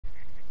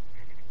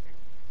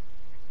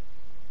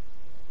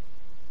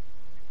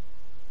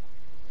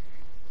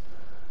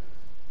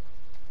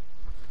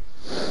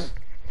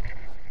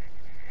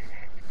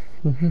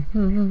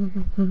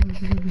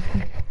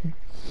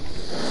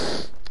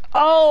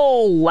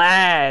Oh,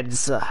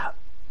 lads.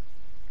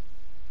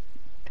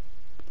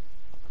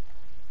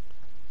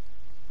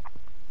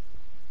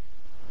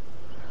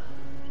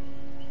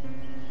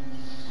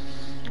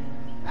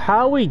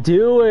 How we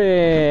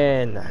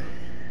doing?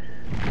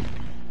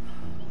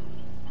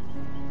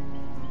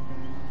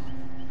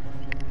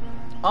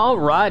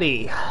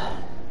 Alrighty.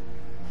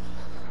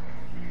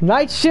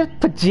 Night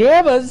shift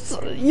pajamas?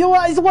 You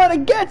guys want to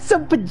get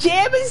some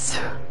pajamas?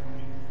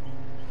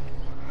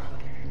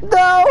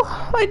 No,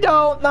 I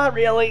don't. Not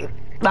really.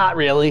 Not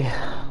really.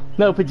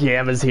 No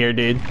pajamas here,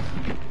 dude.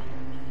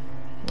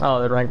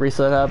 Oh, the rank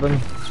reset happened.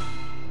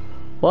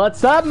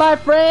 What's up, my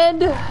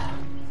friend? You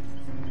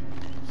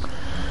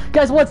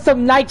guys want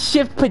some night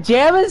shift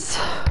pajamas?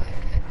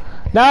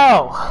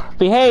 No.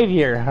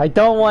 Behavior. I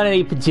don't want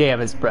any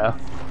pajamas, bro.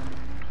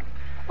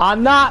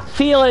 I'm not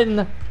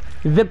feeling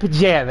the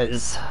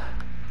pajamas.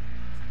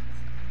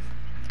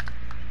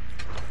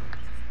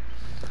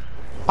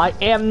 I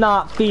am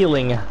not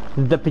feeling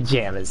the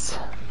pajamas.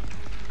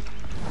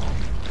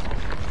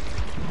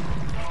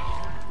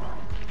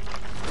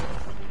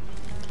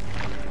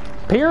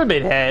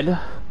 Pyramid Head?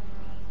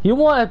 You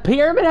want a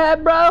Pyramid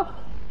Head, bro?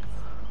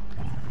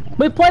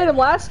 We played him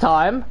last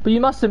time, but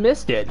you must have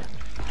missed it.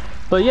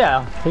 But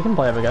yeah, we can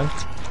play him again.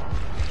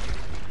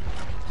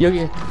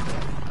 You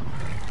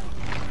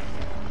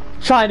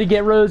trying to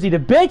get Rosie to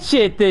bitch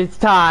it this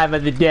time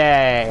of the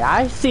day.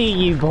 I see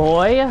you,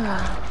 boy.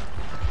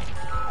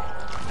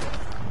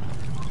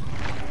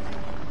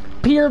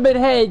 Pyramid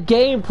Head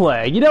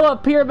gameplay. You know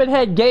what Pyramid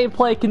Head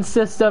gameplay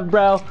consists of,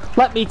 bro?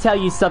 Let me tell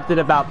you something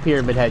about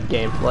Pyramid Head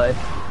gameplay.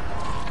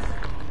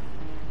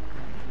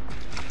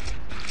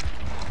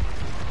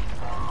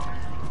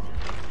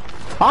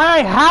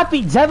 Alright,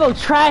 happy Demo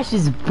Trash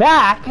is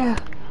back.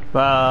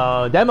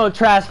 Well, Demo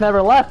Trash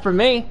never left for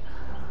me.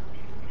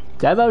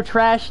 Demo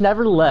Trash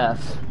never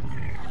left.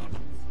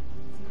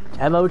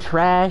 Demo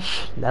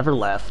Trash never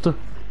left.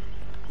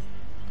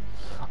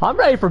 I'm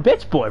ready for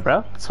Bitch Boy,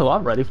 bro. That's what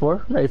I'm ready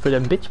for. I'm ready for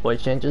them Bitch Boy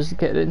changes to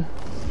get in.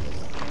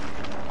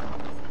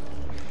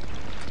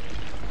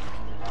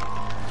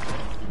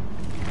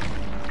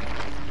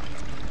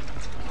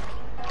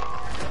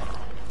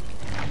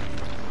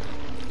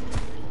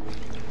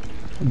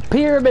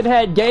 Pyramid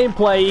Head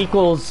gameplay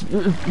equals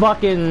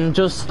fucking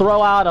just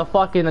throw out a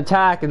fucking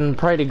attack and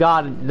pray to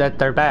God that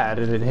they're bad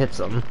and it hits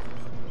them.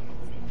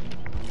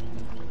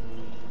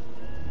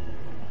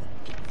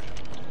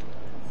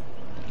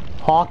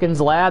 Hawkins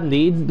Lab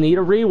need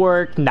a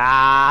rework.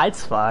 Nah,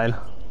 it's fine.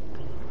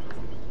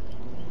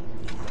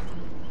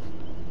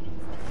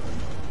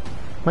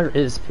 Where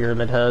is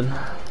Pyramid Head?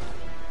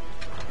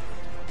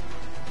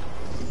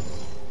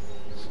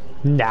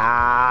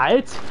 Nah,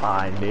 it's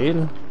fine,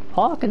 dude.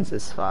 Hawkins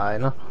is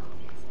fine.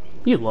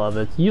 You love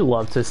it. You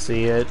love to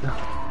see it.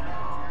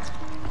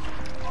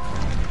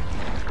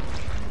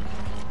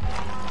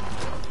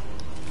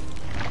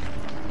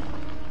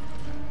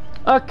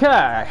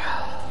 Okay.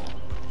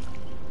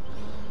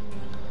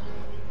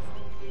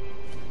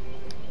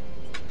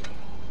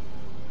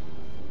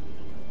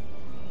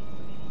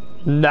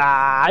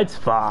 Nah, it's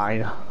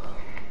fine.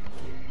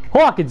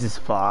 Hawkins is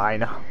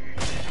fine.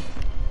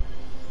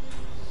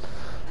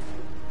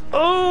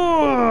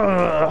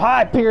 Oh,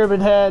 hi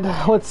Pyramid Head.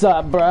 What's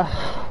up, bruh?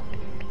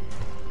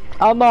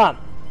 I'm up.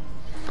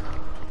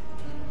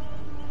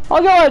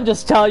 I'll go ahead and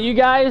just tell you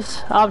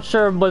guys. I'm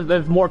sure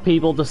if more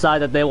people decide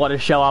that they want to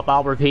show up,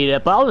 I'll repeat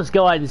it. But I'll just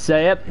go ahead and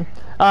say it.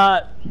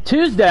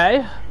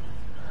 Tuesday.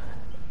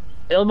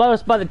 You'll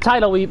notice by the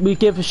title, we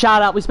give a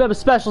shout out. We spent a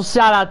special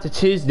shout out to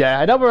Tuesday.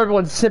 I know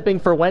everyone's sipping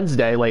for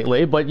Wednesday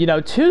lately, but you know,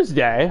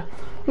 Tuesday.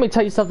 Let me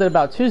tell you something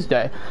about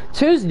Tuesday.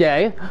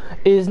 Tuesday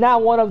is now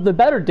one of the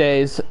better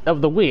days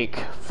of the week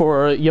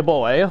for your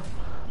boy,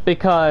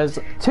 because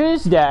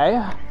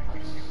Tuesday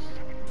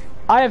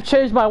I have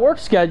changed my work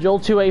schedule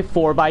to a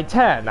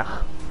 4x10,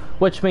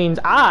 which means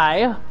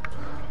I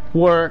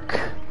work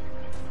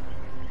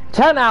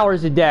 10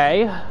 hours a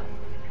day,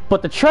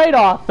 but the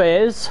trade-off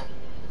is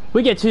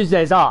we get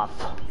Tuesdays off,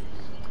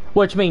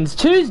 which means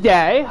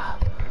Tuesday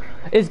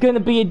is going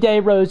to be a day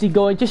Rosie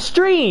going to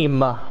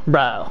stream,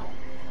 bro.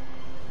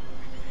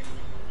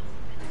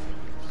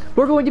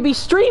 We're going to be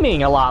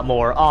streaming a lot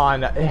more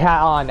on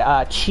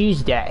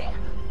Tuesday.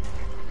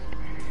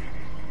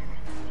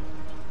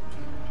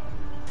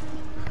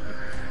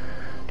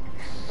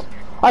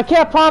 I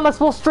can't promise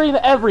we'll stream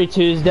every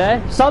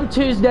Tuesday. Some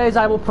Tuesdays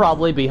I will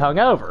probably be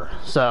hungover,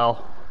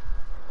 so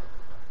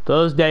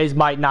those days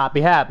might not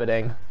be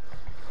happening.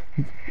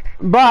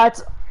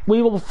 But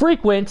we will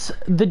frequent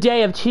the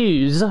day of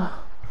Tues.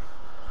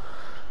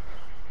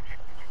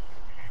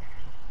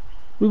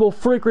 We will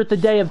frequent the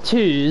day of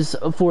Tues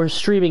for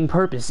streaming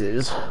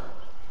purposes.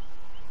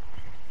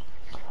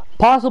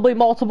 Possibly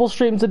multiple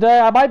streams a day.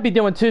 I might be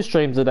doing 2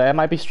 streams a day. I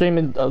might be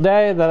streaming a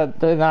day,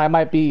 then I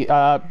might be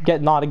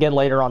getting on again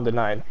later on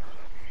tonight.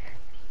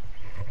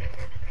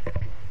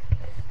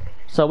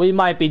 So we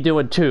might be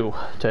doing 2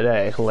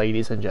 today,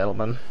 ladies and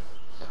gentlemen.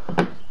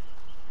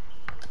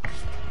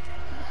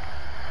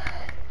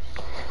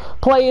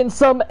 Playing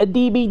some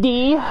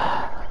DBD.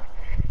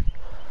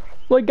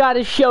 We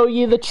gotta show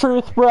you the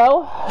truth,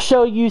 bro.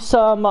 Show you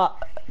some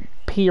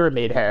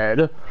Pyramid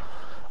Head.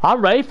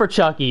 I'm ready for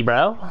Chucky,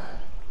 bro.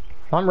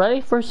 I'm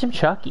ready for some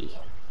Chucky.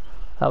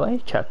 I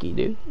like Chucky,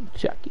 dude.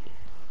 Chucky.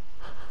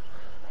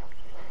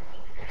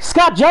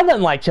 Scott Jen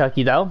doesn't like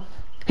Chucky, though.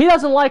 He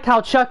doesn't like how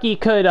Chucky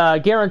could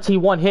guarantee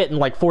one hit in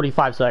like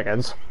 45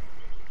 seconds.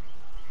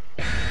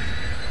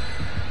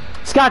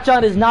 Scott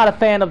Jen is not a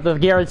fan of the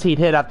guaranteed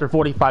hit after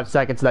 45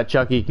 seconds that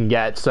Chucky can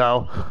get,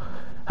 so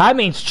that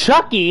means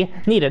Chucky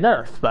need a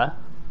nerf, but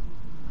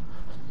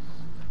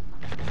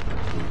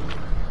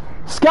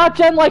Scott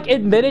Jen like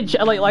admitted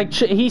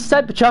he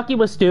said Chucky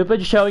was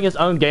stupid, showing his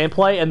own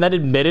gameplay, and then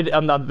admitted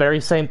on the very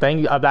same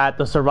thing that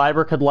the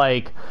survivor could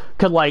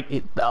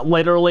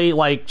literally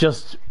like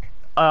just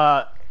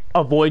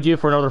avoid you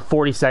for another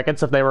 40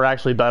 seconds if they were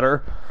actually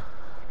better.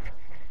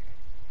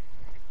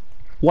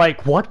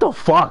 Like, what the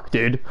fuck,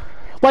 dude?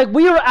 Like,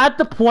 we are at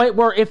the point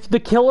where if the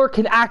killer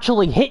can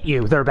actually hit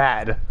you, they're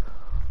bad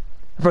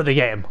for the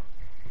game.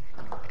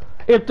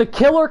 If the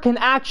killer can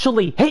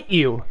actually hit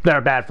you, they're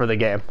bad for the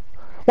game.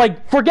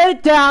 Like, forget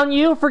it down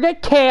you,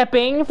 forget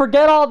camping,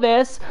 forget all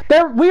this.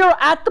 We are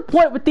at the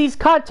point with these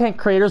content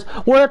creators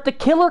where if the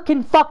killer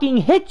can fucking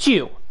hit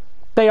you,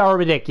 they are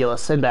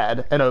ridiculous and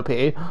bad and OP.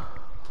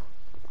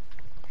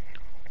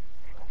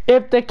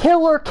 If the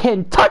killer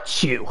can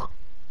touch you,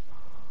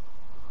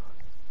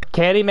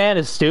 Candyman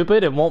is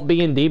stupid and won't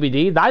be in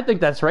DBD? I think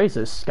that's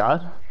racist,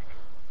 Scott.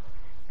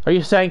 Are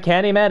you saying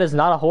Candyman is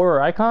not a horror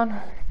icon?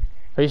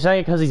 Are you saying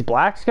it because he's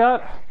black,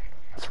 Scott?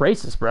 That's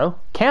racist, bro.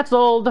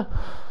 Cancelled!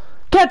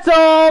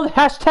 Cancelled!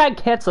 Hashtag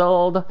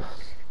cancelled!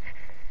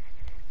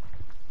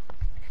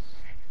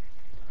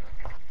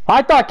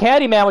 I thought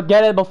Candyman would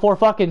get it before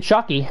fucking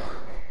Chucky.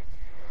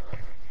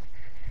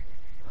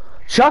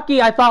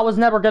 Chucky I thought was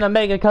never gonna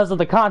make it because of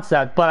the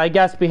concept, but I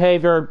guess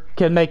behavior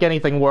can make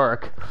anything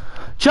work.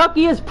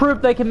 Chucky is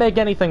proof they can make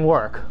anything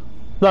work.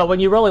 Though, when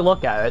you really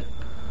look at it.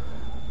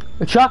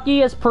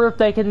 Chucky is proof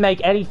they can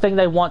make anything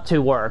they want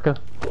to work.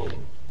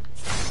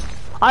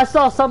 I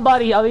saw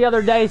somebody the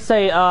other day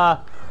say, we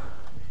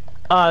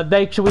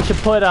should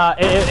put,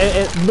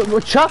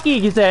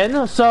 Chucky's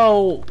in,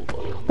 so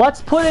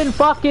let's put in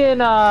fucking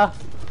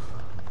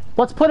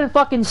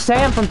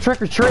Sam from Trick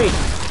or Treat.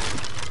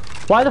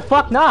 Why the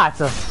fuck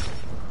not?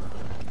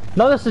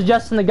 Another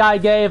suggestion the guy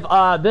gave,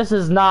 this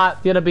is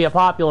not gonna be a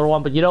popular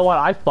one, but you know what?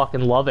 I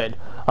fucking love it.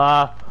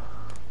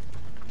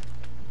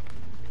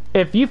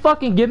 If you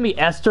fucking give me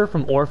Esther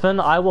from Orphan,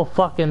 I will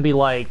fucking be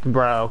like,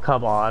 bro,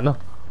 come on.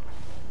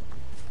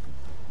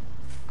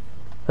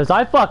 Cause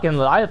I fucking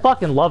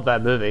love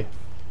that movie.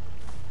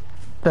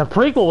 The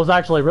prequel was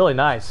actually really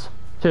nice.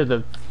 To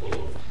the...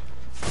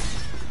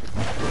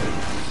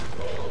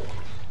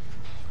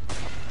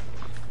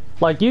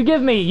 Like, you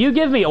give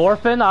me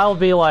Orphan, I'll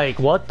be like,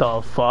 what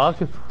the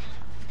fuck?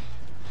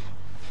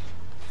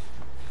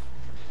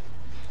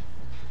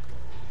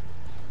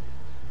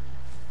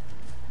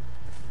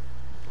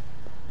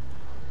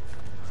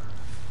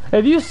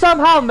 If you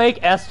somehow make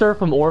Esther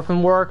from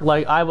Orphan work,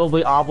 like, I will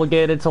be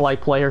obligated to,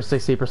 like, play her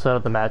 60%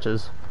 of the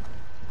matches.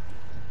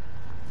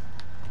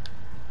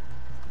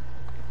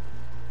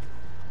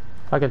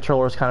 My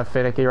controller's kind of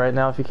finicky right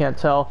now, if you can't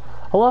tell.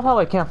 I love how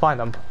I can't find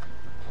them.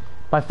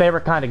 My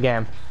favorite kind of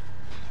game.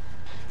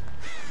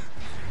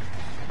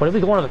 What are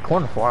we going to the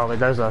corner for? Oh, wait,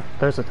 there's a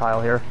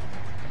tile here.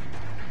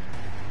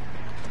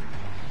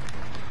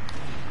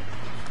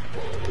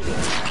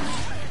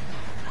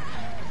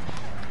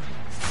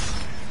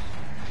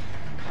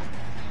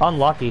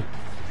 Unlucky.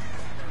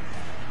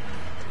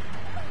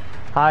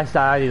 I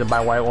need to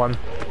buy a white one.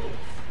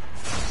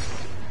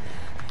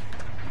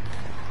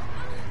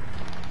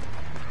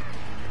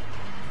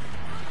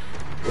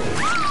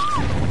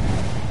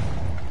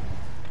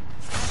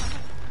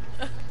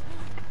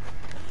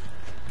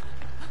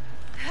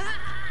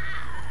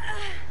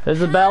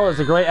 Isabelle is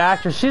a great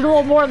actress. She's a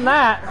little more than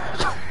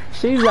that.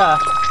 She's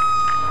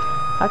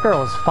that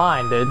girl is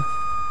fine, dude.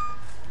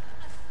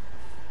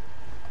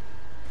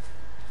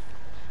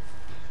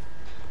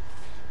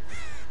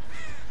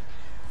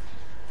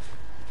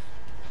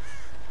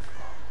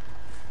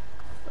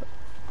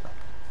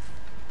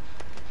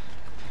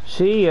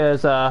 She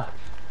is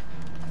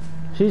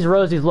she's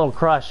Rosie's little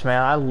crush,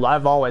 man.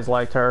 I've always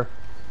liked her.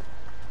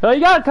 Oh, you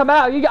gotta come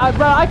out.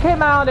 Bro, I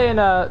came out in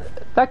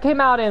that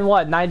came out in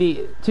what,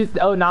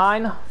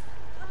 09?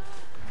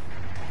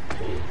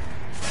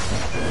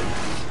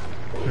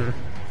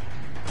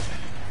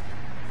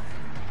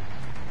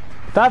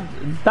 That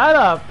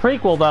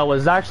prequel though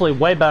was actually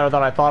way better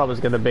than I thought it was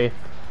gonna be.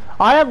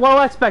 I had low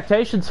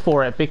expectations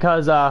for it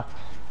because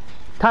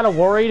kind of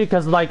worried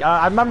because like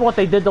I remember what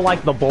they did to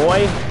like the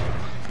boy.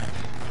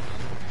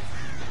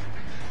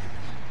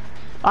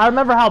 I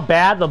remember how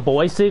bad the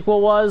boy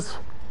sequel was.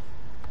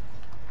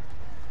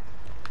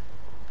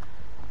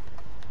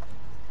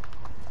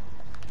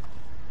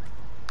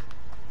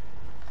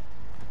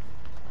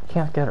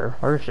 Can't get her.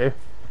 Where is she?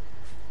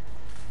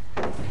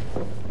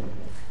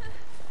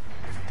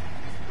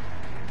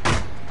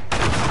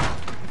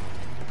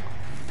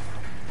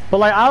 But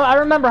like, I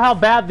remember how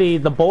bad the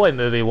boy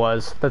movie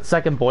was. That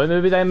second boy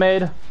movie they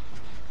made.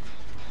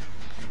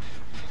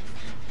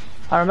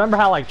 I remember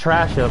how like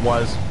trash it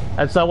was.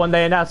 And so when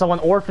they announced, so when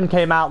Orphan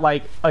came out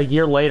like a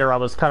year later, I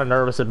was kind of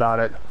nervous about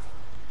it.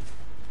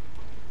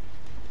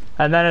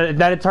 And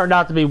then it turned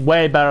out to be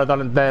way better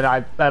than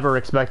I ever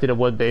expected it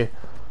would be.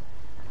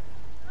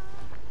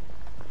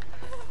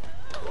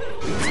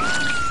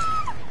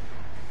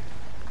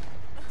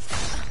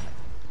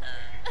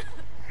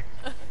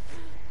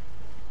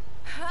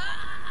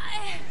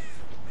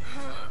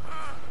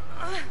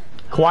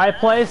 Quiet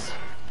Place?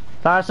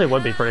 That actually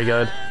would be pretty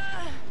good.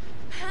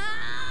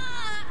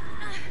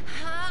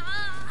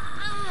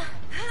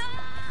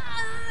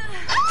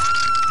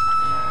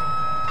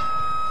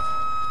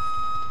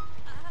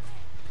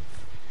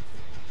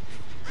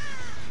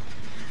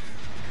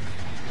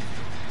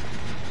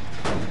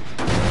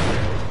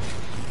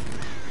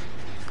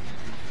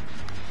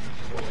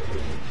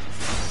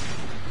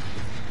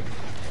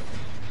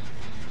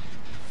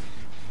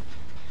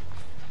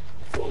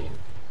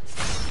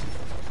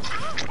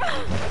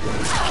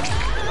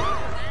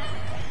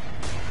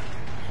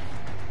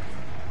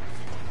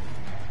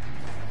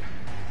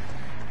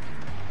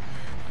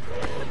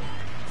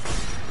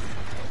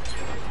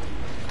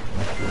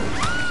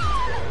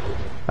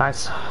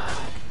 Nice.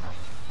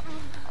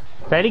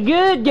 Very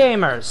good,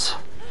 gamers.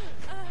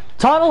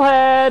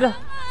 Tunnelhead.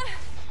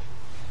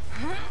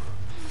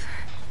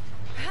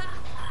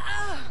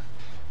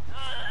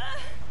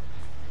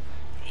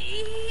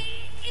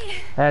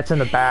 That's in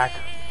the back.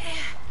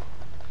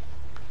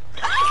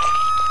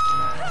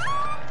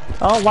 I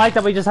don't like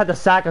that we just had to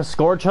sack a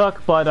Scourge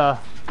Hook, but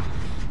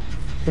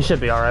it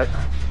should be alright.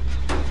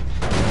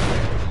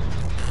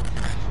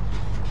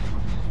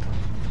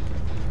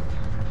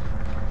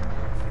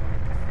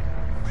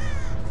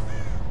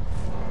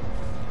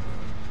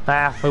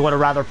 Ah, we would have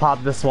rather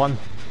popped this one.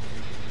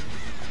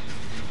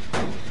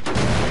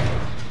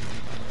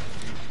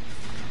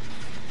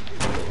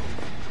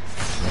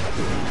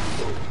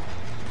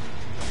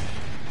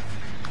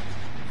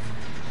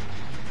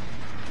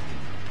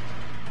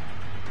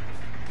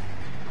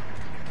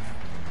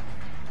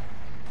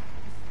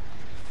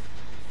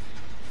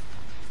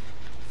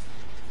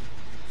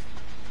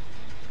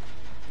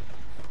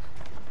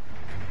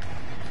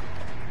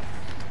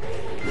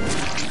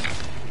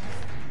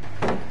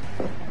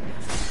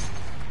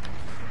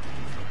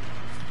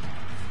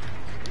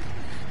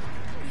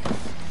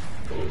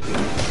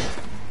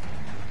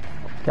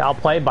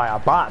 Outplayed by a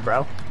bot,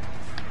 bro.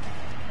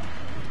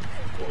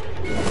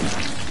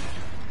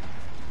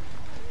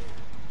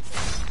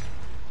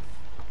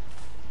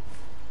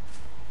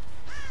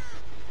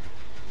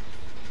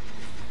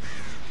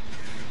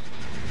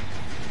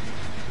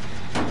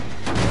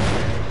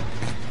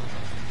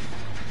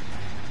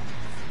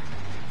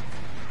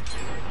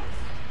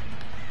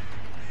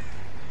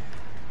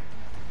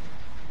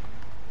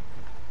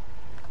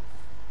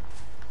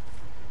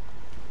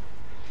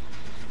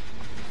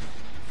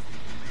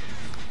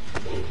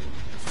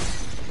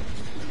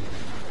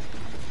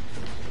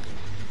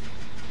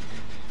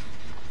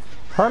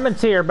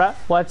 Herman's here, but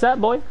what's that,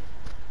 boy?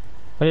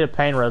 We need a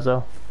pain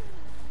reso.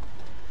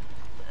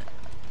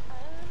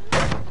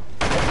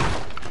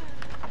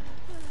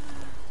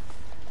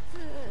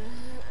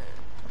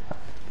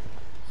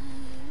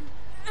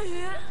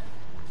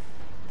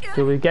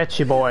 Do we get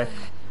you, boy?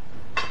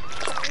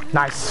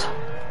 Nice.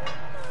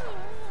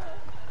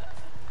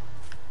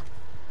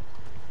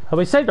 Oh,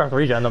 we saved our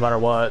 3-gen no matter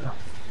what.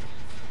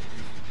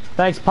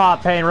 Thanks,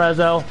 Pop Pain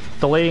Rezo.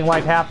 Deleting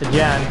like half the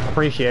gen.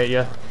 Appreciate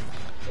you.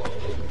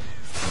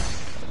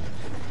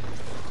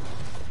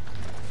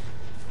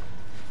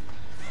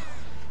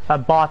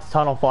 That bot's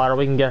tunnel fodder,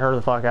 we can get her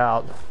the fuck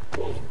out.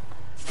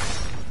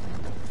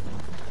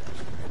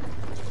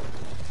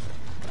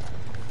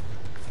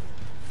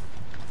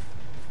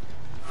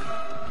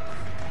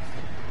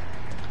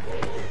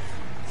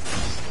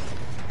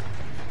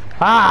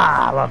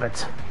 Ah, I love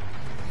it.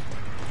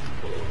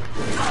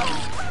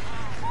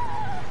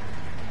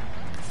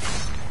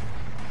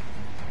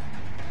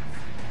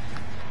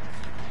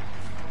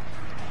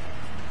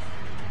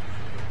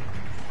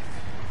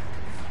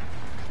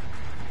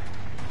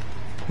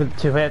 With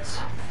 2 hits.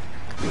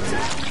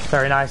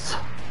 Very nice.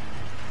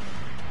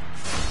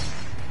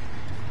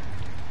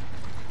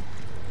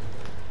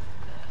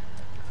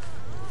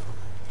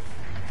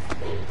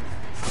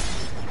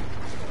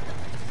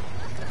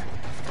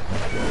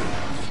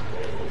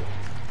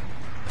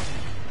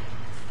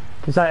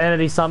 Is that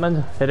entity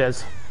summoned? It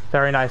is.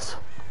 Very nice.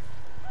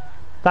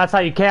 That's how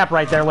you camp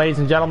right there, ladies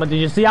and gentlemen.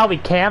 Did you see how we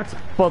camped,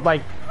 but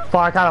like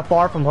kind of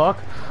far from Hook?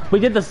 We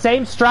did the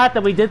same strat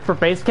that we did for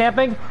base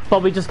camping,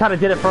 but we just kind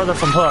of did it further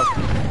from Hook.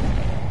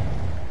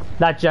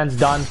 That gen's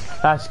done.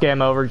 That's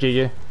game over,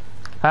 GG.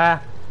 Ah.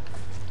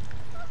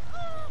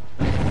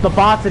 The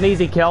bot's an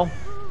easy kill.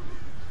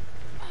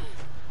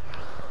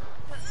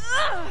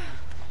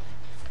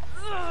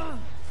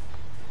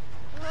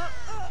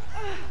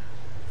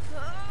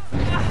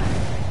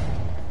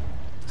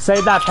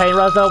 Save that pain,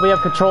 Rezo. We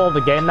have control of the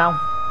game now.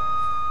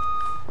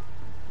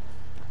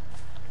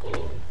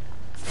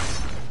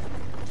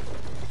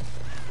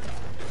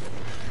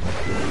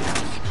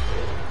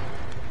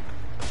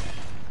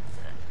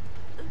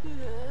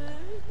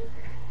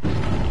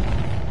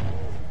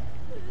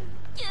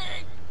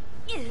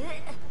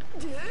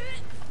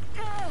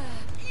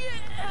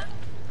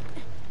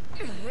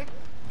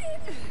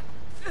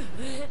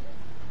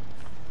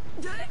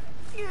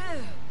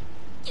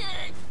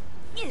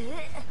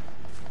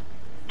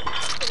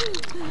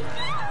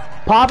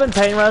 Pop and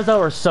Pain Rezo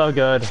are so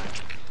good.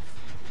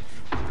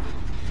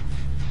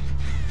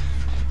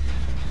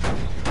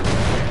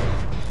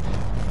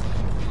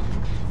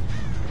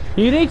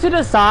 You need to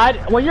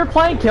decide, when you're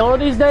playing killer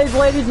these days,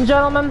 ladies and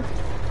gentlemen,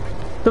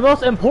 the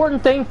most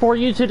important thing for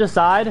you to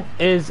decide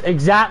is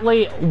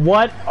exactly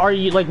what are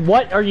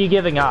you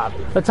giving up.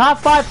 The top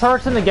 5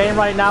 perks in the game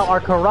right now are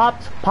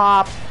Corrupt,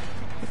 Pop,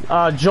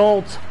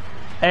 Jolt,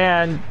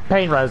 and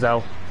Pain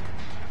Rezo.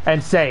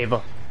 And Save.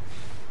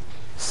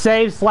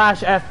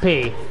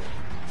 Save/FP.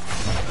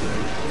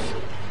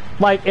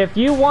 Like, if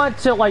you want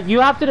to, like, you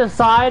have to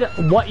decide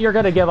what you're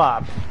gonna give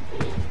up.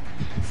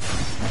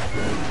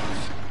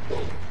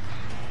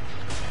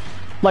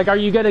 Like, are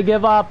you gonna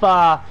give up,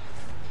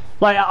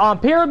 like, on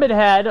Pyramid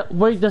Head,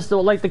 we just,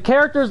 like, the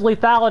character's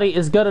lethality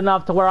is good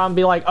enough to where I'm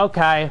be like,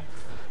 okay,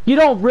 you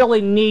don't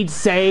really need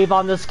save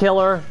on this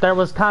killer. There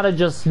was kind of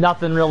just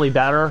nothing really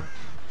better.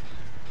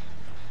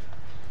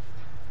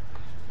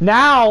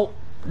 Now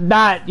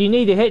that you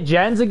need to hit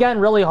gens again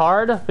really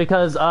hard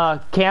because,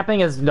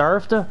 camping is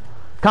nerfed.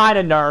 Kind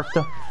of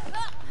nerfed.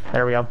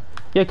 There we go.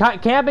 Yeah,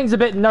 camping's a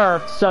bit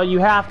nerfed, so you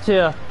have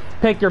to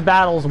pick your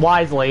battles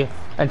wisely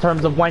in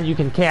terms of when you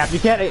can camp. You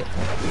can't...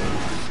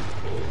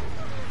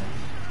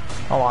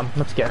 Hold on,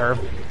 let's get her.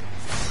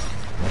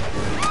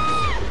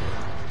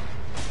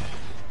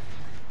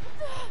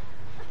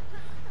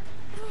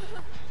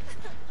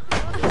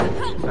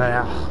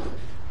 Yeah.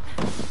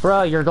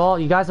 Bro, you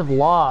guys have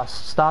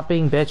lost. Stop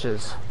being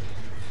bitches.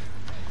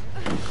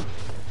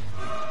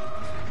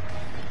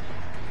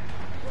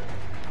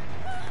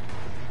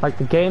 Like,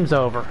 the game's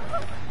over.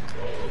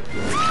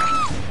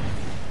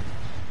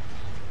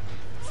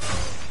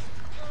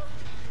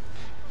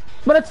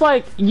 But it's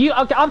like, okay,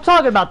 I'm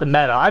talking about the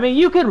meta. I mean,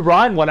 you can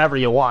run whatever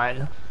you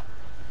want.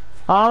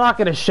 I'm not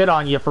gonna shit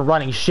on you for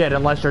running shit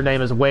unless your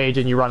name is Wage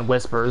and you run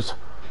Whispers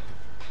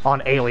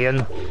on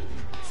Alien.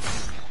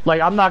 Like,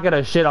 I'm not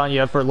gonna shit on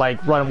you for,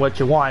 like, running what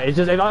you want. It's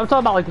just, I'm talking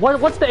about, like,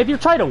 what's the, if you're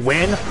trying to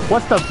win,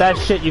 what's the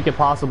best shit you could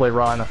possibly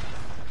run?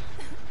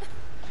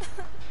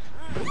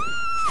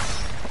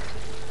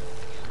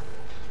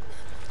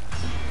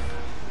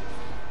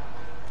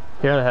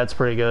 Here, the head's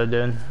pretty good,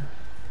 dude.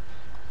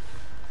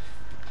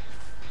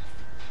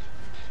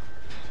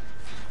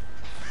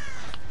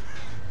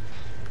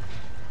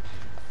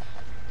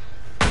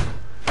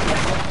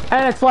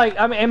 And it's like,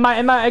 I mean,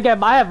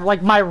 again, I have,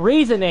 like, my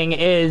reasoning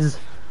is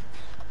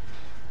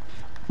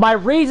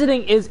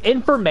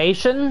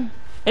information.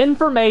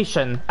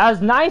 Information.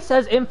 As nice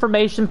as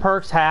information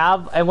perks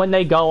have, and when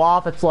they go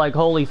off, it's like,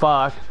 holy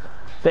fuck,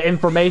 the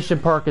information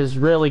perk is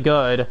really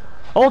good.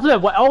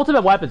 Ultimate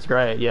Weapon's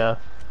great, yeah.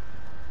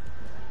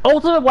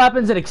 Ultimate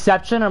Weapon's an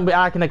exception, and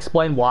I can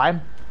explain why.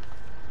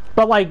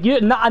 But, like,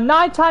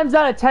 9 times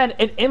out of 10,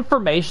 an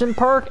information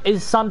perk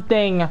is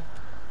something...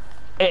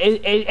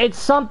 It's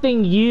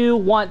something you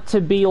want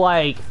to be,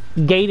 like,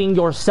 gating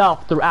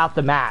yourself throughout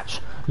the match.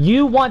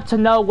 You want to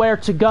know where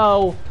to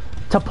go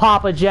to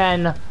pop a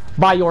gen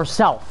by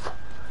yourself.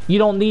 You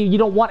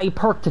don't want a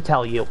perk to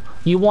tell you.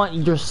 You want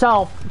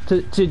yourself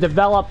to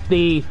develop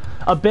the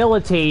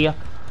ability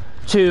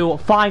to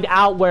find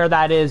out where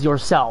that is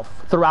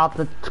yourself throughout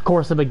the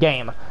course of a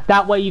game.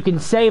 That way you can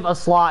save a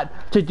slot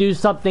to do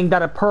something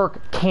that a perk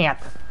can't,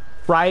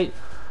 right?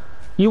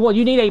 You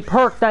need a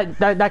perk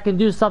that can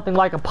do something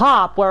like a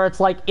pop, where it's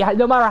like,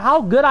 no matter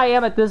how good I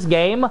am at this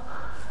game,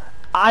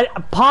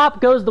 Pop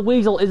Goes the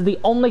Weasel is the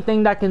only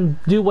thing that can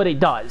do what it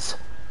does.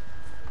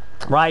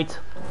 Right?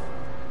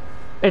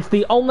 It's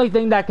the only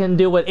thing that can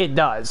do what it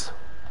does.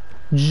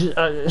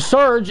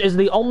 Surge is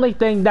the only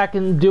thing that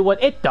can do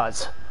what it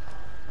does.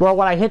 Where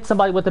when I hit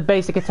somebody with a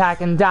basic attack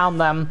and down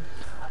them,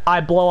 I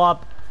blow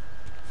up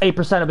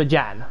 8% of a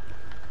gen.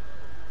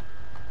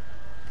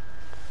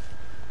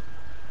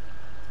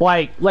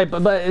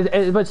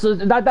 But so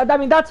I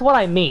mean, that's what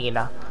I mean.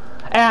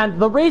 And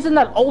the reason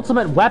that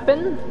Ultimate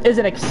Weapon is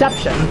an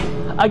exception,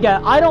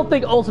 again, I don't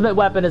think Ultimate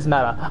Weapon is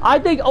meta. I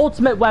think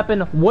Ultimate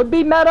Weapon would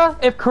be meta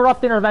if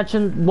Corrupt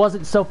Intervention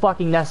wasn't so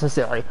fucking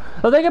necessary.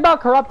 The thing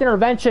about Corrupt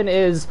Intervention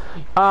is,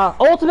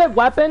 Ultimate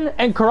Weapon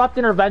and Corrupt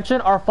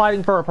Intervention are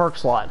fighting for a perk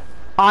slot.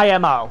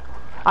 IMO.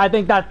 I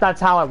think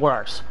that's how it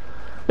works.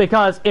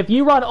 Because if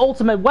you run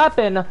Ultimate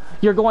Weapon,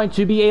 you're going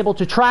to be able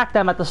to track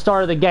them at the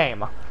start of the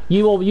game.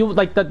 You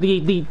like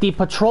the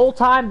patrol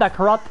time that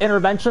Corrupt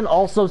Intervention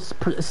also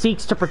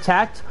seeks to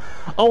protect.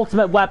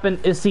 Ultimate Weapon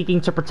is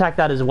seeking to protect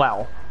that as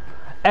well.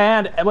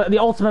 And the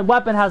Ultimate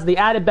Weapon has the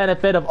added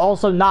benefit of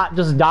also not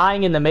just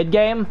dying in the mid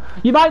game.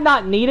 You might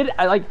not need it.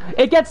 Like,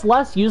 it gets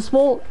less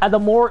useful the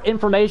more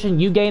information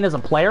you gain as a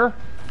player.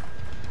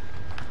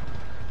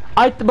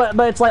 But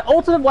it's like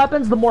Ultimate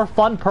Weapon's the more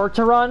fun perk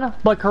to run,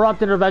 but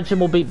Corrupt Intervention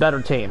will beat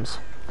better teams.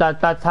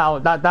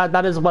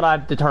 That is what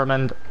I've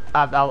determined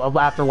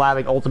after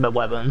having Ultimate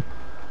Weapon.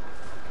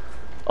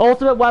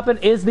 Ultimate Weapon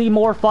is the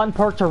more fun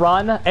perk to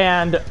run,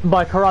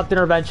 but Corrupt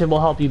Intervention will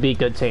help you beat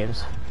good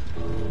teams.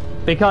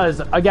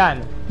 Because,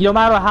 again, no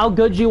matter how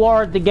good you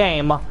are at the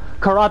game,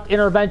 Corrupt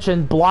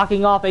Intervention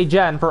blocking off a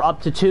gen for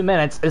up to 2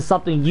 minutes is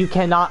something you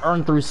cannot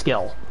earn through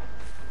skill.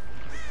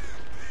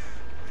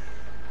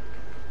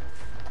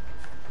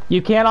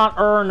 You cannot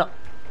earn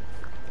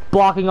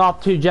blocking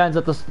off 3 gens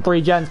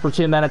for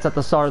 2 minutes at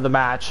the start of the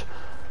match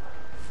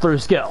through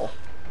skill.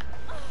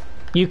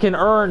 You can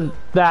earn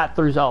that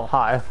through... Oh,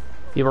 hi.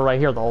 You were right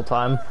here the whole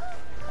time.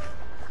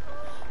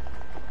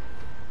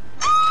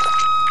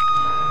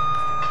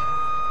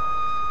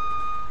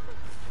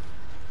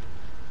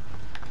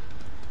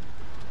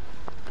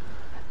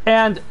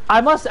 And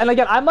I must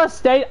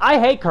state, I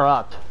hate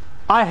Corrupt.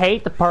 I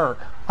hate the perk,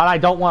 and I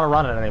don't want to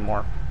run it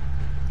anymore.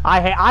 I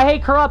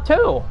hate Corrupt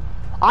too.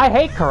 I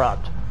hate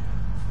Corrupt.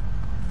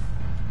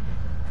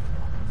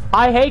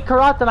 I hate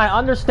Corrupt, and I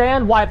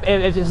understand why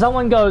if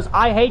someone goes,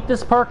 I hate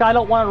this perk, I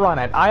don't want to run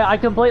it. I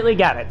completely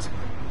get it.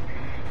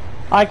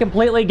 I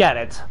completely get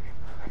it.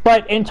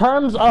 But in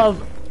terms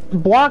of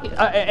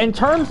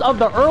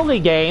the early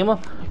game,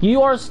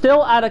 you are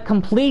still at a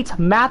complete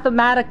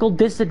mathematical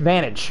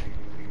disadvantage.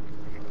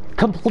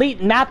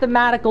 Complete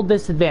mathematical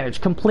disadvantage,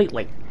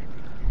 completely.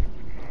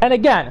 And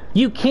again,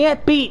 you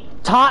can't beat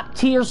top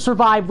tier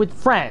survive with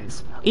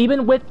friends,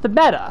 even with the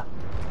meta.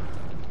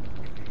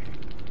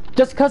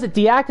 Just because it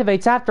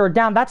deactivates after a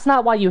down, that's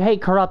not why you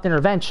hate Corrupt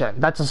Intervention.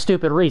 That's a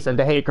stupid reason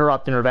to hate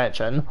Corrupt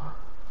Intervention.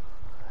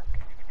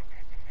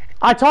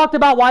 I talked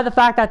about why the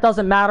fact that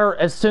doesn't matter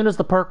as soon as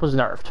the perk was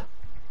nerfed.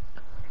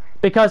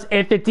 Because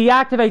if it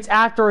deactivates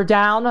after a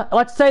down,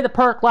 let's say the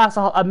perk lasts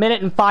a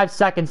minute and 5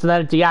 seconds and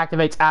then it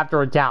deactivates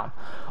after a down.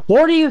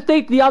 Where do you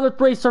think the other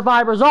 3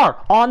 survivors are?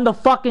 On the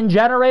fucking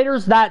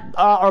generators that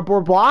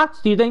were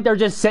blocked? Do you think they're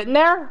just sitting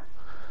there?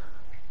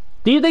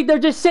 Do you think they're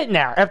just sitting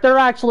there if they're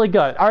actually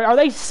good? Are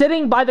they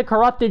sitting by the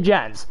corrupted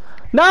gens?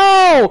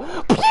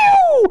 No!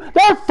 Pew!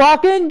 They're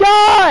fucking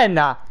gone!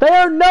 They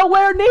are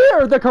nowhere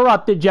near the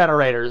corrupted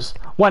generators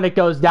when it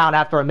goes down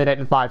after a minute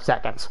and 5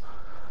 seconds.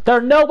 They're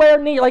nowhere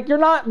near, like, you're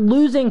not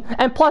losing,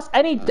 and plus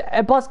any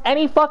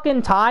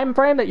fucking time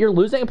frame that you're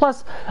losing,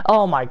 plus,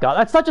 oh my god,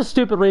 that's such a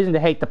stupid reason to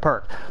hate the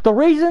perk. The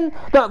reason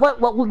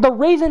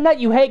that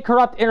you hate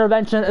Corrupt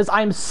Intervention is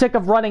I'm sick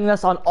of running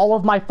this on all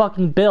of my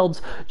fucking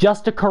builds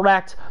just to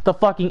correct the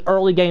fucking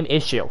early game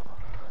issue.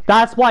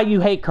 That's why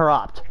you hate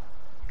Corrupt.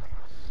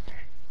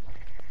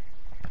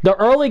 The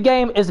early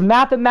game is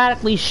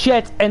mathematically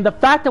shit, and the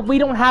fact that we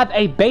don't have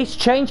a base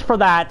change for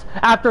that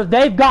after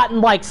they've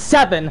gotten like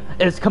 7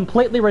 is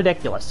completely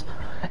ridiculous.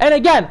 And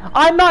again,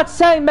 I'm not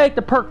saying make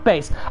the perk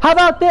base. How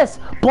about this?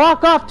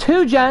 Block off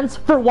 2 gens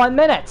for 1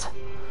 minute.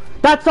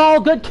 That's all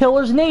good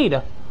killers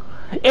need.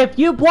 If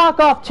you block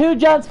off 2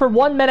 gens for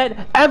 1 minute,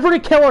 every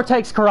killer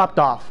takes Corrupt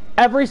off.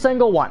 Every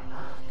single one.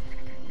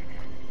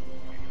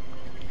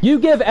 You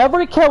give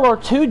every killer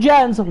 2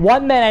 gens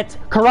 1 minute,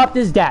 Corrupt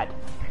is dead.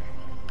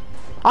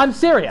 I'm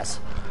serious.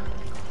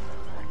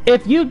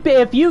 If you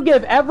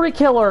give every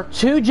killer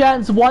 2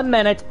 gens 1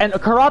 minute, and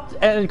corrupt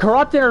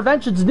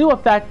intervention's new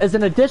effect is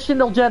an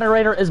additional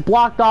generator is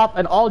blocked off,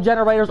 and all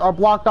generators are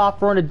blocked off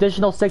for an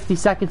additional 60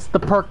 seconds, the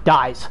perk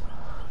dies.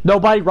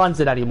 Nobody runs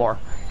it anymore.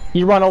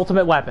 You run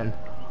ultimate weapon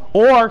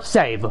or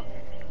save.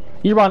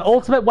 You run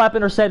ultimate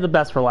weapon or save the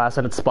best for last,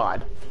 and it's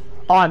spawned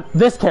on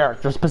this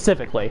character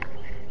specifically.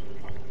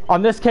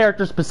 On this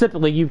character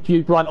specifically, you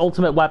run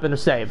ultimate weapon or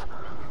save.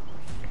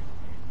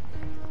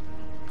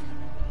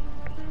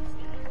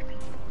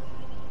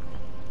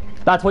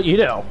 That's what you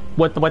do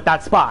with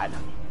that spot.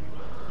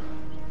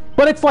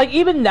 But it's like,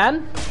 even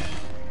then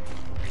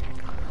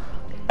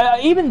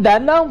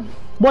though,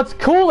 what's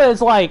cool is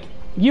like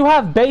you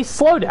have base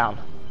slowdown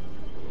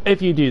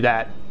if you do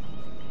that.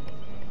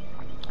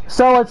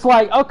 So it's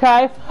like,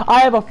 okay, I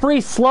have a free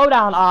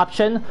slowdown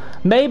option.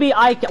 Maybe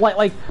I can,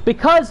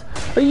 because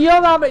you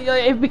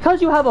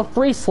have a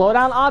free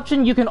slowdown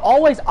option, you can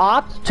always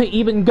opt to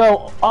even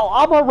go, oh,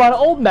 I'm gonna run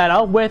old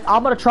meta with,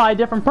 I'm gonna try a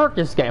different perk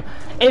this game.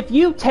 If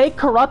you take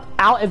Corrupt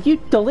out, if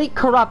you delete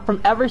Corrupt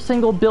from every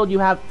single build you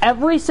have,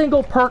 every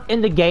single perk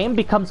in the game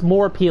becomes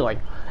more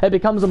appealing. It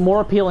becomes a more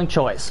appealing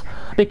choice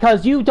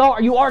because you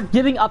are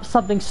giving up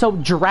something so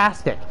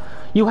drastic.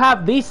 You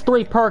have these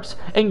 3 perks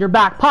in your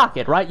back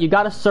pocket, right? You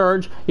got a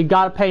Surge, you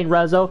got a Pain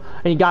Rezo,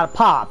 and you got a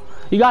Pop.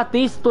 You got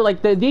these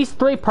these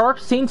 3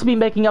 perks seem to be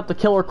making up the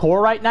killer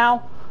core right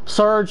now.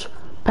 Surge,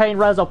 Pain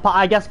Rezo, Pop,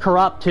 I guess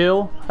Corrupt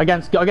too.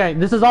 Again,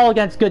 this is all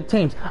against good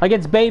teams.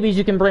 Against babies,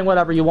 you can bring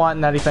whatever you want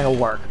and anything will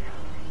work.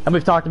 And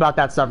we've talked about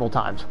that several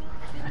times.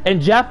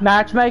 In Jeff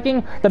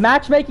matchmaking, the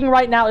matchmaking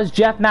right now is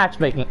Jeff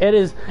matchmaking. It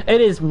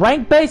is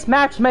rank-based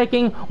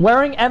matchmaking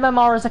wearing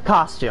MMR as a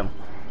costume.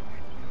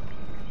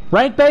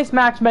 Rank-based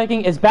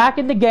matchmaking is back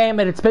in the game,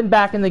 and it's been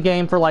back in the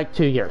game for like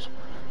 2 years.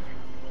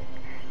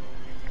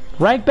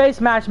 Rank-based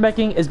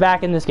matchmaking is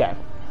back in this game.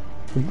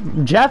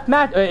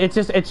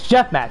 It's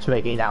Jeff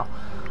matchmaking now.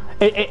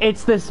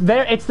 It's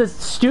this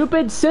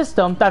stupid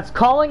system that's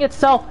calling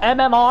itself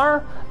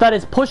MMR that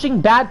is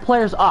pushing bad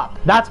players up.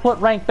 That's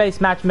what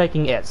rank-based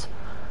matchmaking is.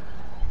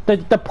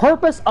 The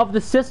purpose of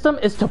the system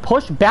is to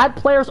push bad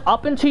players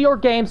up into your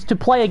games to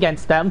play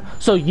against them,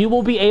 so you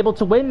will be able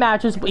to win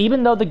matches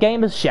even though the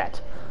game is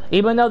shit.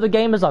 Even though the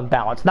game is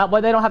unbalanced. That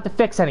way they don't have to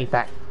fix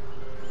anything.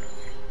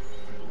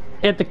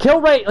 If the kill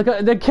rate,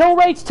 like, the kill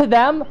rates to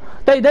them,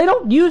 they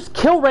don't use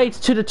kill rates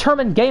to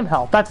determine game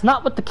health. That's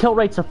not what the kill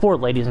rates are for,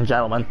 ladies and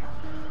gentlemen.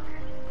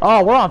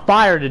 Oh, we're on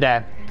fire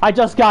today. I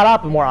just got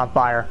up and we're on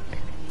fire.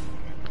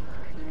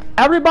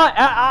 Everybody,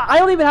 I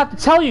don't even have to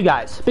tell you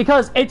guys,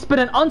 because it's been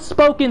an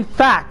unspoken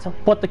fact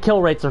what the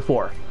kill rates are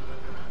for.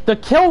 The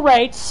kill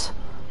rates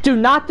do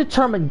not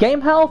determine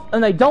game health,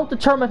 and they don't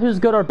determine who's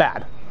good or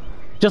bad.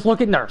 Just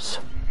look at Nurse.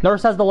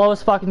 Nurse has the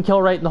lowest fucking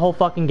kill rate in the whole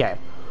fucking game.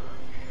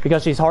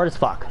 Because she's hard as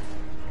fuck.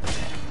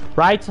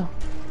 Right?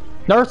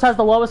 Nurse has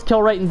the lowest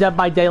kill rate in Dead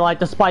by Daylight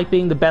despite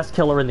being the best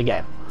killer in the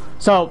game.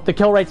 So, the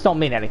kill rates don't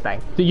mean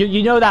anything.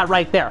 You know that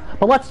right there.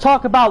 But let's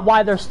talk about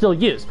why they're still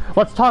used.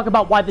 Let's talk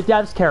about why the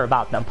devs care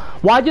about them.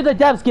 Why do the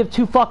devs give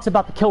two fucks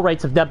about the kill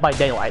rates of Dead by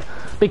Daylight?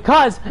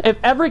 Because if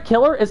every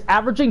killer is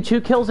averaging 2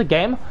 kills a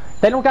game,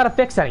 they don't gotta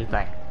fix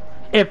anything.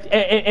 If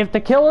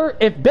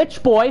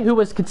Bitch Boy, who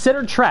was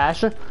considered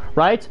trash,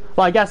 right?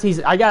 Well,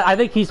 I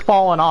think he's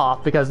fallen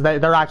off because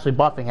they're actually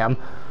buffing him.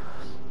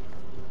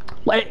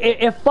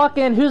 If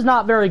fucking, who's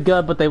not very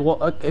good, but they will,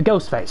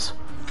 Ghostface.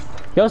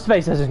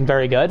 Ghostface isn't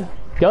very good.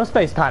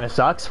 Ghostface kind of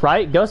sucks,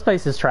 right?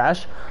 Ghostface is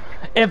trash.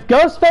 If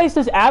Ghostface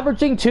is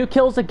averaging 2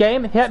 kills a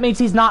game, that means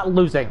he's not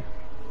losing,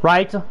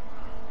 right?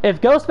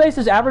 If Ghostface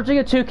is averaging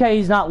a 2K,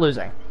 he's not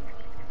losing.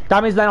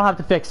 That means they don't have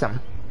to fix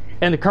him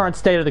in the current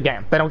state of the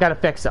game. They don't gotta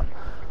fix him.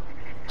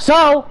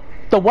 So,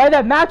 the way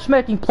that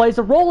matchmaking plays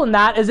a role in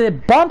that is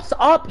it bumps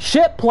up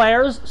shit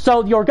players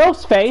so your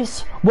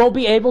Ghostface will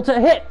be able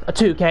to hit a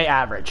 2K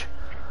average.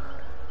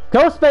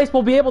 Ghostface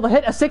will be able to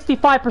hit a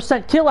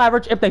 65% kill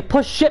average if they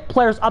push shit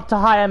players up to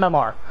high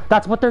MMR.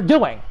 That's what they're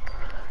doing.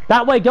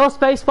 That way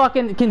Ghostface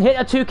fucking can hit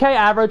a 2K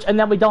average and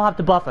then we don't have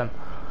to buff him.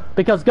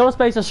 Because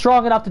Ghostface is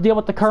strong enough to deal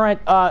with the current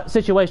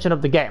situation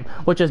of the game,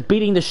 which is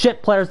beating the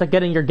shit players that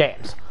get in your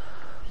games.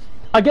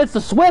 Against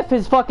the Swift,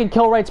 his fucking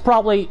kill rate's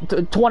probably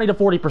 20 to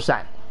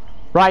 40%.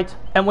 Right?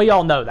 And we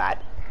all know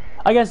that.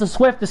 Against the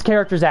Swift, this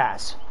character's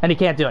ass. And he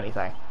can't do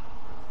anything.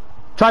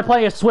 Try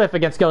playing a Swift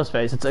against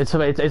Ghostface. It's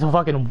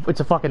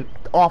a fucking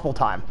awful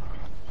time.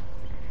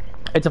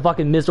 It's a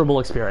fucking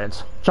miserable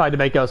experience trying to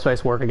make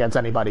Ghostface work against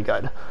anybody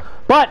good.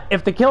 But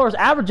if the killer's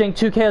averaging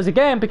 2Ks a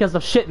game because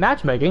of shit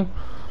matchmaking,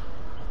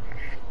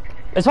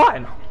 it's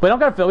fine. We don't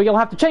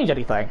have to change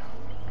anything.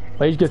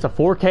 We just get to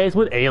 4Ks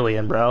with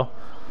Alien, bro.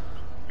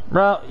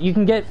 Bro, you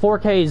can get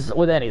 4Ks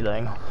with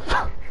anything.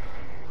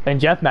 And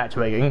Jeff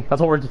matchmaking.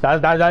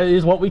 That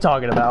is what we're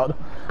talking about.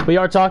 We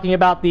are talking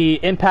about the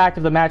impact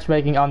of the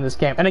matchmaking on this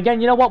game. And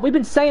again, you know what? We've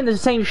been saying the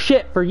same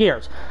shit for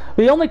years.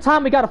 The only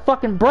time we got a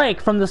fucking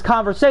break from this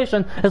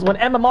conversation is when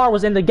MMR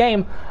was in the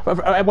game,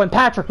 when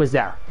Patrick was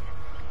there.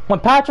 When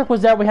Patrick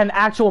was there, we had an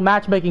actual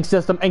matchmaking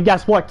system, and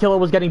guess what? Killer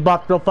was getting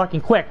buffed real fucking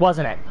quick,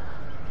 wasn't it?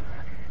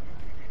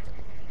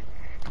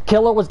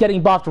 Killer was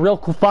getting buffed real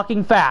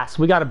fucking fast.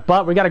 We got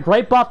a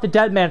great buff to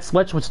Deadman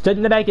Switch, which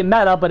didn't make it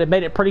meta, but it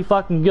made it pretty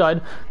fucking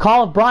good.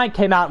 Call of Brine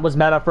came out and was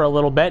meta for a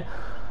little bit.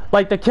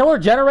 Like the Killer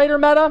Generator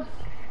meta,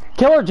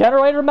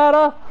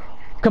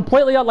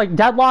 completely like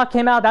Deadlock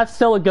came out. That's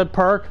still a good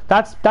perk.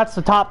 That's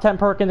the top 10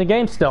 perk in the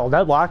game still.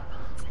 Deadlock.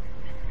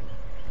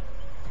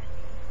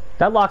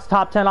 Deadlock's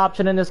top 10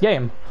 option in this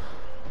game.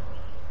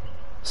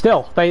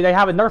 Still, they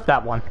haven't nerfed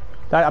that one.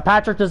 A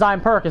Patrick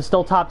design perk is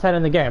still top 10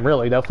 in the game.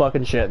 Really, no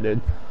fucking shit,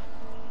 dude.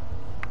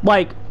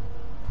 The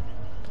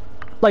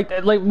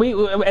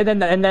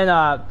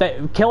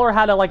Killer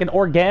had an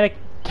organic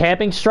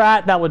camping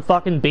strat that would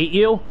fucking beat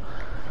you.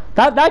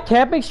 That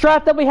camping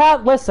strat that we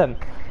had, listen,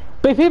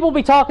 people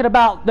be talking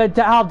about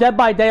how Dead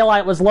by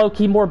Daylight was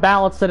low-key more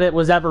balanced than it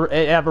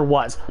ever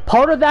was.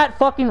 Part of that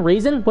fucking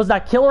reason was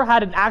that Killer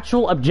had an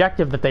actual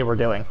objective that they were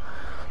doing.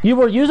 You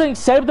were using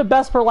Save the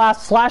Best for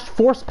Last /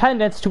 Force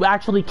Pendants to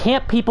actually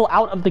camp people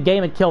out of the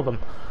game and kill them.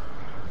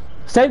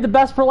 Save the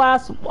Best for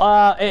Last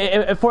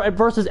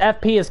versus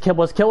FP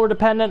was killer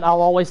dependent.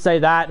 I'll always say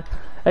that.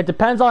 It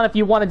depends on if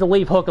you wanted to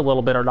leave hook a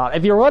little bit or not.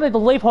 If you wanted to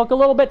leave hook a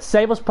little bit,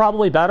 Save was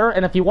probably better.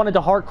 And if you wanted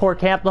to hardcore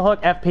camp the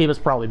hook, FP was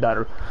probably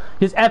better.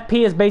 Because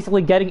FP is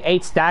basically getting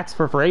 8 stacks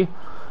for free.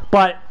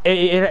 But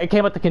it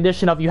came with the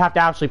condition of you have to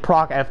actually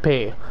proc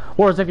FP.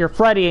 Whereas if you're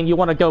Freddy and you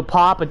want to go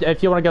pop,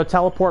 if you want to go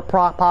teleport,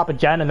 pop a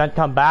gen, and then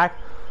come back,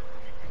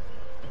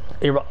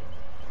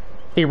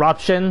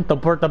 Eruption, the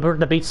perk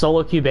that beats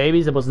solo queue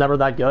babies, it was never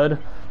that good.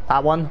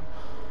 That one.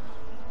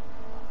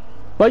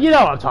 But you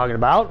know what I'm talking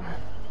about.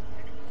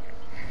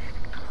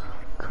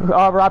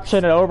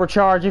 Eruption and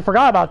Overcharge, you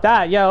forgot about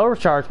that. Yeah,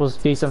 Overcharge was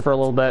decent for a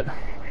little bit.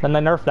 Then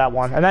they nerfed that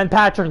one. And then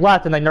Patrick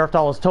left and they nerfed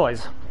all his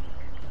toys.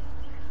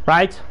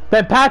 Right?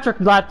 Then Patrick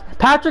left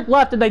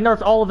and they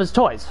nerfed all of his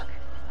toys.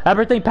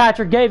 Everything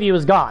Patrick gave you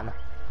is gone.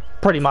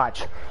 Pretty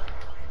much.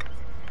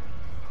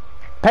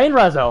 Pain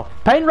Rezo.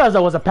 Pain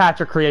Rezo was a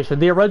Patrick creation.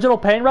 The original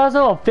Pain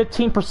Rezo of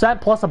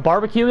 15% plus a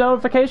barbecue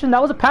notification,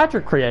 that was a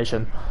Patrick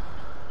creation.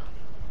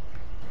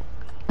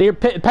 The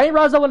Pain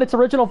Rezo in its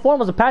original form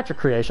was a Patrick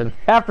creation.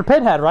 After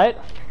Pinhead, right?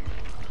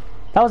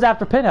 That was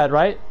after Pinhead,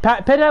 right?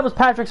 Pinhead was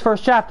Patrick's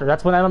first chapter.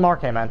 That's when MMR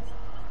came in.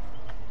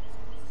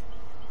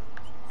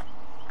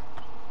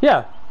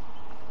 Yeah.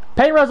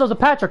 Paint Res was a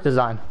Patrick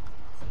design.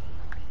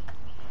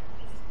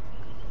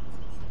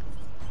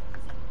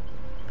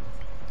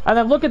 And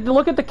then look at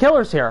the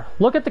killers here.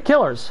 Look at the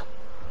killers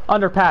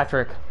under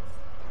Patrick.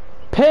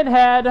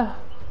 Pinhead,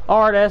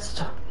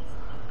 Artist,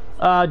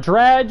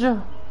 Dredge,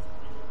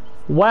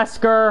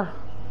 Wesker,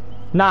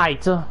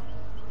 Knight,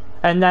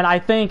 and then I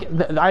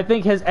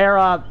think his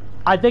era.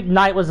 I think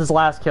Knight was his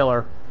last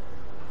killer.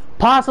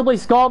 Possibly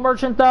Skull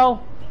Merchant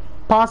though.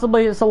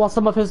 Possibly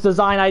some of his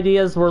design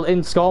ideas were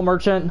in Skull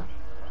Merchant.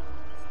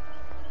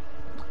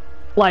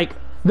 Like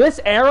this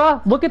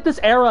era. Look at this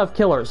era of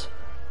killers.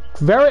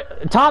 Very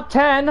top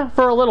 10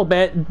 for a little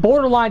bit,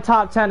 borderline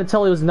top 10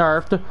 until he was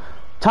nerfed.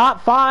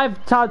 Top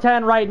 5, top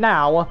 10 right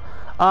now.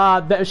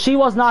 She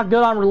was not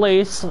good on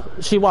release.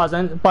 She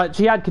wasn't, but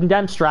she had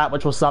Condemned Strat,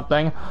 which was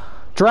something.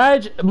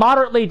 Dredge,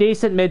 moderately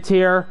decent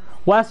mid-tier.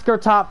 Wesker,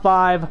 top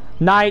 5.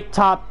 Knight,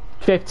 top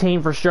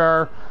 15 for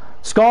sure.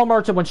 Skull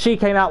Merchant, when she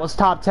came out, was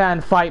top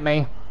 10. Fight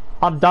me.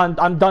 I'm done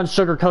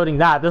sugarcoating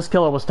that. This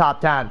killer was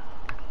top 10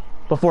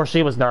 before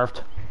she was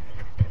nerfed.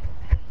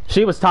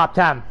 She was top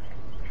 10.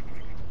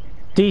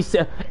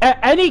 Decent.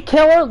 Any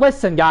killer,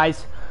 listen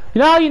guys, you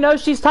know how you know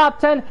she's top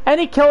 10?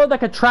 Any killer that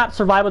could trap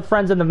Survive with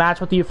Friends in the match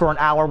with you for an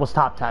hour was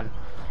top 10.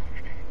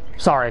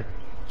 Sorry.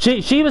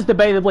 She was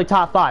debatably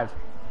top 5.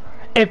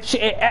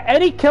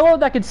 Any killer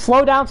that could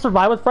slow down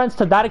Survive with Friends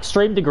to that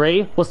extreme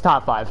degree was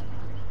top 5.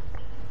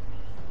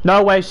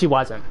 No way she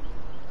wasn't.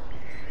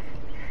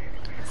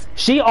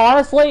 She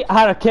honestly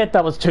had a kit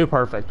that was too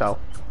perfect though.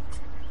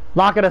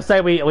 Not gonna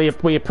say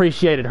we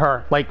appreciated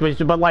her, like,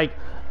 but like,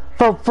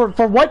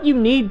 for what you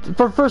need,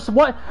 for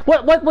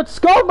what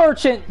Skull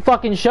Merchant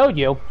fucking showed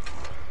you.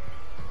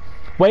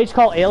 Wage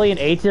called Alien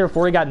A tier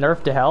before he got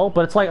nerfed to hell,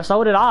 but it's like,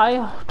 so did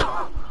I.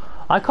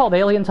 I called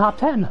Alien top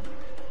 10.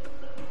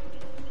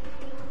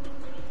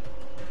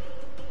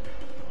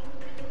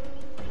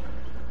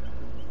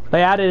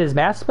 They added his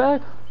mask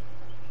back?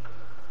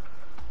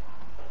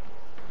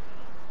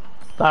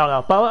 I don't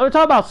know, but we're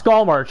talking about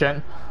Skull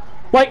Merchant.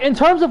 Like, in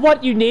terms of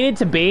what you needed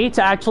to be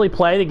to actually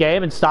play the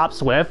game and stop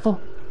Swift,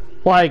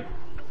 like,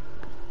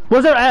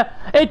 was there,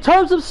 in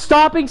terms of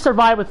stopping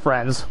Survive with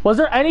Friends, was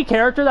there any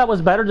character that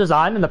was better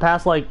designed in the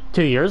past, like,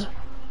 2 years?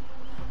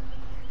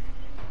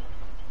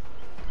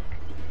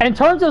 In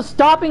terms of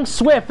stopping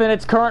Swift in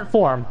its current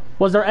form,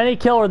 was there any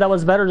killer that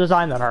was better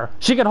designed than her?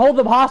 She could hold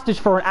them hostage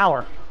for an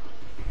hour.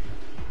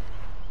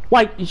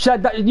 Like,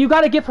 you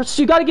gotta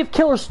give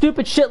killers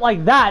stupid shit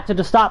like that to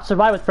just stop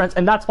Survive with Friends,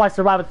 and that's why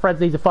Survive with Friends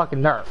needs a fucking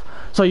nerf.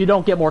 So you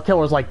don't get more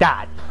killers like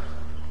that.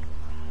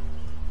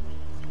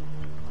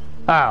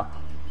 Oh.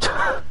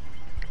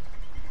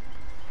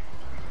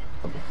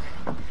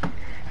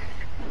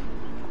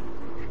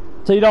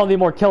 So you don't need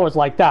more killers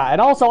like that.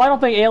 And also, I don't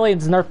think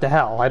Alien's nerfed to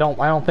hell. I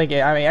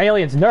mean,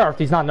 Alien's nerfed,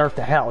 he's not nerfed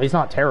to hell. He's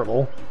not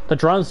terrible. The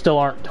drones still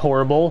aren't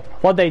horrible.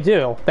 What'd they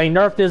do? They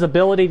nerfed his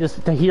ability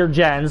to hear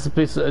gens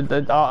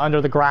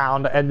under the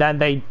ground, and then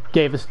they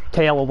gave his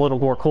tail a little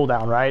more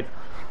cooldown, right?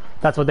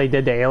 That's what they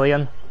did to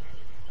Alien.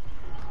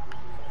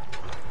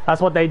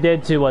 That's what they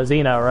did to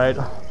Xeno, right?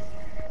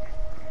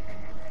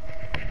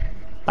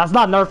 That's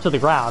not nerfed to the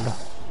ground.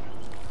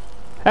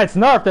 It's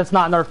nerfed, it's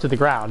not nerfed to the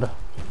ground.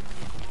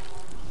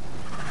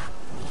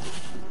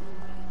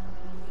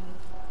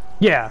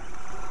 Yeah.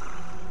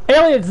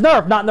 Alien's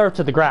nerfed, not nerfed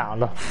to the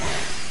ground.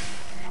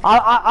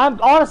 I'm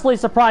honestly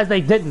surprised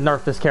they didn't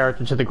nerf this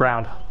character to the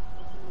ground.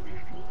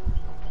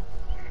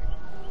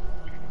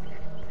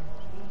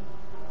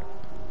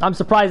 I'm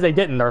surprised they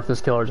didn't nerf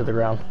this killer to the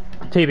ground.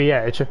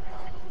 TBH.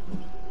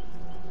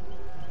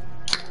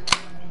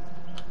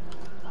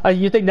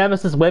 You think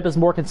Nemesis Whip is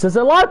more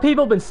consistent? A lot of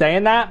people have been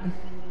saying that.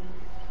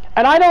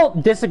 And I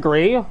don't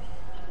disagree.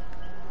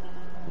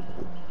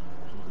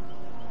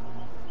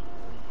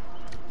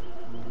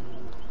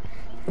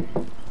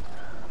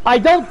 I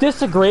don't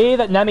disagree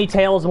that Nemi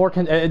Tail is more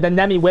the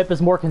Nemi Whip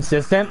is more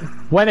consistent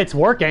when it's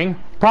working.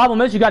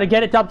 Problem is, you got to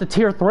get it up to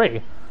tier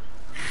 3.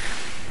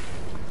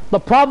 The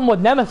problem with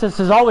Nemesis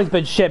has always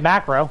been shit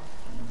macro.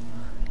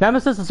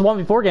 Nemesis'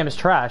 1v4 game is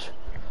trash.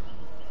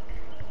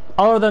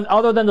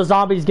 Other than the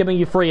zombies giving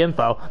you free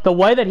info, the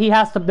way that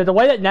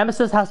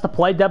Nemesis has to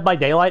play Dead by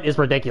Daylight is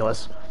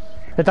ridiculous.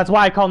 That's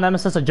why I call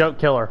Nemesis a joke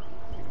killer.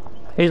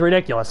 He's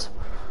ridiculous.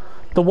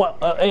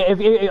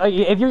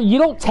 If you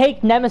don't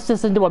take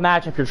Nemesis into a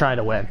match if you're trying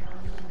to win.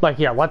 Like,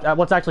 yeah,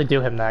 let's actually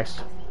do him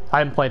next. I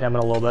haven't played him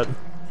in a little bit.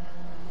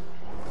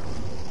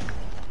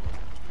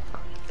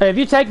 If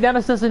you take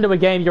Nemesis into a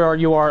game,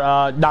 you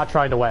are not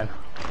trying to win.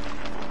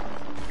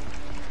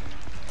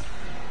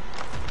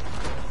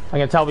 I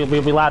can tell we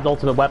labbed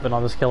ultimate weapon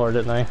on this killer,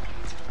 didn't we?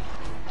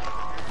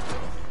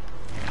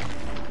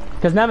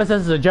 Because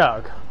Nemesis is a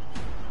joke.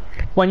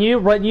 When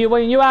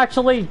you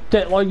actually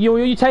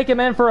you take him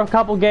in for a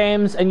couple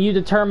games and you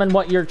determine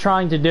what you're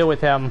trying to do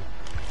with him,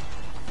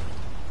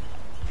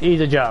 he's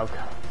a joke.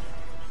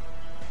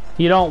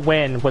 You don't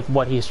win with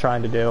what he's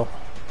trying to do.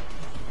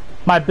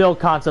 My build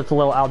concept's a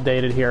little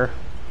outdated here.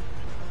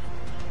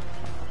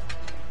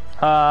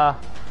 I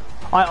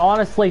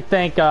honestly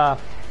think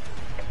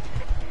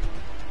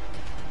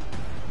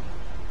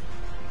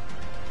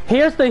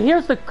Here's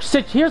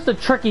the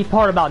tricky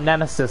part about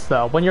Nemesis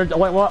though. When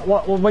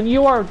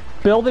you are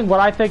building what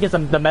I think is the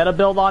meta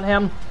build on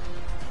him.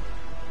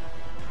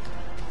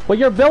 When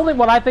you're building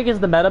what I think is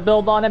the meta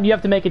build on him, you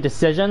have to make a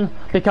decision,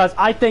 because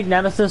I think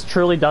Nemesis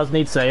truly does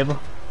need save.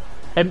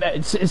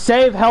 And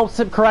save helps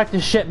him correct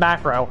his shit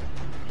macro.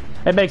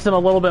 It makes him a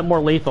little bit more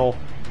lethal.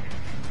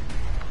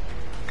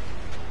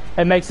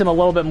 It makes him a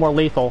little bit more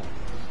lethal.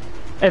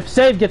 If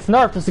save gets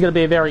nerfed, this is going to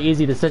be a very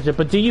easy decision.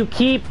 But do you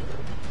keep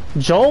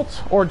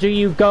Jolt, or do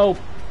you go?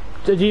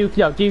 Do you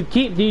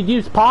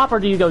use Pop, or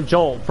do you go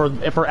Jolt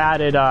for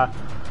added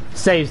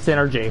save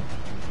synergy?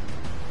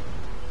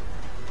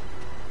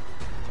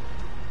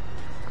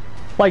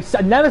 Like,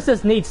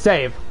 Nemesis needs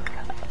save.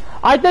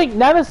 I think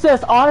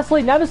Nemesis,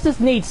 honestly, Nemesis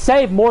needs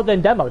save more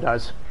than Demo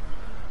does.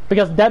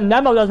 Because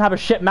Demo doesn't have a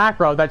shit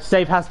macro that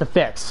save has to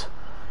fix.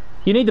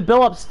 You need to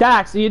build up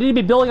stacks. You need to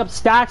be building up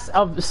stacks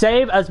of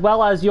save as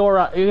well as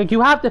your... you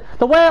have to...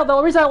 The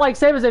reason I like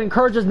save is it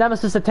encourages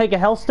Nemesis to take a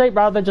health state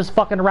rather than just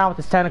fucking around with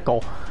his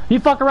tentacle. You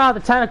fuck around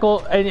with the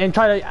tentacle and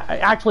try to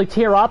actually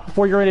tear up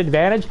before you're in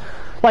advantage.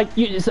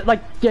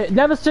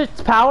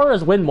 Nemesis' power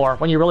is win more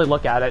when you really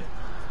look at it.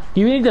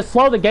 You need to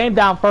slow the game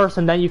down first,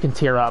 and then you can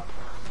tear up.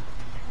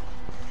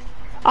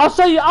 I'll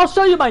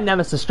show you my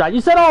Nemesis strat. You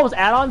said all his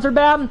add-ons are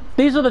bad.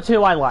 These are the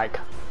two I like.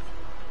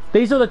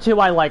 These are the two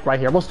I like right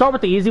here. We'll start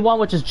with the easy one,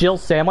 which is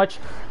Jill's Sandwich.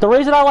 The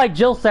reason I like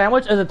Jill's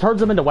Sandwich is it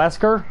turns them into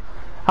Wesker.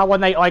 How when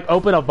they like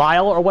open a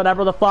vial or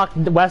whatever the fuck,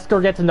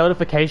 Wesker gets a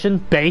notification.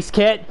 Base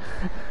kit.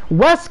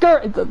 Lads,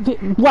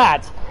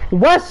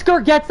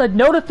 Wesker gets a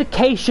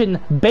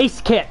notification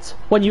base kit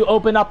when you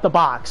open up the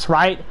box,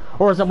 right?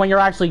 Or is it when you're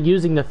actually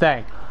using the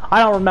thing?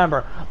 I don't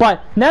remember.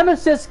 But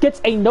Nemesis gets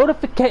a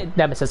notification.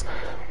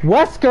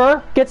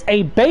 Wesker gets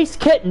a base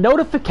kit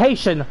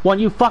notification when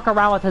you fuck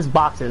around with his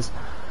boxes.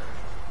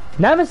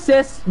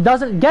 Nemesis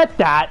doesn't get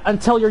that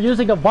until you're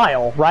using a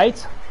vial,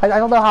 right? I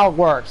don't know how it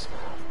works.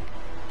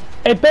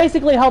 It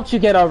basically helps you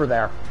get over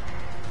there.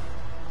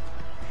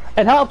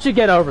 It helps you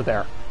get over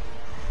there.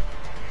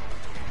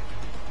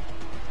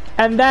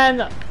 And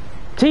then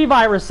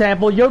T-Virus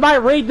sample. You might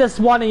read this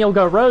one and you'll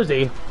go,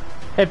 Rosie.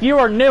 If you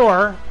are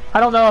newer, I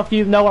don't know if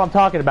you know what I'm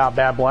talking about,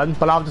 Bad Blood,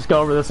 but I'll just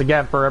go over this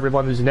again for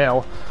everyone who's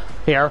new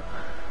here.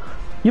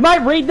 You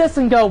might read this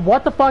and go,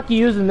 what the fuck are you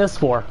using this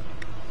for?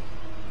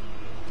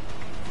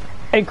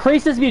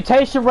 Increases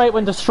mutation rate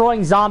when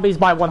destroying zombies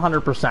by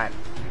 100%.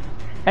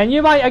 And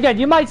you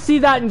might see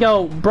that and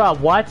go, bruh,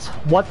 what?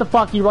 What the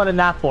fuck are you running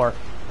that for?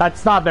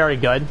 That's not very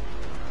good.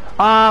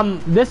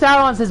 This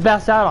add-on's his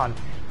best add-on.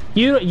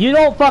 You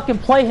don't fucking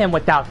play him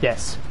without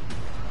this.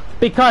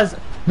 Because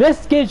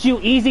this gives you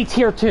easy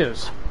tier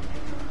 2s.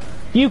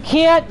 You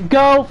can't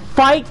go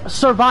fight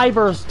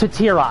survivors to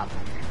tier up.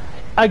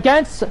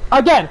 Again,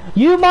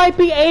 you might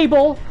be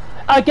able,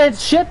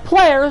 against shit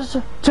players,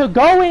 to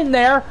go in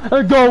there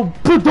and go,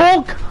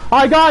 Badunk,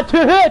 I got to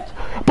hit!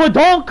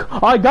 Badunk,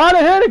 I gotta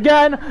hit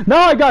again! Now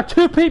I got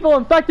 2 people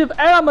infected and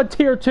I'm a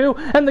tier 2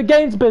 and the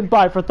game's been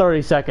by for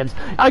 30 seconds.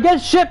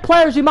 Against shit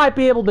players, you might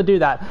be able to do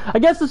that.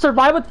 Against the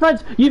Survive with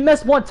Friends, you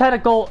miss one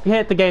tentacle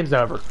hit, the game's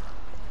over.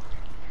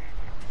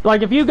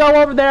 Like, if you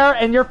go over there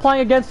and you're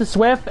playing against the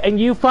Swift and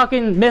you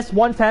fucking miss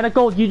one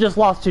tentacle, you just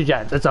lost 2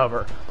 gens. It's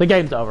over. The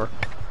game's over.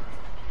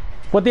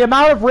 With the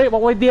amount of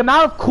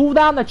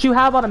cooldown that you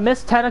have on a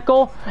missed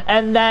tentacle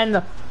and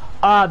then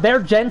their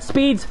gen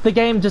speeds, the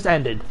game just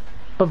ended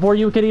before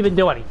you could even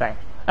do anything.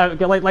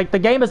 Like the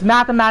game is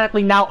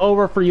mathematically now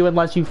over for you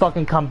unless you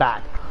fucking come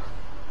back.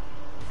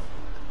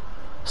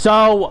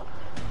 So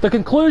the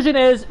conclusion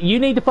is you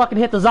need to fucking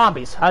hit the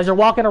zombies as you're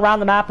walking around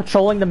the map,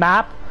 patrolling the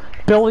map,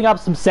 building up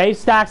some save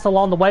stacks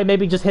along the way,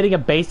 maybe just hitting a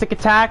basic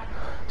attack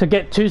to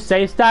get 2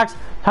 save stacks.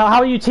 How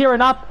are you tearing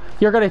up?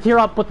 You're going to tear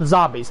up with the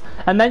zombies.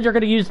 And then you're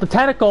going to use the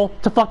tentacle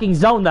to fucking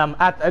zone them.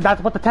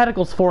 That's what the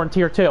tentacle's for in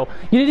tier 2.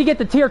 You need to get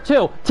to tier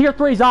 2. Tier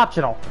 3 is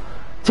optional.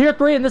 Tier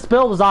 3 in this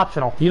build is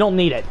optional. You don't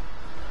need it.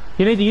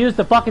 You need to use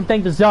the fucking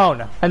thing to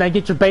zone. And then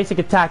get your basic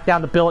attack down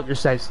to build up your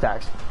save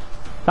stacks.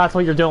 That's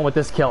what you're doing with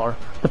this killer.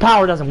 The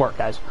power doesn't work,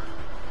 guys.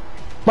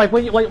 Like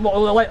when you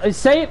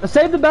save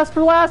the best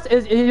for last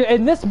is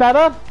in this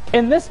meta.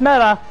 In this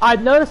meta,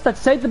 I've noticed that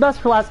save the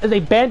best for last is a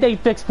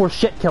band-aid fix for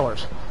shit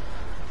killers,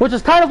 which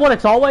is kind of what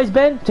it's always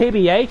been,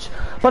 TBH.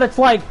 But it's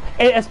like,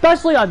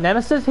 especially on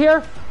Nemesis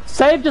here,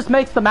 save just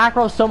makes the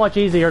macro so much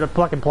easier to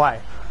fucking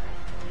play.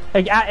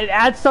 It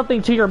adds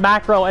something to your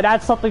macro. It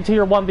adds something to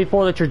your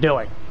 1v4 that you're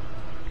doing,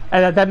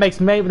 and that makes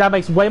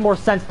way more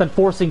sense than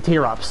forcing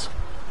tier ups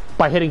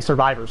by hitting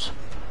survivors.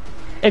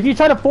 If you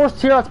try to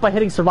force tier ups by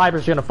hitting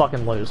survivors, you're gonna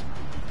fucking lose.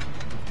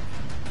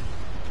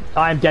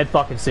 I'm dead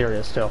fucking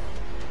serious too.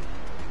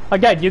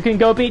 Again, you can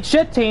go beat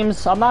shit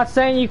teams. I'm not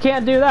saying you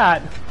can't do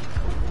that.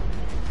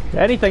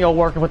 Anything will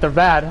work if they're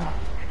bad.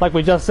 Like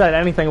we just said,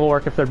 anything will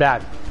work if they're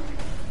bad.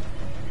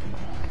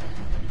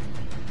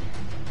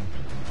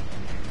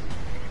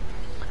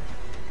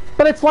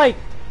 But it's like,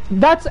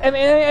 that's, and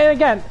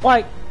again,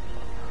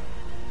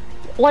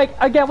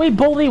 again, we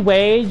bully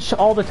Wage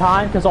all the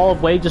time because all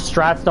of Wage's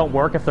strats don't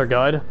work if they're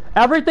good.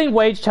 Everything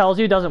Wage tells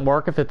you doesn't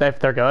work if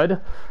they're good.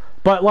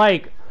 But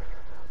like,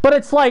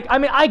 it's like, I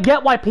mean, I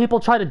get why people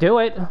try to do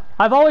it.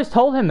 I've always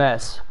told him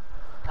this.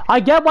 I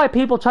get why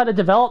people try to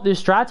develop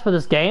these strats for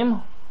this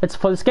game.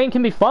 This game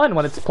can be fun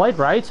when it's played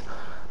right.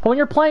 But when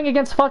you're playing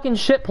against fucking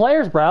shit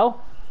players, bro,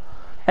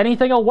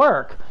 anything will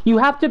work. You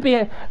have to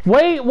be...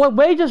 What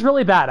Wage is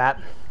really bad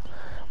at,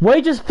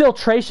 Wage's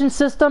filtration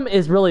system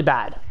is really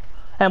bad.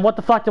 And what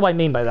the fuck do I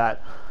mean by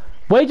that?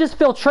 Wage's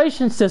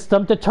filtration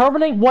system,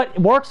 determining what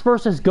works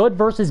versus good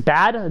versus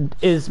bad,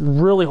 is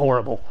really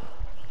horrible.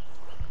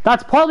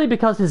 That's partly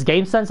because his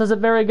game sense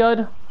isn't very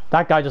good.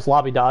 That guy just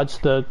lobby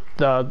dodged the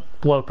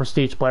low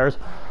prestige players.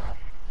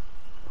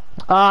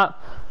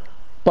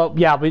 But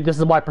yeah, this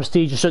is why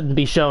prestige shouldn't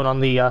be shown on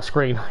the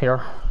screen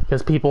here,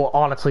 because people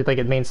honestly think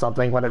it means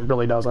something when it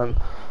really doesn't.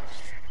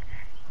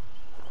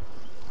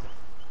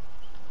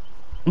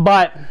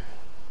 But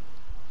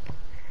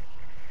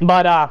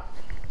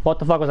what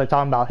the fuck was I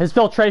talking about? His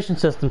filtration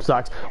system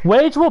sucks.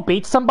 Wage will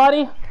beat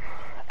somebody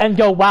and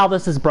go, wow,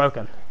 this is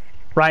broken,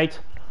 right?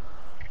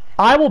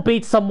 I will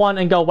beat someone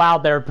and go, wow,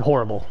 they're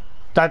horrible.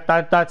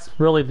 That's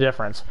really the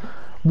difference.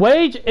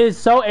 Wage is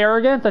so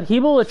arrogant that he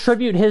will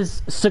attribute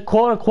his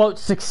quote-unquote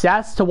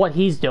success to what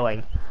he's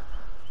doing.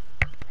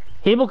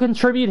 He will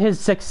contribute his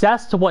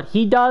success to what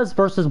he does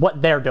versus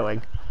what they're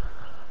doing.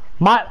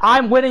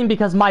 I'm winning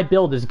because my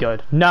build is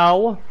good.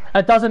 No,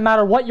 it doesn't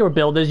matter what your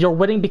build is. You're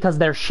winning because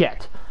they're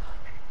shit.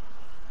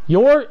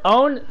 Your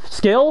own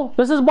skill.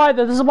 This is why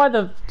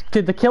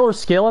the killer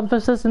skill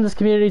emphasis in this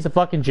community is a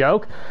fucking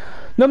joke.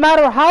 No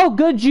matter how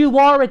good you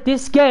are at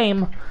this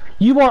game,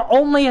 you are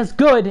only as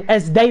good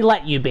as they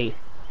let you be.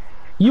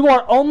 You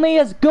are only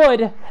as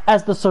good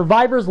as the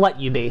survivors let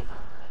you be.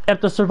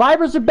 If the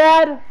survivors are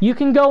bad, you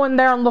can go in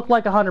there and look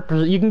like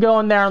 100%. You can go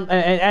in there and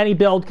any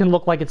build can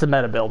look like it's a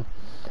meta build.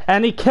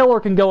 Any killer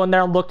can go in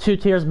there and look 2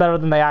 tiers better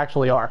than they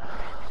actually are.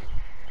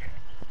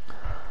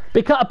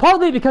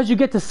 Partly because you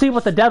get to see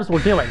what the devs were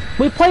doing.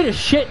 We played a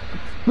shit.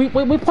 We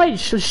played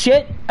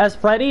shit as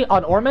Freddy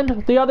on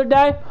Ormond the other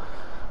day,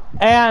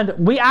 and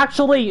we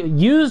actually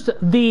used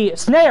the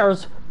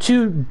snares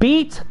to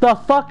beat the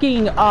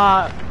fucking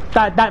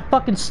that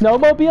fucking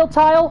snowmobile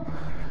tile.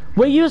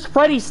 We used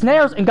Freddy's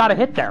snares and got a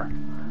hit there.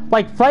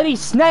 Like,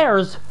 Freddy's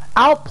snares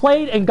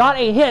outplayed and got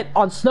a hit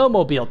on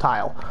snowmobile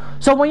tile.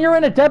 So when you're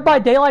in a Dead by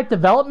Daylight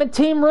development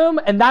team room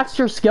and that's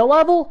your skill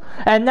level,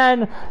 and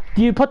then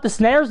you put the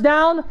snares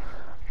down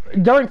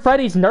during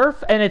Freddy's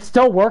nerf and it's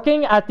still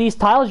working at these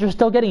tiles, you're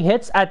still getting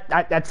hits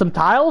at some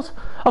tiles,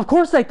 of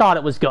course they thought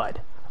it was good,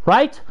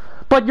 right?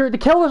 But the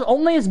killer's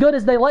only as good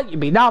as they let you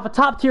be. Now, if a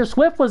top-tier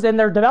Swift was in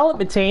their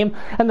development team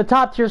and the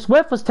top-tier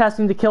Swift was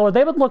testing the killer,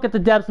 they would look at the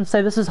devs and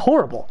say, this is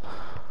horrible.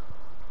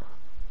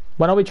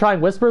 When are we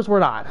trying Whispers? We're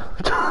not.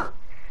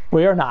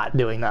 We are not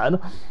doing that,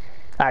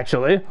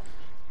 actually.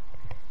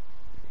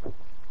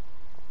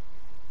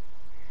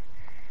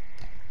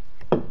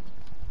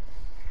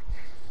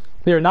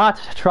 We are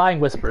not trying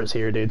Whispers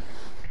here, dude.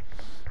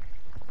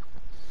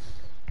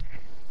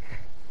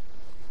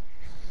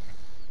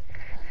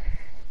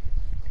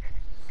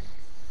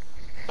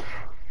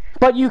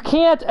 But you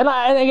can't,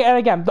 and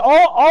again,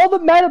 all the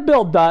meta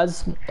build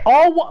does,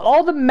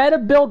 all the meta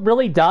build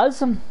really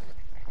does,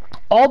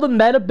 all the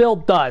meta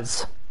build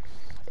does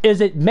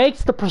is it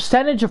makes the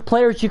percentage of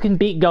players you can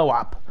beat go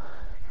up.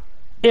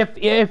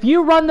 If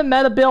you run the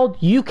meta build,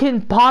 you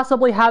can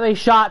possibly have a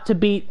shot to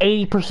beat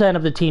 80%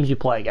 of the teams you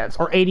play against,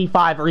 or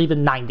 85, or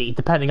even 90,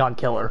 depending on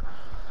killer,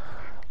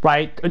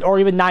 right? Or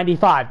even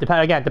 95,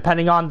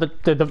 depending on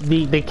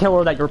the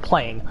killer that you're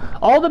playing.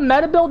 All the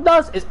meta build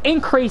does is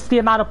increase the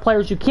amount of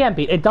players you can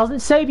beat. It doesn't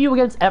save you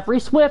against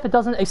every Swift. It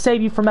doesn't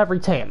save you from every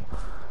team.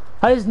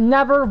 That is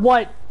never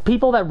what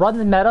people that run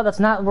the meta. That's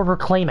not what we're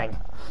claiming.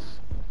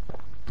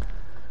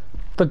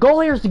 The goal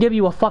here is to give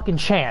you a fucking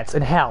chance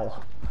in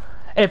hell.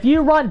 If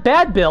you run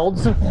bad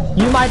builds,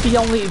 you might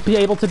only be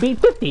able to beat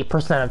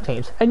 50% of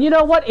teams. And you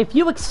know what? If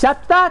you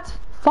accept that,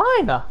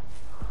 fine.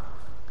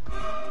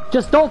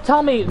 Just don't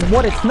tell me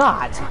what it's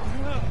not.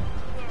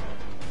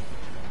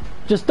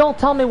 Just don't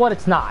tell me what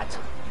it's not.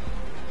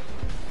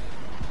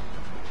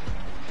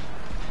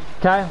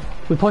 Okay?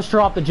 We pushed her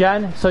off the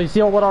gen. So you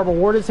see what our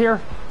reward is here?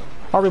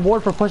 Our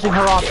reward for pushing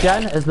her off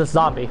gen is this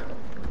zombie.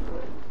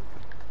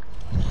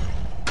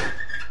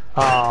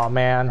 Oh,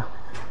 man.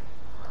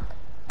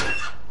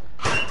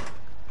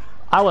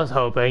 I was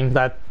hoping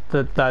that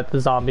the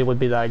zombie would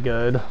be that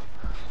good.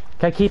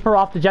 Can I keep her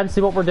off the gen, see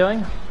what we're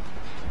doing?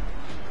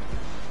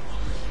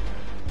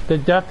 The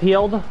death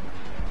healed.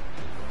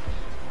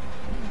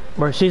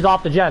 Where she's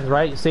off the gens,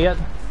 right? You see it?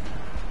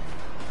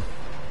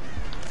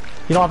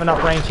 You don't have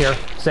enough range here.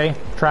 See?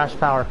 Trash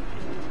power.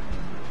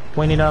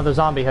 We need another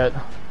zombie hit.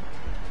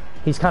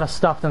 He's kind of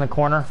stuffed in the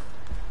corner.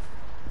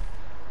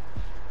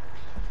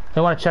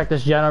 You want to check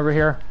this gen over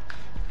here?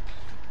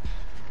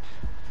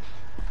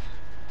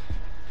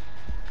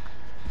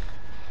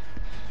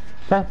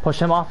 Okay, push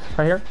him off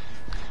right here.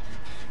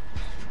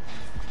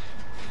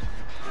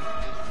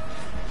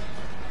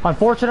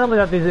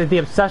 Unfortunately, the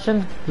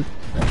obsession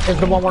is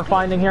the one we're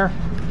finding here.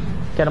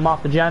 Get him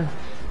off the gen.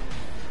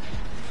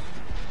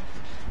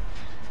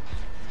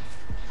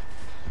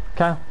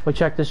 Okay, we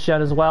check this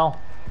gen as well.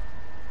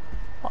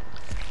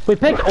 We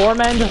picked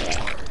Ormond.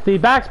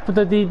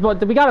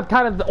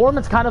 The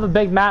Ormond's kind of a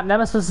big map.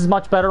 Nemesis is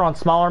much better on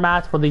smaller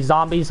maps where these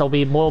zombies will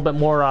be a little bit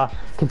more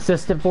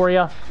consistent for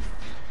you.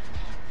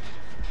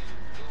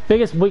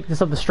 Biggest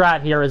weakness of the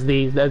strat here is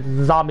the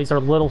zombies are a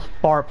little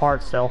far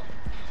apart still.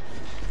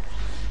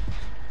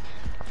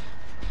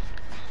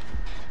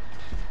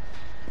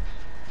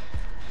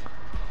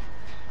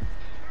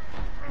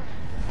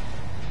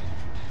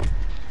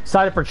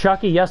 Excited for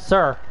Chucky? Yes,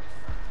 sir.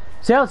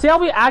 See how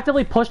we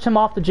actively pushed him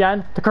off the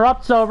gen? The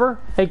corrupt's over.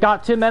 It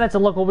got 2 minutes,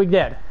 and look what we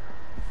did.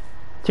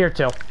 Tier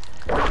 2.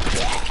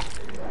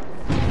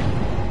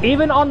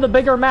 Even on the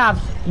bigger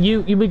maps,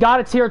 we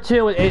got a tier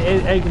 2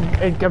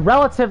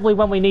 relatively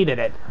when we needed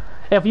it.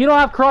 If you don't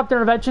have corrupt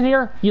intervention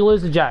here, you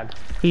lose the gen.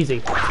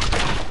 Easy.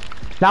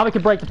 Now we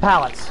can break the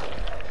pallets.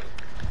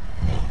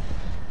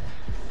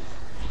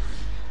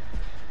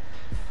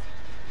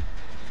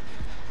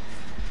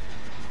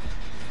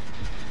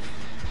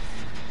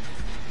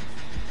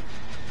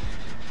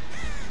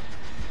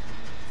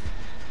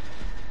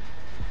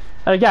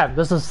 And again,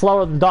 this is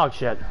slower than dog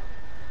shit.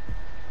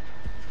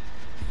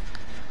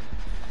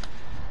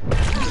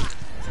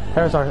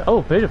 There's our...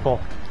 Oh,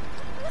 beautiful.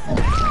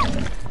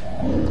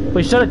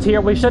 We should have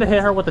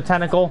hit her with the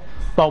tentacle,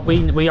 but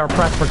we are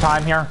pressed for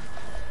time here.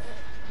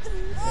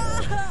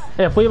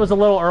 If we was a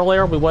little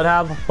earlier, we would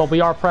have, but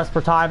we are pressed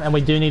for time, and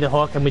we do need a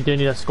hook, and we do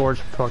need a scourge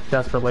hook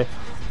desperately.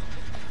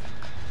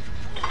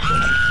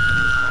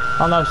 I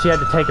don't know if she had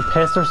to take a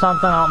piss or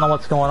something. I don't know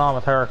what's going on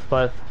with her,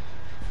 but...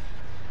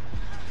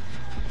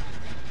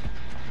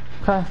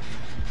 Okay.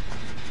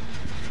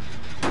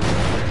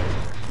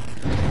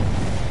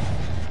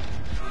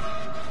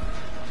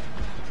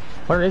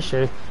 Where is she?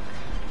 Is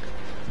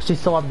she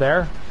still up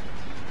there?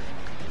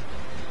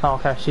 Oh,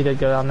 okay. She did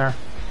go down there.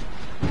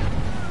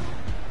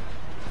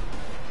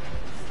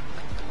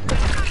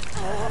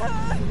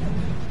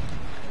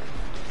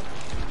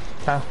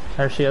 Okay.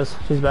 There she is.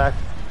 She's back.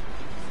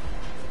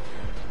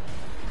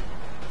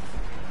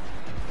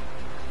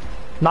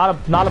 Not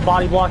a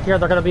body block here.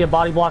 They're going to be a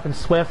body block in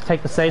Swift.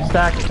 Take the save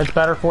stack. It's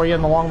better for you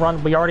in the long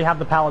run. We already have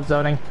the pallet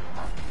zoning.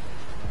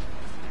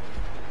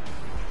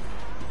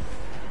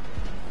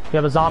 We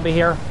have a zombie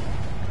here.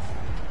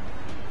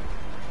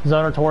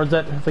 Zone her towards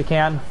it if we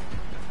can.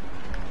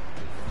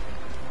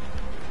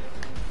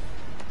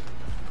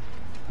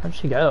 Where'd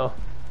she go?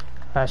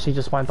 She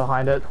just went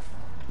behind it.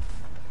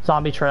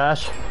 Zombie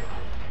trash.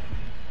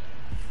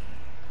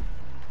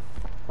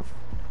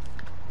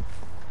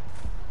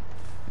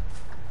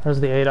 There's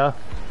the Ada.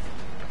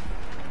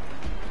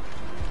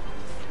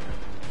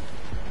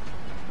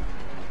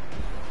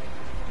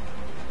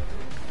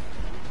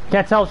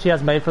 Can't tell if she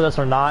has made for this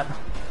or not.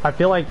 I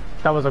feel like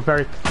that was a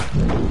very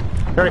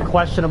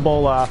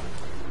questionable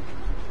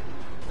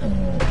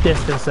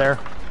distance there.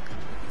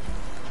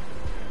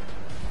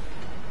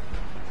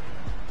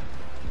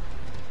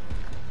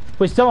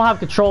 We still don't have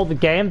control of the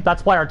game.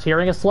 That's why our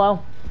tiering is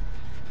slow.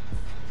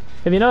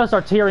 If you notice,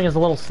 our tiering is a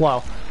little slow.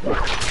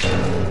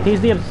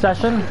 He's the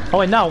obsession. Oh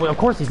wait, no, of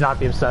course he's not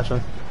the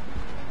obsession.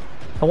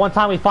 The one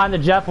time we find the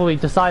Jeff, we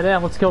decide,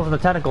 let's go for the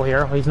tentacle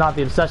here. He's not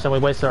the obsession, we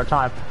wasted our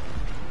time.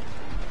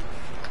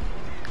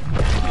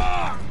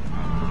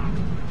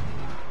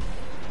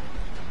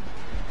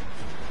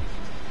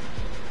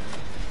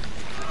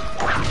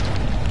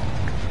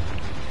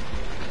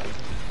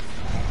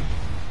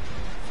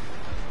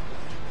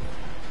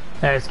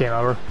 Yeah, it's game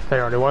over. They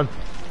already won.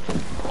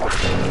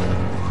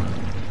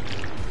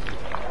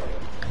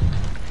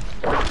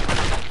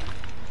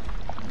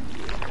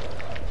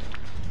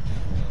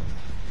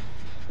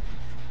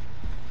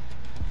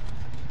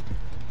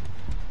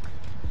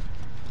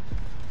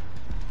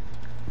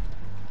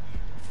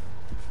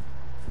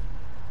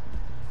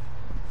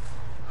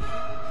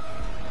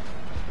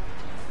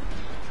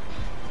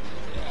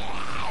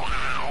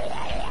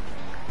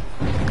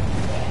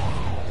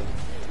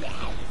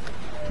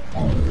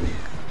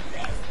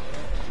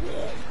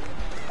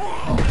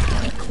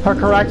 Her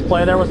correct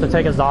play there was to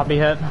take a zombie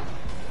hit.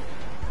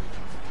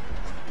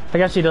 I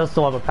guess she does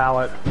still have a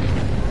pallet.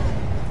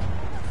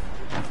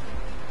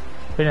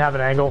 We didn't have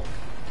an angle.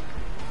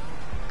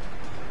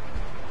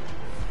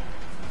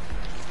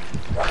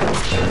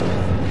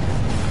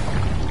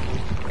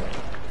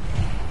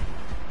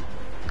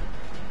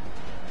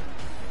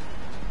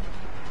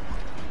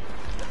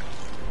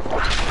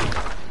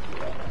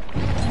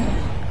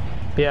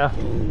 Yeah.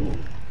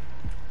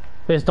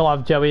 We still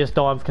have Joey,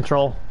 still have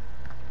control.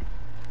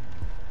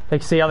 They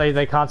see how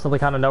they constantly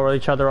kind of know where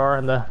each other are,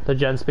 and the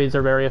gen speeds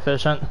are very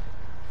efficient.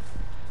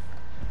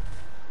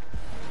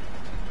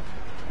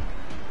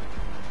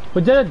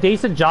 We did a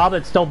decent job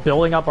at still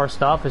building up our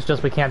stuff, it's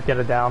just we can't get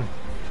it down.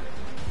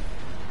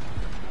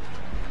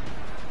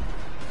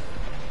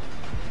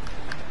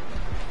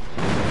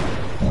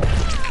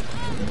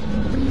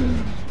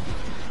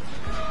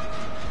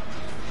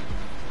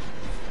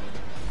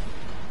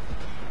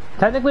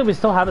 Technically, we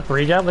still have a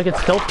 3-gen. We could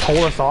still pull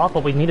us off,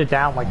 but we need it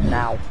down, like,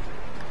 now.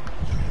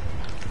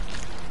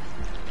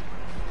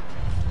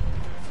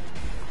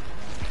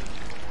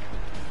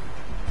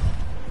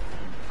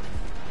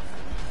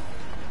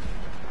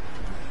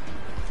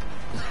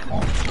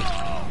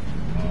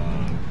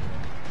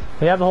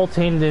 We have the whole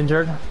team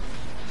injured.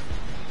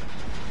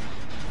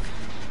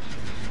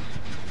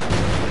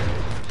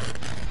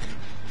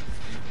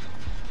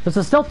 This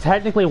is still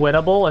technically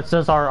winnable, it's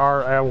just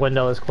our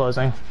window is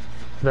closing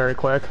very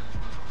quick.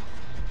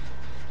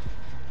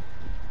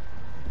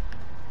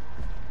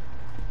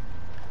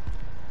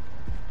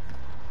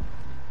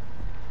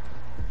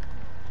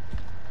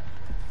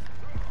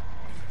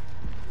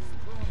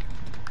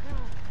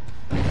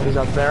 He's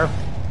up there.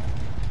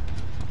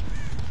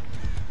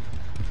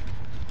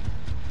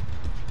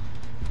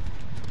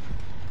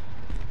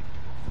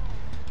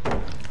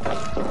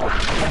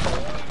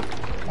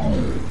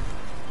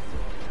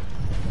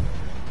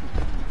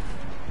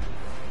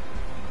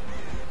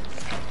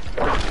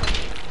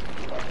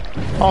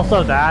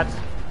 Also that,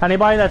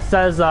 anybody that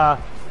says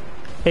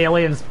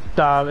Aliens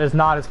is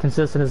not as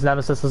consistent as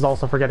Nemesis is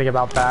also forgetting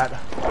about that.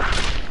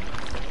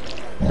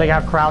 They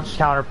have crouch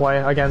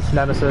counterplay against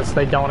Nemesis,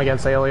 they don't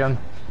against Alien.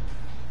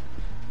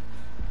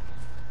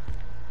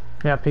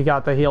 Yep, he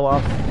got the heal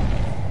up.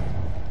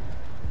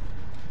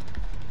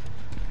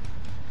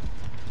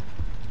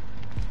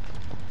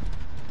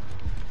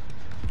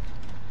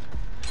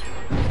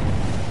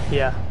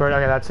 Yeah,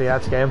 okay,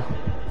 that's game.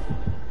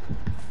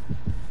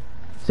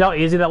 See how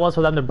easy that was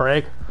for them to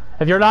break?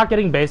 If you're not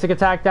getting basic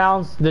attack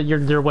downs,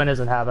 your win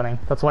isn't happening.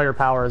 That's why your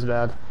power is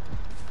bad.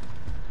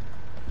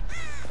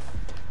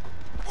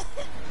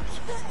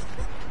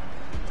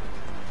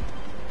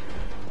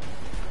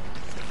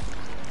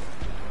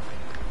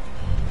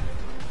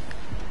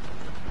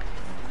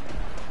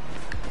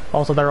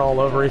 Also, they're all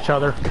over each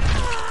other.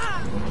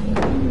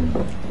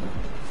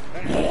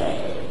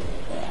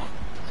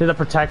 See the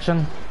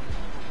protection?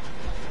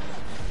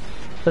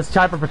 This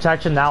type of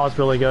protection now is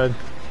really good.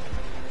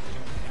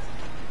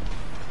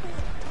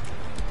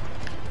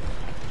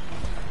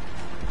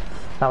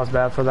 That was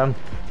bad for them.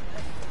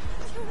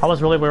 I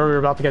was really worried we were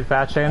about to get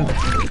fat shamed.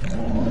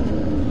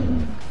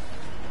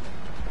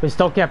 We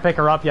still can't pick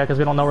her up yet because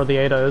we don't know where the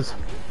Ada is.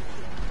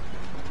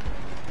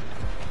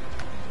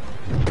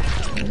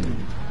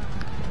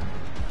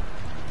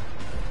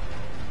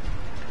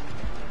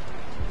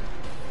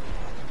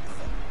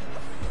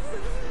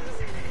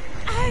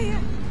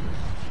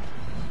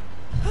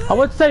 I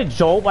would say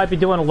Jolt might be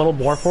doing a little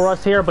more for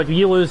us here, but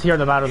you lose here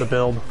no matter the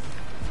build.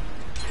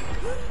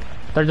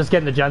 They're just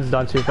getting the gens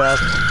done too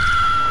fast.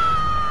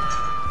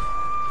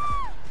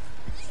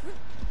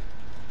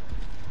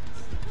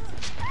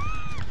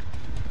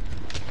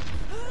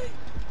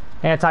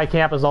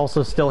 Anti-camp is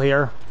also still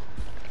here.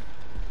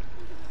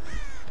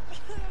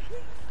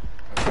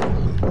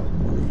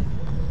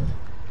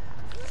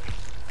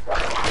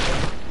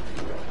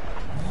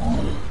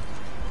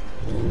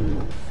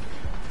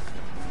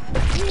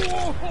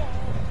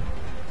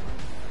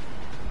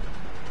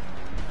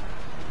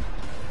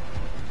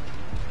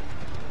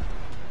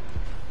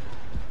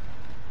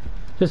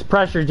 Just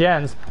pressure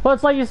gens. Well,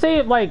 it's like you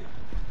see, like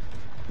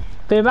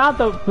the amount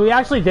that we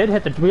actually did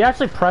hit we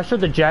actually pressured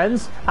the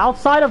gens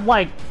outside of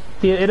like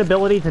the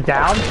inability to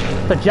down.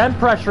 The gen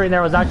pressuring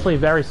there was actually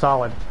very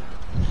solid.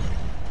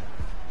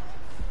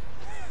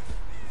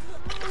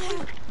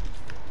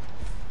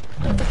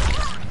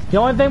 The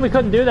only thing we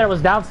couldn't do there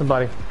was down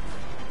somebody.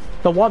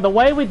 The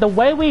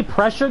way we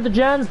pressured the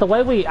gens, the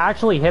way we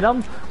actually hit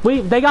them,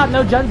 they got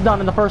no gens done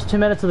in the first 2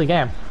 minutes of the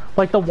game.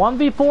 Like the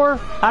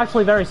 1v4,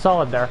 actually very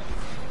solid there.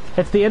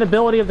 It's the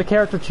inability of the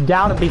character to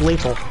down and be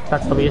lethal.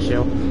 That's the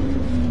issue.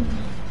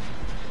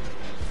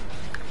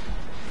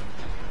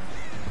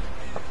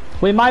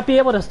 We might be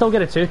able to still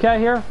get a 2K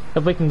here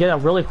if we can get a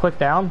really quick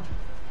down.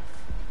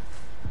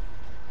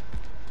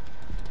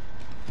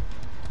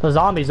 The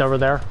zombie's over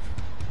there.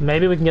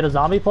 Maybe we can get a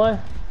zombie play?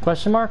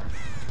 Question mark?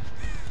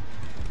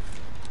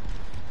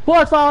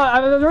 Well, it's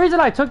the reason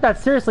I took that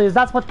seriously is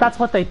that's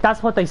what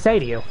they say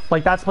to you.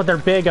 Like that's what their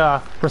big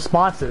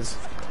response is.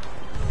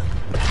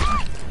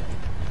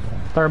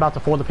 They're about to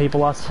fool the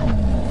people us.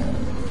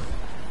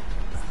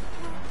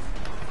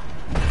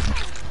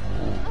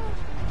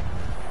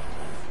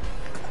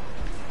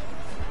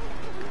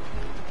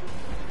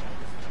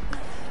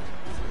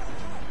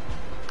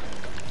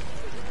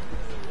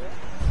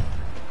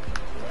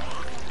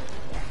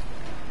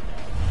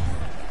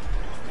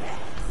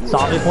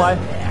 Zombie play.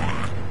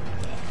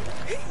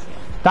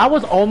 That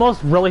was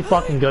almost really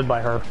fucking good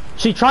by her.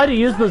 She tried to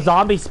use the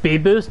zombie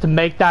speed boost to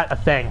make that a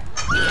thing.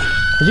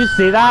 Did you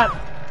see that?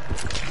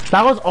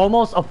 That was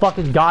almost a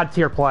fucking god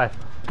tier play.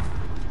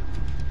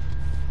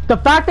 The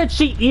fact that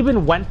she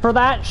even went for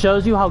that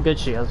shows you how good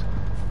she is.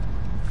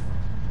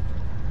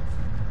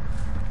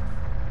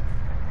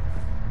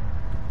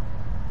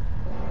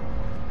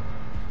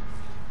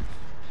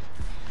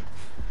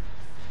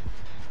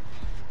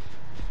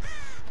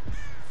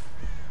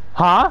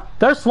 Huh?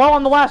 They're slow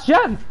on the last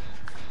gen.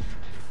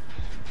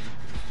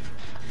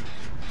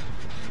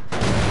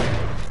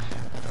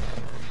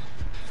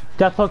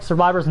 Deathhook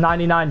survivors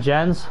 99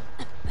 gens.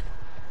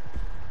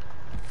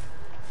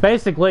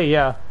 Basically,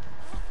 yeah.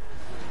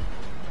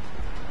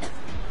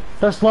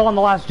 They're slow on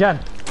the last gen.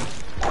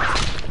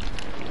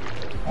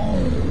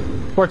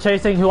 We're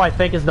chasing who I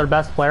think is their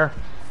best player.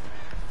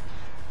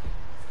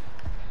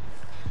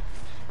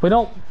 We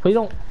want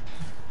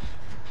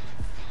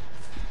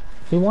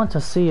to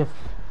see if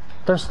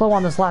they're slow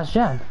on this last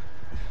gen.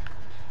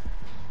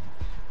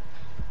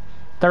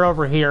 They're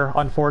over here,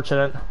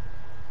 unfortunate.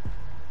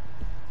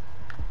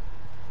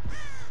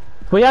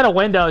 We had a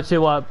window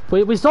to,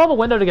 we still have a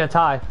window to get a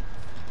tie.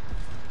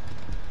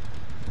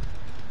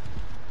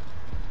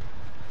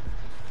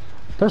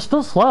 They're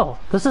still slow.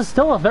 This is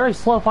still a very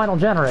slow final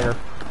generator.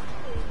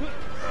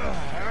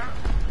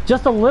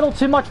 Just a little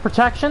too much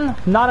protection,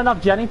 not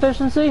enough gen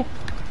efficiency.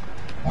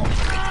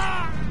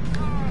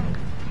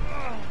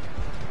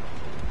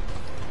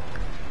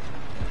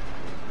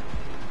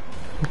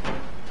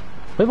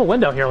 We have a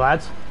window here,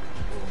 lads.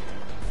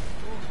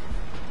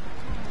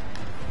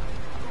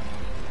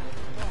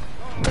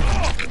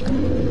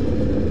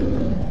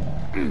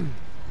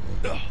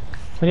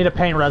 We need a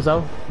pain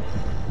reso.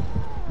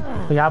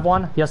 We have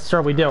one? Yes,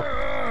 sir, we do.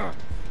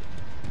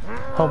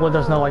 Hopefully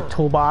there's no, like,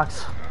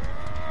 toolbox.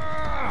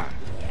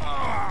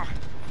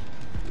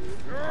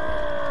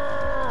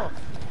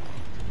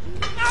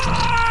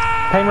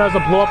 Pain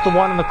reso blew up the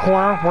one in the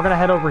corner. We're gonna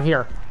head over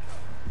here.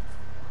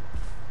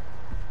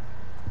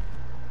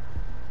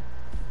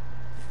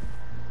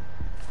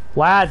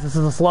 Lads, this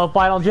is a slow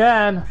final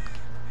gen.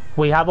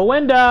 We have a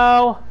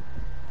window.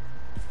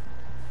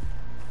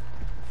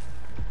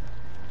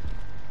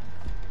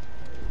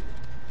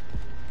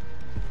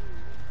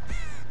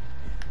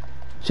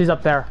 She's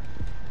up there.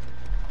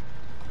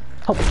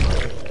 Oh,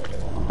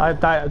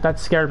 that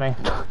scared me.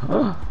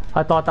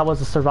 I thought that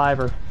was a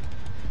survivor.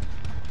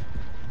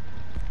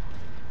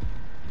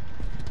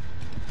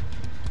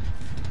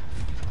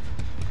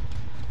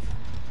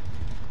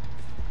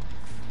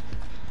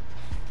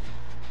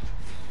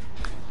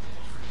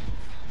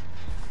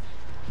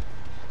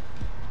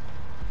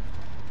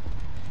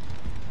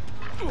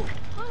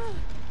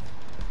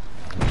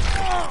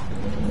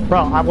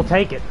 Bro, I will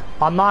take it.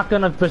 I'm not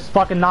gonna just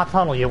fucking not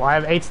tunnel you. I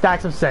have 8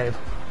 stacks of save.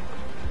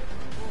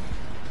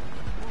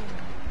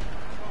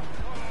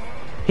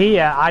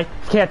 I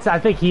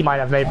think he might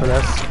have made for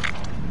this.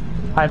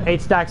 I have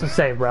 8 stacks of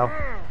save, bro.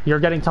 You're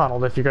getting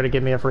tunneled if you're gonna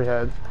give me a free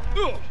hit.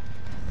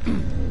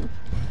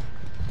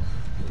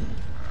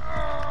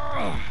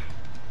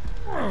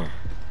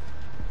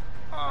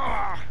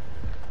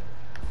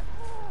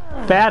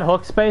 Bad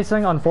hook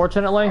spacing,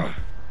 unfortunately.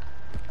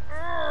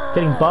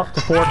 Getting buffed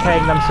to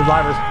 4K them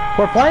survivors.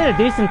 We're playing a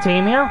decent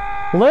team here.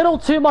 Little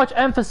too much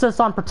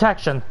emphasis on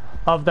protection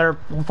of their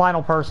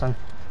final person.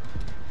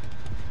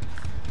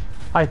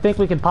 I think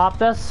we can pop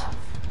this.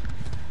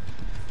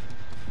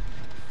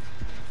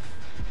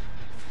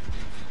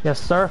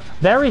 Yes, sir.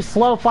 Very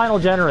slow final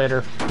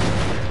generator.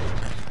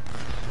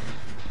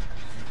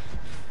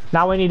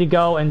 Now we need to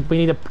go and we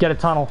need to get a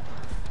tunnel.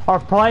 Our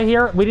play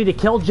here, we need to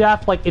kill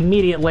Jeff like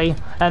immediately,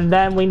 and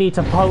then we need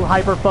to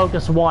hyper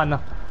focus one.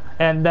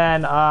 And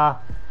then,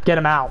 get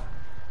him out.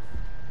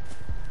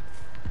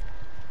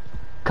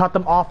 Cut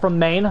them off from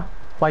main,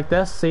 like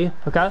this, see?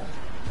 Okay?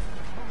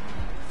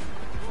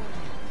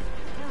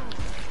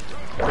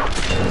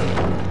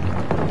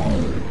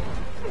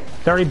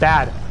 Very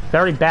bad.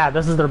 Very bad.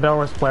 This is their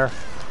Belarus player.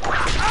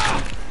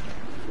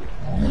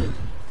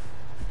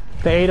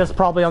 The Ada's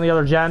probably on the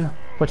other gen,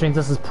 which means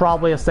this is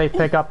probably a safe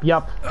pickup.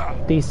 Yup.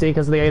 DC,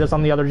 because the Ada's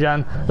on the other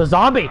gen. The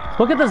zombie!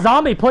 Look at the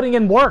zombie putting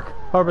in work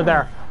over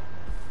there.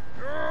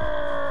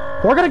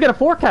 We're gonna get a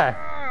 4K.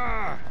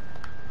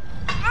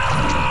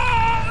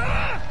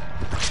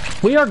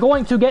 We are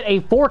going to get a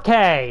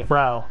 4K,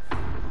 bro.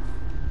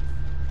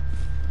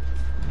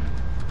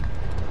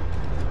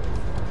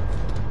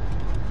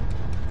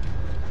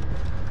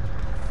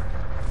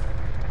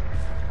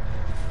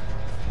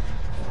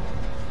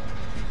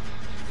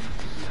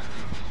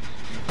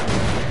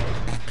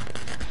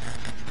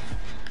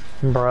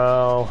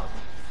 Bro.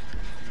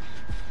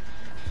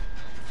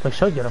 We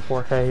should get a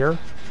 4K here.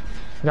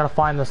 We gotta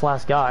find this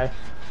last guy.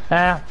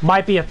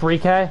 Might be a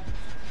 3K.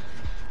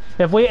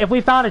 If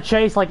we found a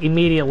chase like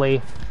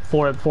immediately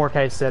for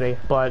 4K City,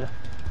 but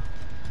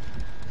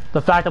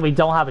the fact that we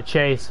don't have a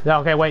chase.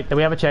 Okay, wait,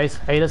 we have a chase.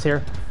 Ada's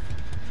here.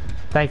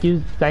 Thank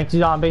you,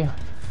 zombie.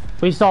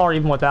 We saw her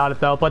even without it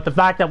though, but the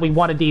fact that we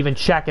wanted to even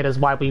check it is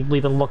why we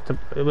even looked.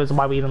 It was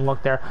why we even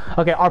looked there.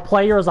 Okay, our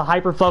player is a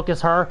hyper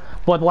focus her,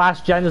 but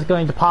last gen is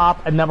going to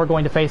pop, and then we're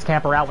going to face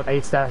camp her out with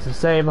 8 stacks of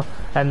save,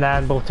 and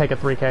then we'll take a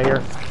 3K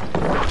here.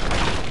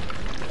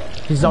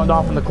 He's zoned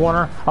off in the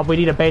corner. We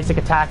need a basic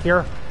attack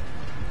here.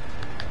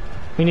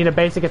 We need a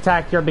basic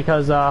attack here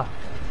because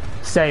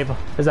save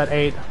is at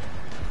 8.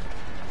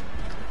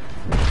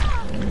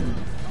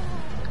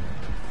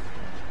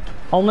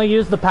 Only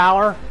use the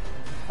power.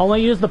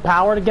 Only use the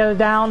power to get it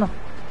down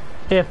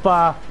if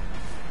they're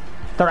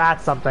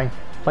at something.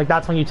 Like,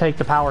 that's when you take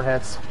the power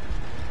hits.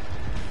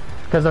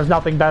 Because there's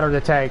nothing better to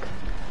take.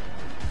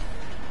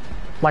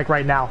 Like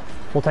right now.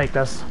 We'll take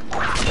this.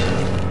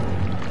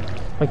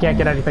 We can't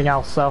get anything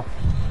else, so.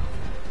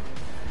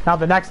 Now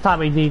the next time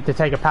we need to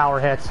take a power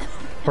hit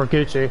for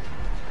Gucci.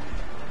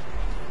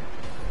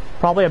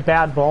 Probably a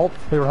bad bolt.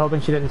 We were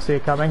hoping she didn't see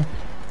it coming.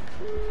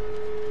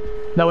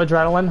 No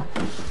adrenaline.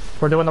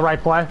 We're doing the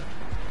right play.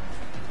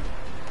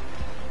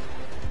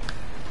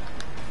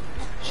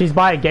 She's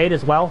by a gate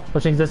as well,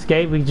 which means this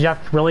gate, we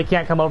just really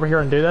can't come over here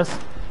and do this.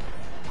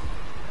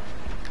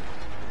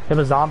 We have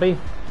a zombie.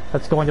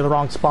 That's going to the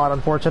wrong spot,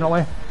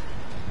 unfortunately.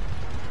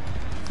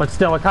 But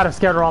still, it kind of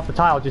scared her off the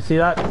tile. Did you see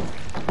that?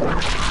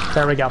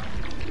 There we go.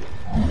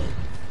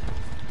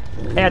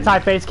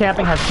 Anti-face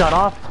camping has shut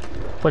off,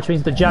 which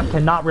means the Jeff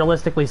cannot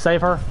realistically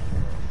save her.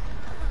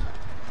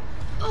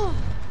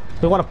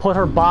 We want to put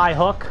her by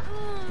hook,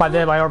 by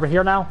over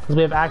here now, because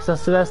we have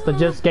access to this. The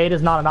Jeff's gate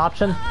is not an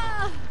option.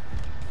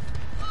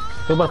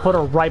 We want to put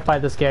her right by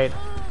this gate.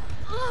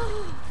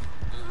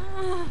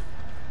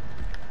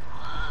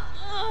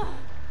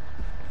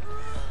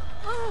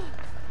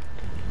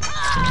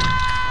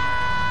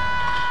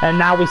 And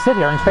now we sit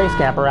here and face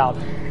camp her out.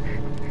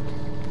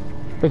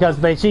 Because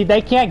they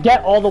can't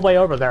get all the way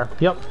over there.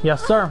 Yep,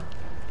 yes sir.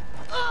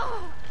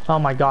 Oh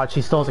my god,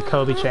 she still has a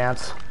Kobe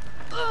chance.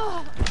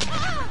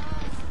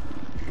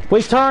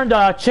 We turned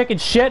chicken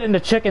shit into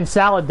chicken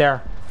salad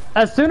there.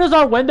 As soon as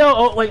our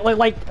window,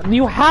 like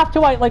you have to,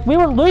 like we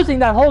were losing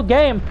that whole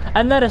game,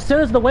 and then as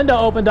soon as the window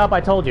opened up, I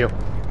told you.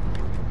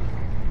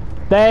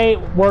 They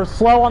were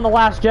slow on the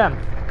last gem.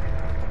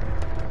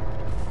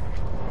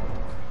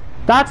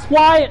 That's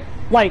why,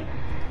 like,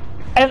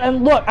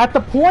 and look, at the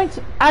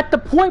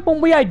point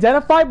when we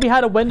identified we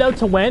had a window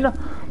to win,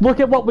 look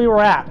at what we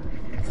were at.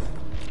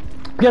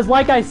 Because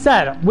like I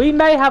said, we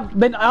may have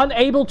been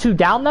unable to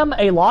down them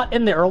a lot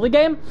in the early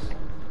game,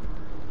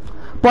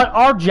 but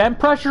our gem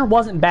pressure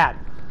wasn't bad.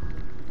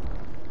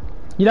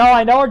 You know,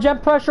 I know our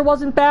gem pressure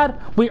wasn't bad.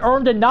 We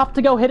earned enough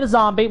to go hit a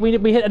zombie. We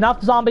hit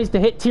enough zombies to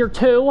hit tier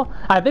 2.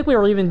 I think we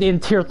were even in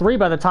tier 3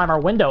 by the time our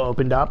window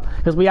opened up,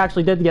 because we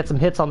actually did get some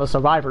hits on the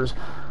survivors.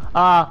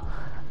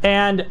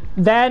 And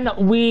then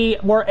we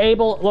were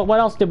able,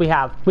 what else did we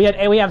have? We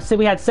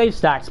had safe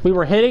stacks. We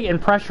were hitting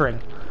and pressuring.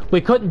 We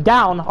couldn't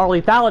down, our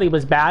lethality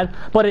was bad,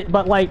 but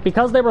like,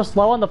 because they were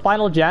slow on the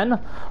final gen,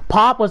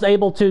 Pop was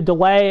able to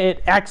delay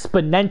it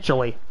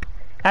exponentially.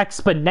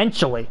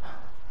 Exponentially.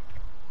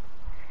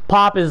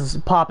 Pop is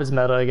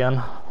meta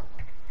again.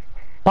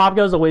 Pop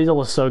Goes the Weasel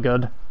is so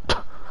good.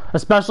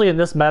 Especially in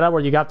this meta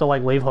where you got to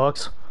like leave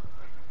hooks.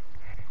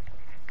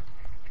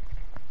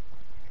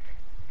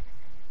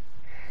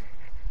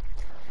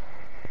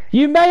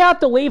 You may have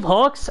to leave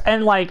hooks,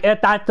 and like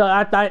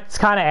that's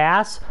kind of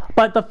ass.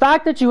 But the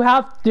fact that you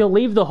have to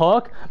leave the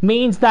hook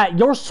means that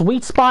your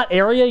sweet spot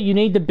area you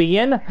need to be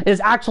in is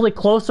actually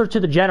closer to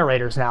the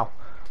generators now,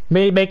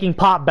 making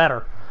Pop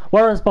better.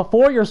 Whereas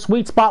before, your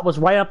sweet spot was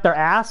right up their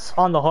ass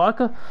on the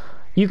hook.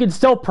 You can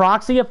still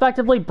proxy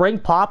effectively, bring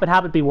Pop, and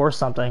have it be worth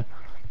something.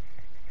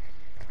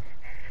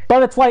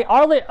 But it's like,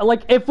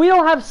 if we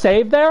don't have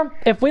save there,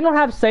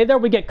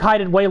 we get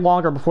kited way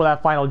longer before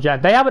that final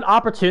gen. They have an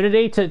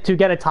opportunity to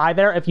get a tie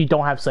there if you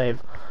don't have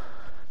save.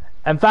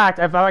 In fact,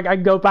 if I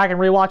can go back and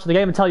rewatch the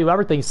game and tell you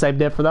everything save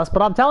did for us,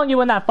 but I'm telling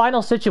you, in that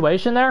final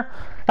situation there,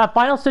 that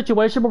final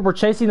situation where we're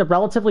chasing the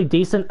relatively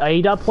decent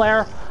ADA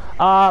player,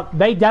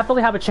 they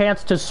definitely have a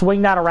chance to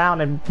swing that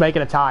around and make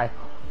it a tie.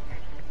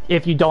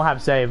 If you don't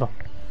have save.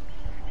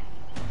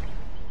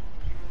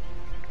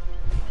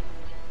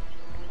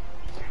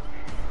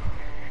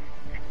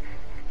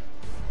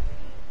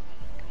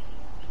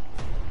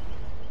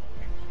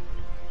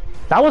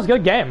 That was a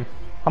good game.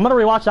 I'm gonna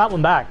rewatch that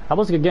one back. That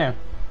was a good game.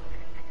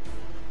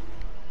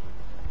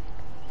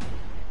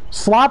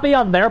 Sloppy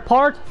on their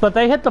part, but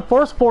they hit the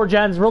first 4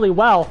 gens really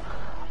well.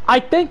 I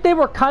think they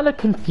were kind of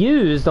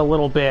confused a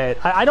little bit.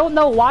 I don't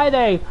know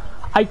why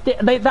I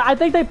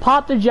think they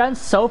popped the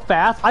gens so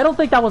fast. I don't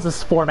think that was a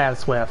 4-man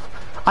Swift.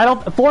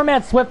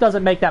 4-man Swift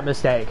doesn't make that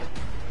mistake.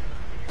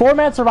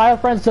 4-man Survivor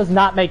Friends does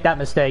not make that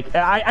mistake.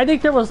 I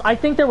think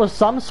there was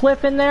some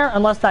Swift in there,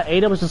 unless that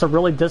Ada was just a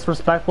really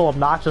disrespectful,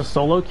 obnoxious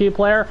solo queue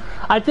player.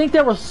 I think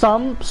there was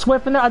some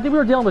Swift in there. I think we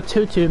were dealing with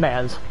 2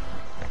 2-mans.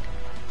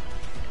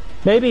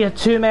 Maybe a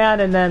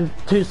 2-man and then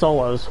 2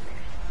 solos.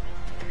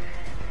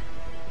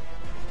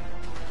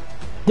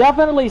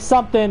 Definitely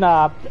something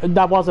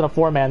that wasn't a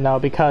 4-man though,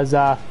 because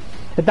a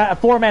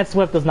 4-man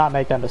Swift does not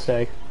make that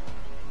mistake.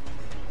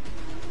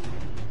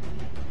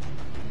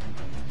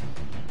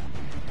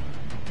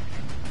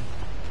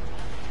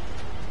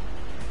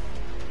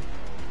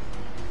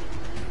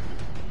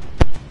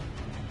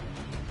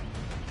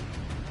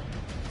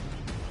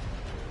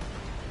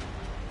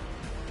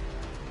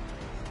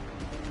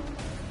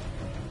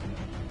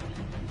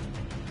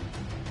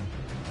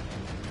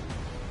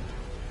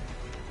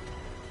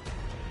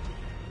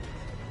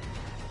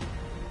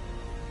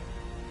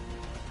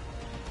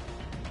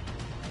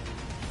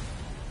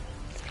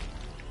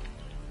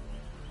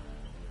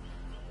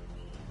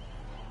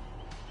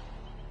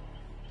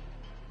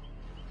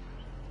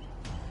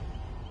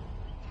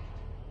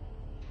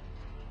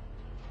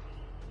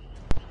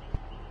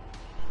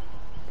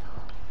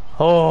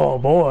 Oh,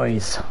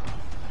 boys.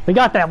 We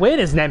got that win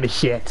as name is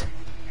shit.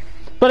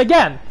 But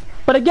again,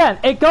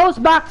 it goes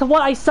back to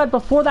what I said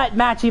before that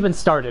match even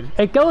started.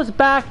 It goes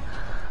back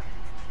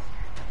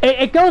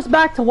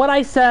to what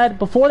I said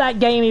before that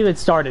game even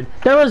started.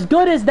 They're as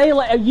good as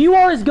you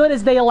are as good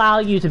as they allow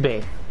you to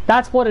be.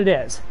 That's what it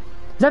is.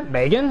 Is that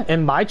Megan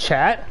in my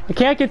chat? I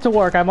can't get to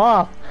work. I'm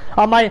off.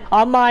 On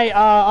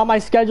my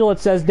schedule it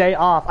says day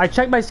off. I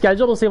checked my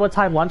schedule to see what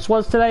time lunch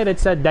was today, and it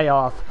said day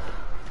off.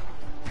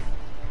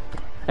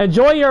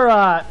 Enjoy your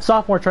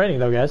sophomore training,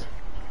 though, guys.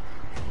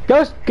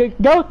 Go!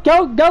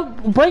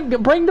 Bring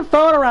the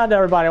phone around to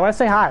everybody. I want to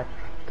say hi.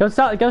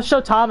 Go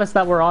show Thomas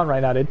that we're on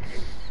right now, dude.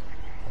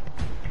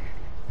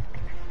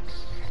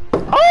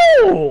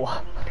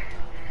 Oh!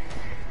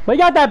 We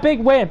got that big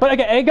win, but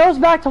again, it goes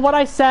back to what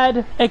I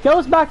said. It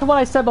goes back to what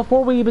I said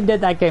before we even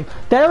did that game.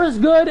 They're as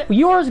good.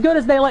 You're as good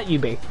as they let you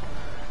be.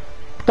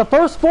 The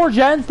first 4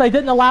 gens, they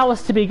didn't allow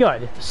us to be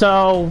good,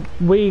 so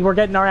we were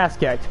getting our ass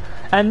kicked.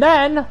 And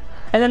then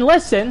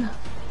listen,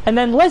 and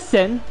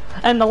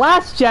the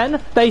last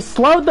gen, they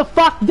slowed the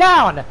fuck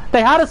down.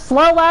 They had a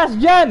slow last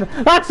gen.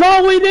 That's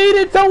all we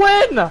needed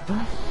to win.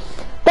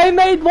 They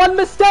made one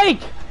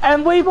mistake,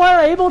 and we were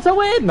able to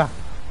win.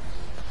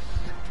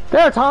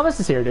 There, Thomas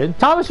is here, dude.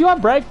 Thomas, you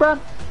on break, bro?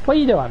 What are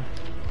you doing?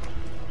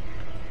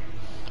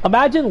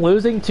 Imagine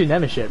losing to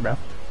Nemeshit, bro.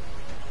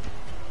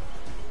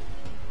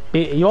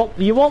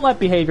 You won't let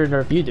behavior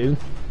nerf you, dude.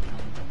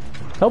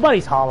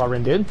 Nobody's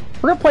hollering, dude.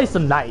 We're gonna play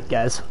some Knight,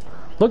 guys.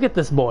 Look at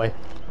this boy.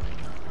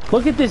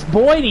 Look at this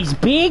boy and his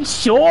big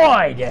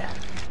sword.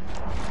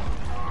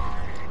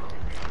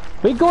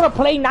 We're gonna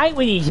play Knight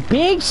with his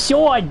big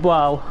sword,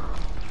 bro.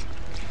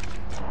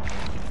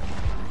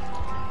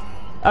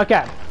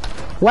 Okay.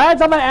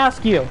 Lads, I'm gonna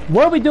ask you,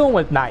 what are we doing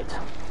with Knight?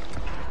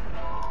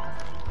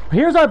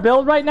 Here's our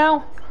build right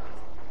now.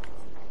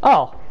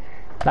 Oh,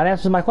 that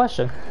answers my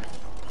question.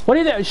 What do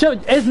you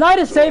think? Is Knight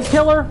a save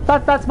killer?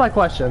 That's my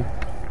question.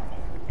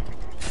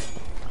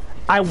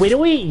 I'm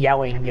literally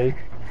yelling, dude.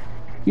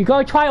 You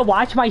gonna try to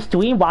watch my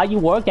stream while you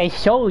work? That's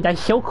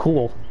so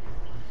cool.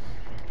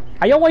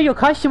 I don't want your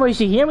customers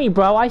to hear me,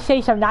 bro. I say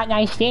some not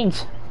nice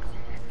things.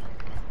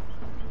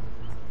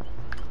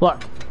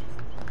 Look.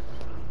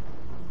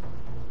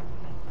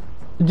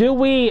 Do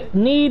we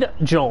need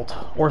Jolt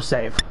or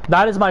save?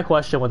 That is my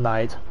question with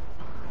Knight.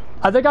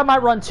 I think I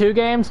might run 2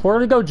 games. We're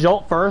gonna go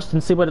Jolt first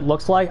and see what it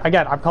looks like.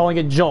 Again, I'm calling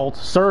it Jolt.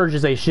 Surge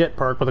is a shit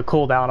perk with a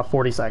cooldown of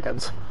 40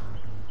 seconds.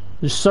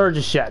 Surge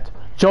is shit.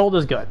 Jolt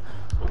is good.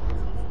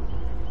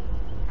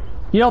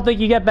 You don't think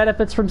you get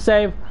benefits from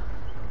save?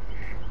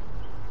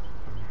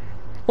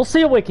 We'll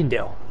see what we can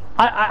do.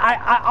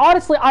 I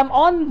honestly, I'm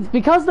on,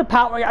 because the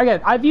power,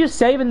 again, I've used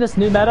save in this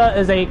new meta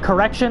as a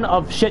correction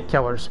of shit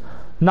killers.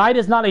 Knight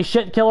is not a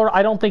shit killer.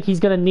 I don't think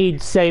he's going to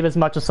need save as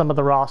much as some of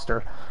the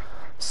roster.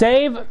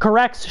 Save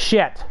corrects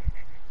shit.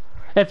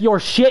 If you're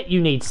shit,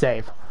 you need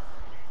save.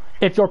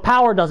 If your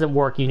power doesn't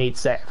work, you need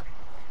save.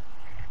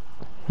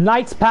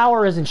 Knight's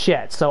power isn't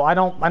shit, so I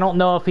don't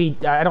know if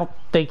I don't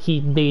think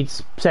he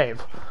needs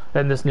save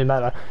in this new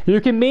meta.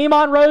 You can meme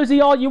on Rosie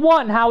all you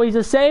want and how he's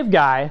a save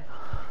guy,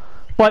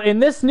 but in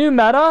this new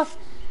meta,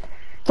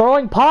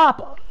 throwing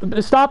pop,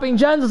 stopping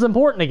gens is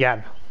important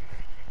again.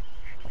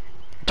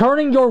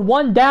 Turning your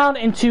 1 down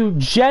into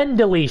gen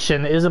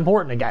deletion is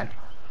important again.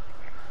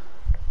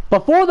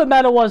 Before the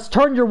meta was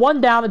turn your 1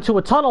 down into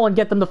a tunnel and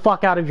get them the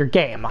fuck out of your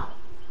game.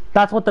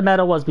 That's what the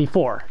meta was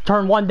before.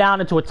 Turn 1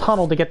 down into a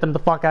tunnel to get them the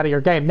fuck out of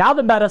your game. Now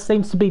the meta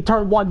seems to be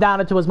turn 1 down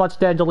into as much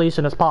gen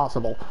deletion as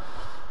possible.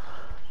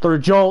 Through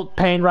Jolt,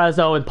 Pain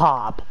Rezo, and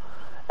Pop.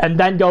 And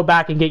then go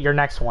back and get your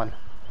next one.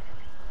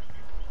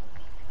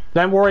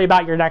 Then worry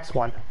about your next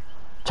one.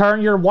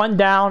 Turn your 1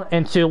 down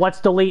into, let's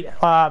delete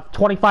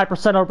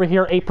 25% over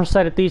here,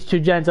 8% at these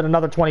 2 gens, and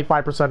another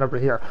 25% over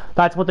here.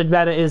 That's what the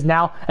meta is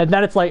now. And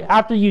then it's like,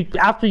 after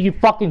you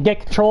fucking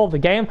get control of the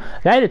game,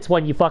 then it's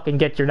when you fucking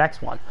get your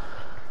next one.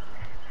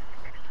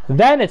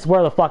 Then it's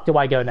where the fuck do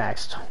I go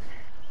next?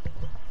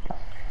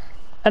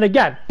 And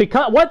again,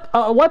 because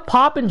what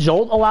Pop and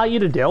Jolt allow you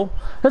to do,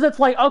 because it's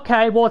like,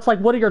 okay, well, it's like,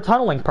 what are your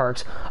tunneling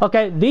perks?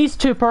 Okay, these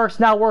 2 perks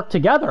now work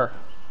together.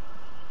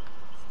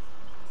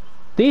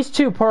 These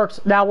 2 perks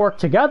now work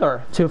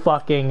together to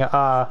fucking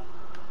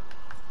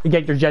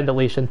get your gen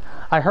deletion.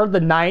 I heard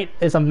the Knight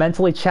is a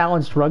mentally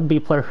challenged rugby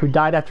player who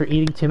died after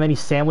eating too many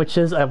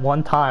sandwiches at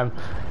one time.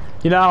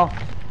 You know,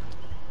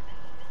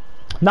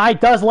 Knight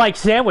does like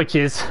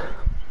sandwiches.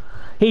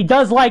 He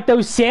does like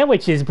those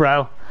sandwiches,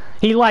 bro.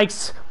 He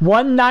likes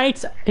one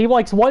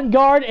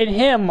guard and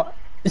him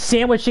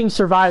sandwiching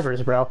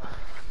survivors, bro.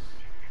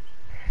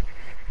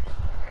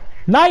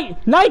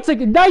 Knight's a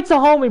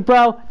homie,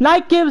 bro.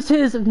 Knight gives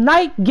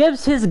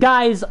his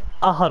guys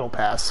a huddle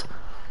pass.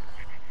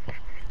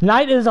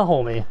 Knight is a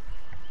homie.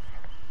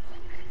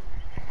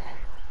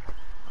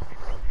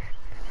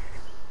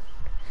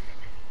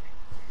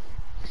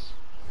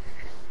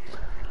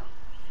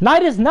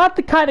 Knight is not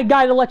the kind of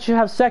guy to let you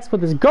have sex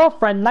with his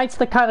girlfriend. Knight's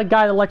the kind of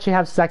guy to let you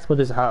have sex with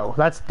his hoe.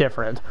 That's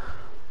different.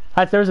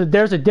 There's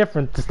a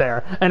difference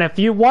there. And if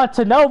you want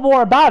to know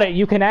more about it,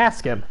 you can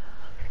ask him.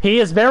 He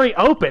is very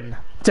open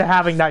to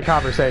having that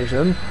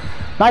conversation.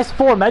 Nice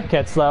 4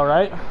 medkits though,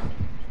 right?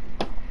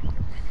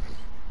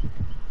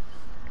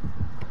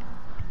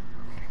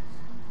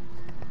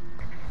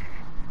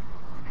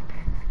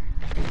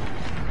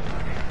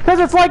 Because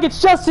it's like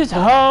it's just his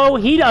hoe.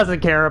 He doesn't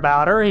care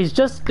about her. She's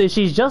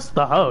just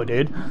the hoe,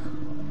 dude.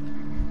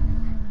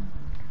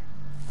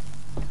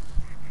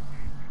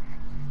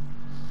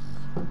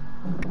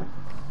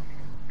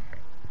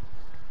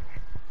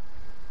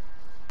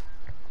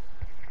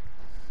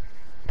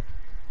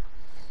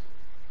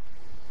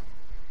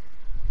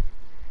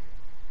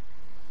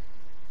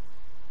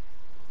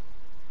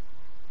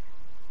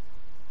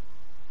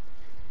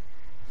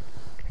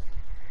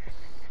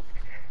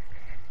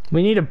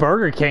 We need a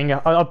Burger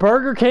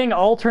King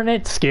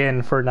alternate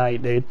skin for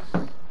night, dude.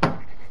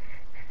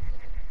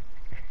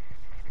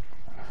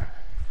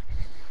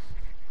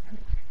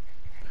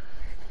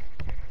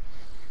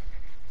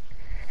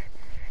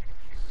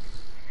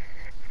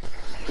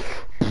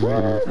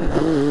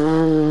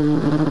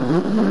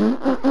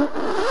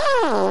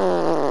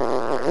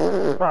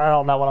 I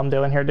don't know what I'm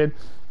doing here, dude.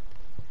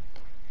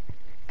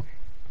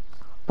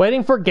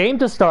 Waiting for game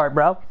to start,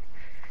 bro.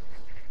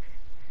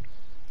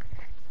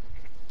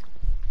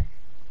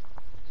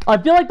 I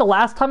feel like the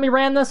last time we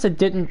ran this, it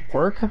didn't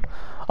work.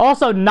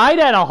 Also, Night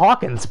at a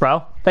Hawkins,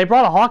 bro. They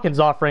brought a Hawkins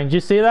offering. Did you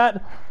see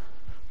that?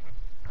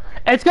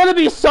 It's gonna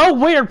be so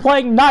weird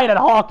playing Night at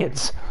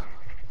Hawkins.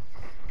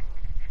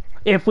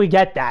 If we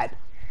get that.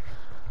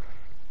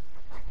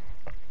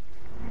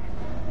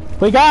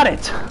 We got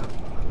it.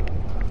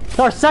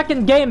 Our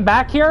second game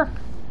back here.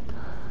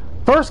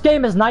 First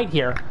game is Night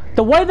here.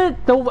 The way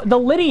that the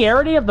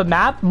linearity of the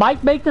map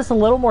might make this a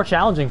little more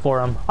challenging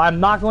for him. I'm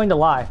not going to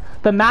lie.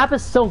 The map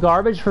is still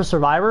garbage for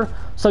Survivor,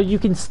 so you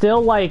can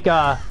still like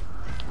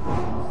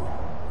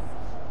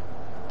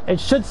it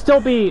should still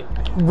be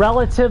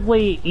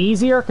relatively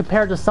easier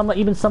compared to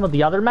even some of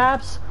the other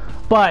maps,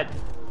 but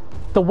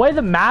the way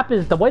the map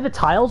is, the way the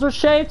tiles are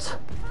shaped,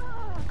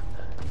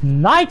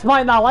 Knight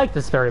might not like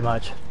this very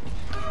much.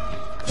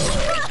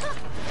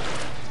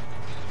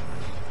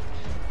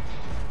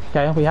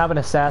 Okay, we have an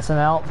assassin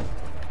out.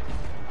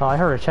 Oh, I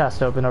heard a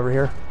chest open over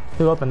here.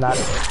 Who opened that?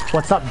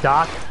 What's up,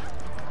 Doc?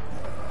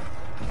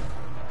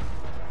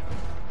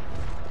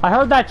 I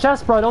heard that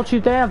chest, bro. Don't you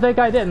damn think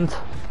I didn't.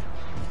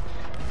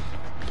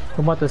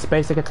 We want this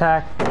basic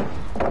attack.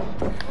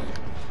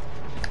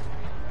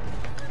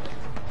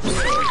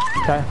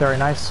 Okay, very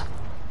nice.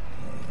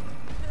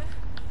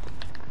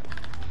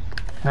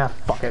 Ah,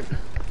 fuck it.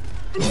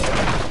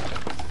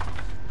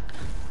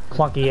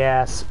 Clunky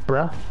ass,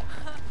 bruh.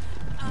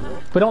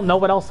 We don't know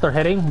what else they're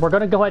hitting. We're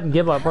gonna go ahead and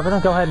give up. We're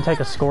gonna go ahead and take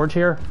a Scourge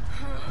here.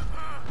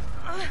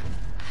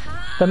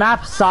 The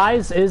map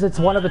size is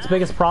one of its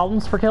biggest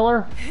problems for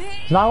Killer.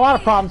 There's not a lot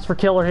of problems for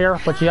Killer here,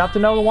 but you have to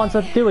know the ones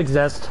that do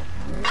exist.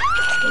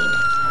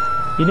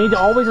 You need to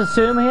always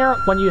assume here,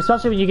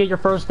 especially when you get your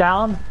first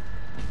down,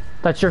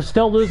 that you're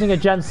still losing a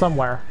gen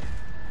somewhere.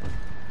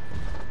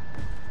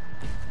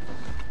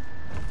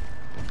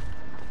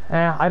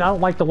 I don't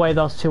like the way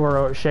those two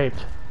are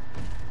shaped.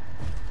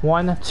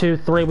 1, 2,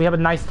 3. We have a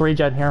nice 3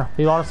 gen here.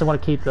 We honestly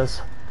want to keep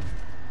this.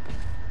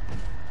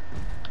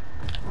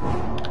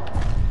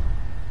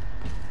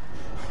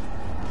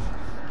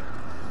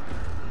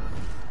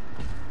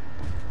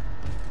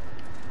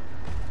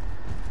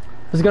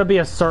 This is going to be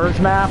a surge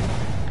map.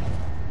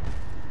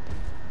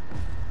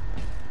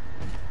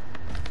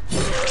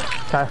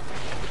 Okay.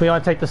 We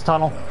want to take this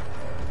tunnel.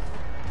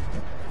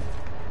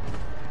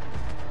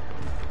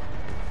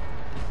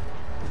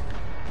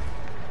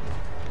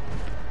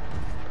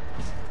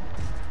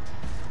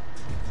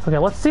 Okay,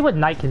 let's see what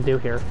Knight can do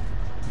here.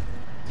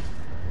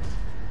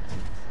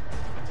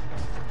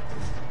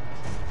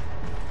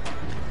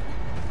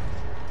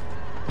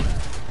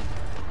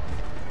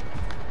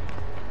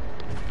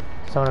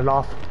 Zone it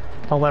off.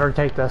 Don't let her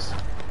take this.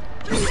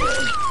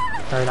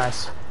 Very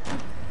nice.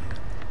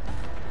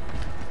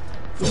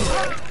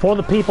 For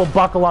the people,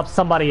 buckle up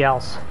somebody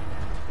else.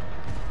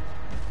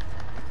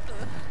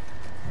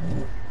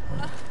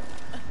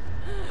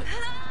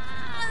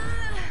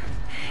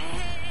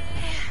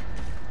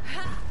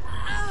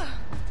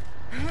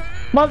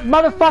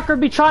 Motherfucker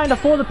be trying to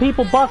for the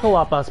people buckle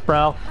up us,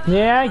 bro.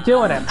 Yeah, I ain't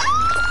doing it.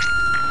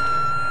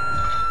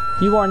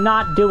 You are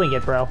not doing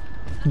it, bro.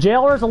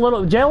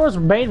 Jailer's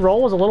main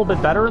role is a little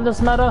bit better in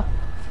this meta.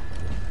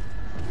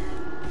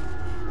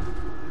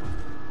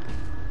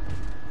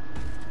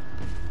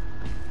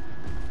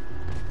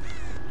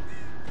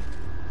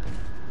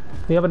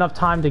 We have enough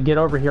time to get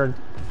over here.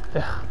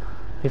 Ugh,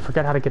 we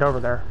forget how to get over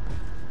there.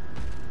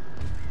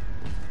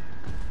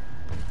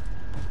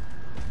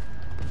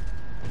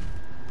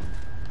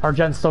 Our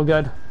gen's still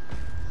good.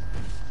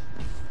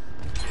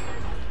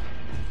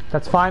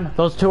 That's fine.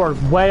 Those two are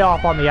way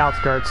off on the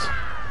outskirts.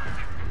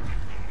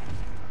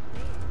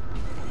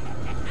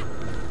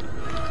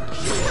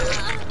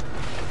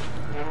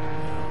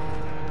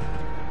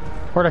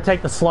 We're gonna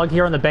take the slug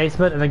here in the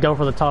basement and then go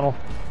for the tunnel.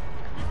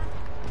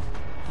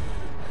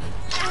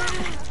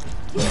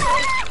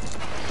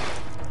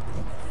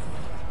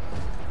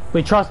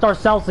 We trust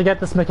ourselves to get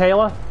this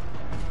Michaela.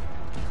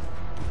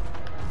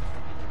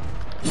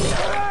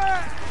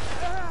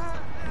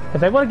 If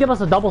they want to give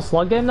us a double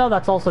slug game though,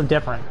 that's also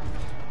different.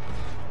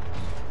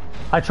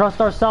 I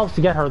trust ourselves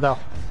to get her though.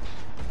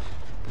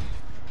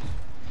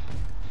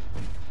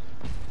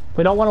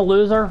 We don't want to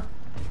lose her.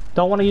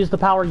 Don't want to use the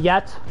power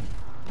yet.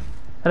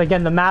 And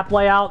again, the map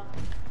layout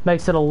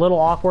makes it a little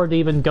awkward to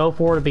even go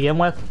for to begin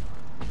with.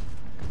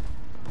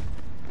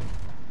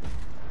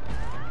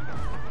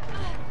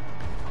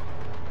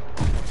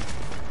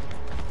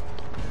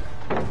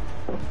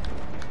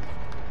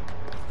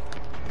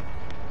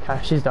 Okay,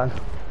 she's done.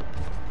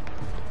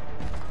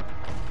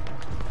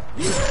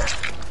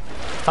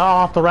 Oh,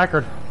 off the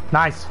record.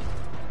 Nice.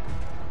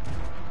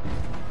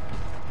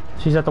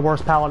 She's at the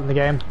worst pallet in the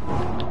game.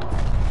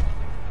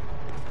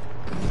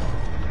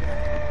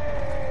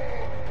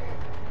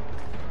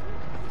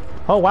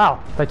 Oh wow,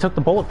 they took the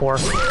bullet for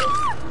her.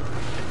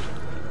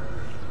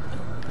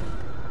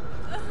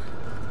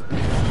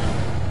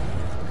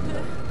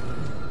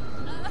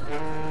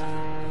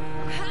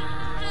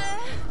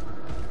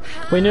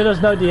 We knew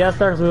there's no DS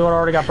there because we would've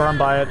already got burned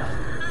by it.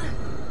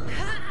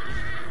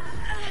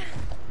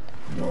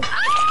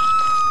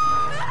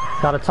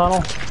 Got a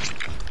tunnel.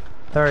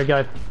 Very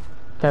good.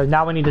 Okay,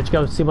 now we need to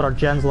go see what our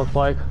gens look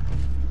like.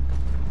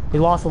 We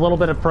lost a little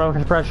bit of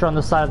pressure on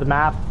this side of the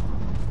map.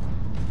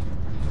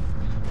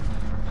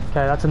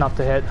 Okay, that's enough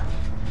to hit.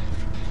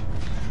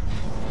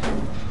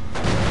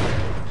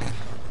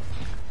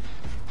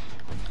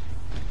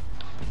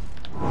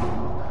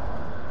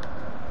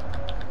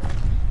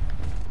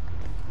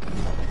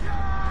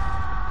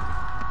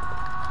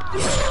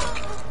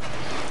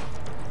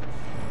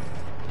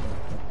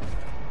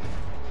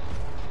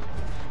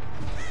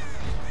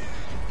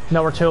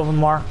 No, we're two of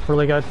them are.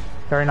 Really good.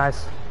 Very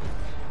nice.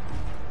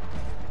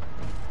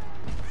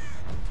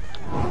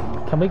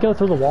 Can we go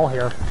through the wall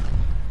here?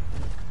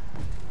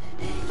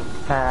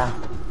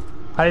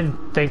 I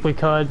didn't think we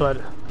could,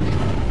 but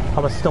I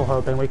was still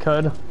hoping we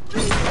could.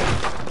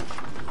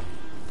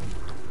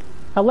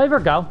 I'll leave her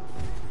go.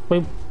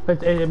 We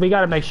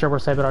gotta make sure we're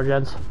saving our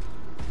gens.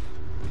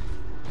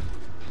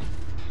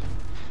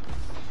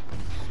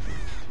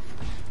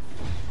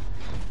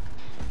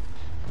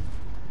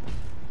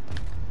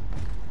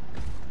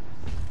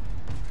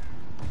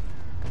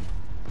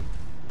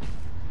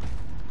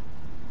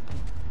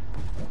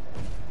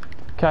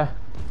 Okay.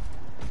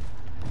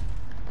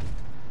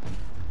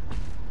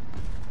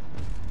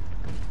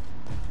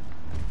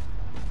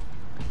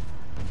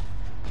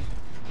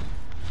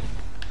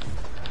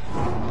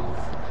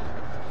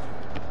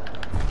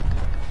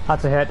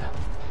 That's a hit.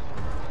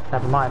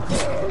 Never mind.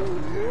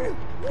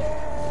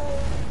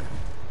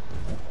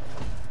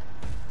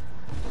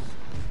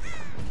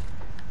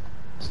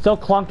 Still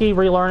clunky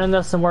relearning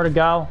this and where to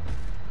go.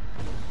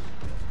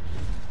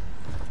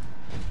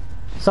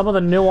 Some of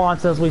the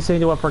nuances we seem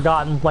to have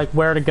forgotten, like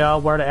where to go,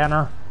 where to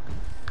enter.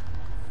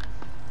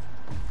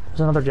 There's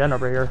another gen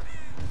over here.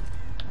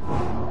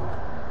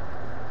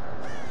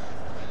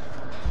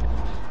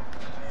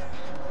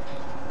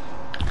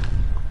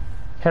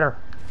 Hit her.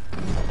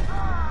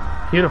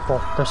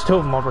 Beautiful. There's two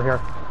of them over here.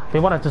 We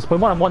want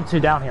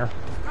 1-2 down here.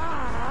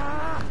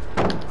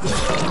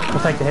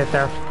 We'll take the hit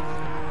there.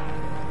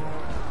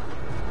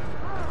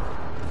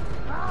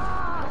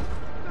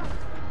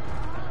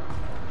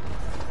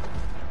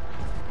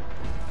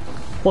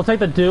 We'll take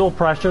the dual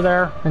pressure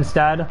there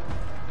instead.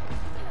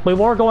 We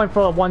were going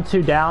for a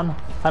 1-2 down.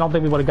 I don't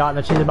think we would have gotten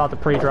it. She's about to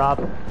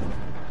pre-drop.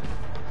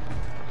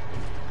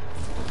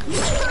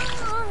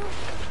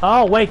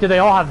 Oh wait, do they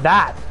all have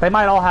that? They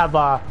might all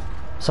have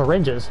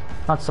syringes.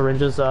 Not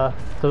syringes, the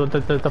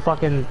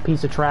fucking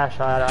piece of trash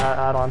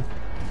add-on.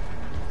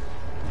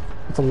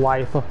 It's a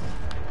life.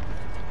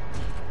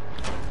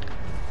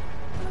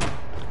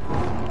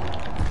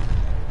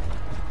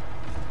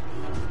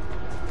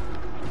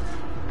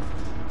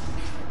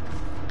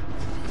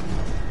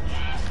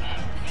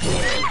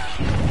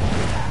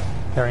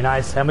 Very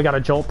nice. And we got a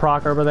jolt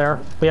proc over there.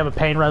 We have a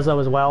pain reso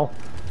as well.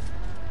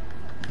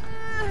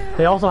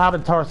 They also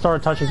haven't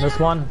started touching this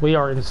one. We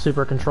are in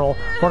super control.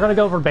 We're gonna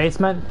go for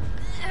basement.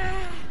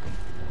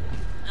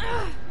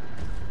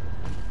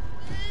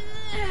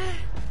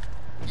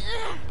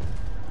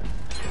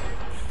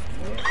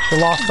 We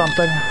lost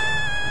something.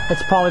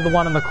 It's probably the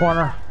one in the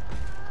corner.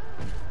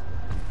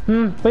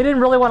 We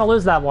didn't really want to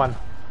lose that one.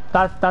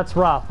 That's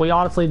rough. We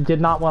honestly did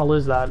not want to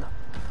lose that.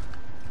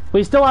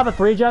 We still have a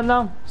 3-gen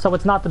though, so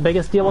it's not the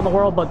biggest deal in the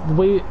world, but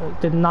we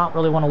did not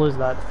really want to lose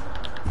that.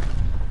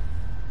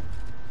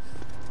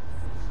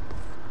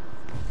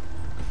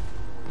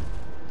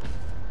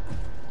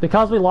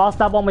 Because we lost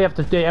that one, we have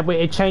to.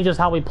 It changes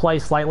how we play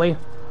slightly.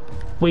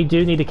 We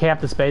do need to camp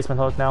this basement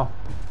hook now,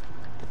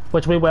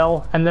 which we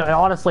will. And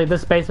honestly,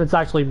 this basement's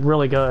actually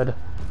really good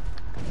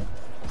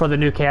for the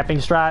new camping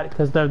strat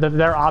because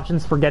their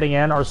options for getting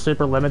in are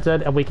super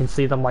limited, and we can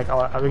see them we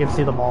can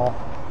see them all.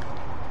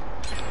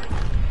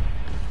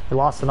 We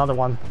lost another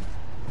one.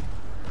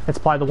 It's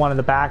probably the one in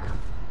the back.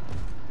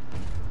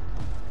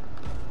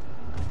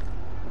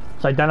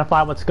 So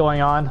identify what's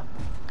going on.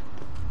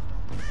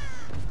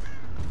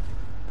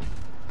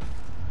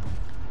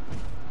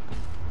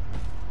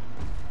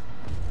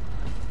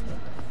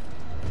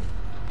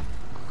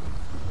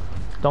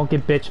 Don't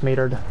get bitch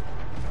metered.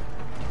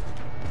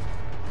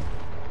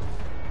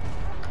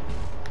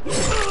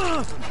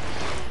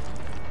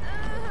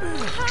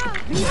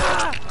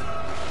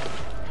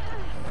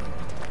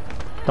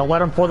 Don't let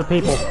them for the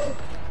people.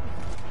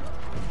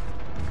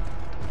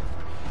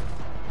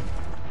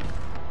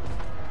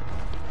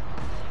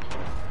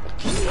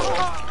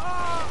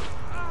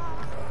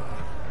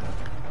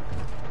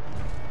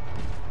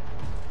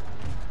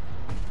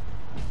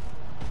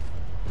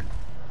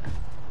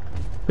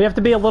 We have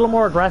to be a little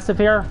more aggressive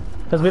here,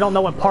 because we don't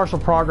know what partial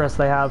progress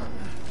they have.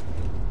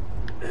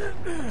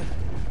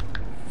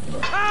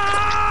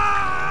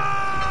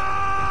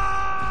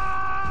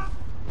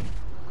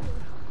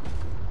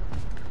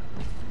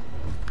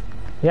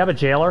 We have a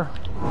jailer,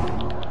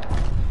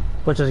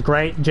 which is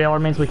great. Jailer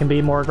means we can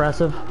be more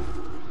aggressive.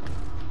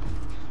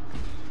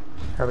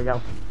 There we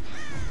go.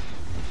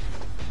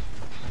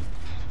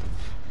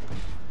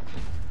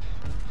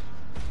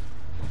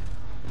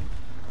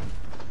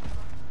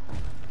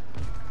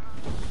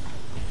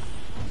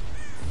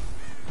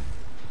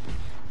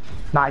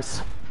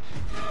 Nice.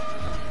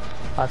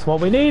 That's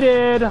what we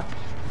needed.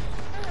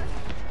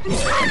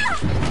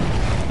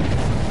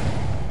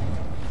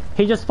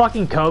 He just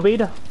fucking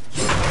Kobe'd.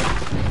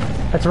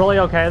 It's really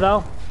okay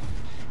though.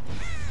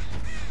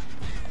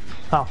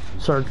 Oh,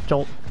 Surge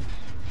Jolt.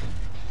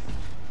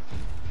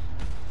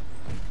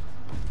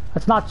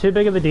 That's not too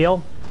big of a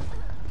deal.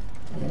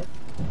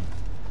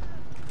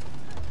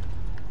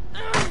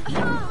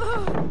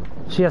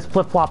 She has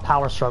flip-flop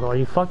power struggle. Are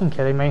you fucking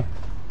kidding me?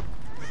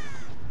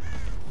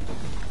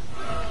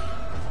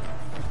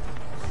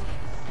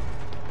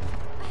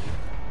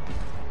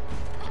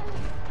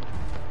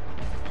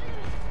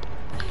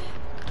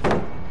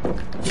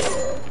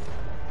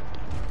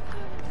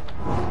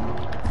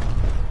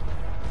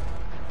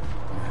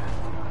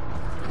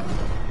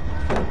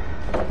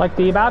 Like,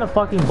 the amount of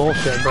fucking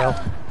bullshit, bro.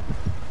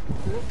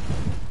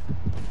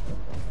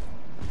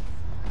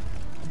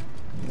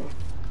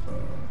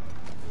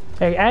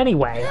 Hey,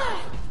 anyway.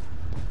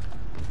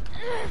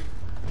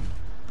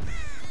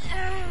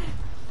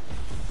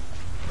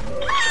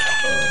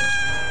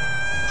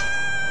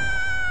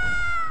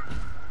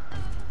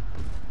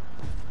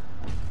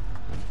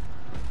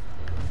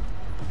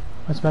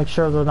 Let's make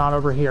sure they're not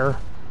over here.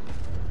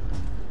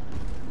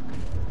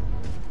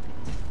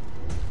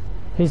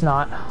 He's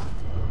not.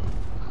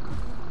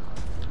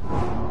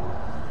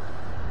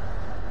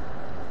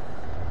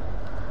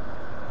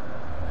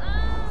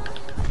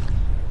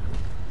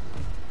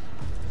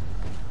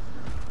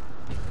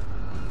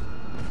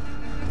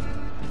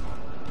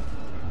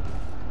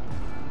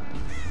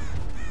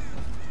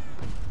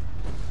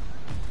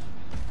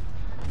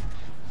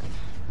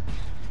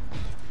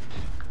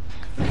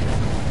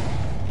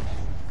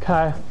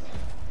 Okay.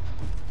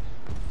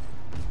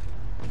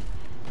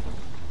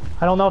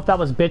 I don't know if that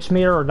was bitch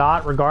meter or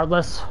not.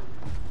 Regardless,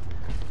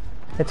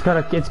 it's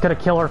gonna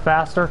kill her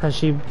faster because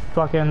she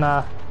fucking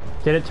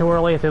did it too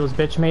early. If it was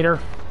bitch meter.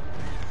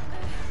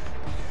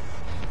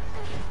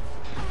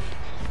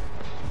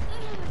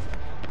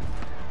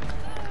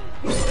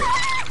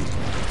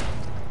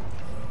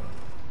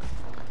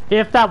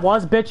 If that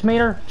was bitch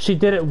meter, she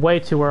did it way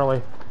too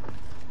early.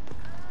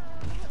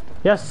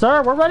 Yes,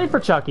 sir. We're ready for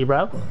Chucky,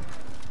 bro.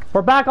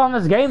 We're back on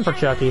this game for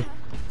Chucky.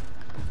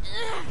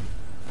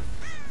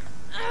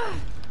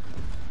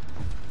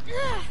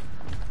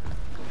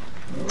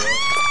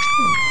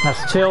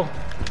 That's chill.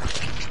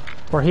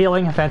 We're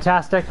healing.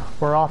 Fantastic.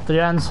 We're off the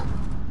gens.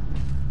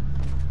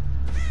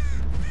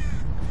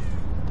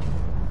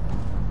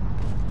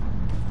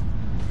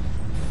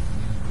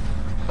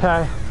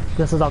 Okay.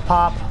 This is up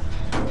top.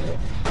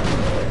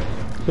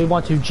 We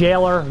want to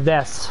jailer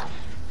this.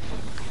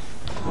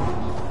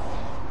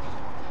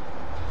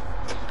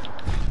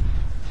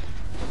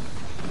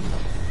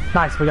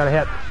 Nice, we got a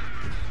hit.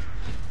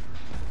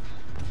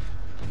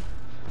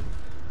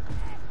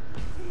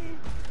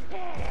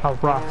 Oh,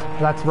 rough.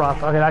 That's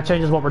rough. Okay, that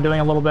changes what we're doing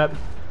a little bit.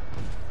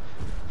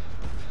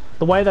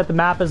 The way that the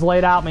map is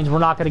laid out means we're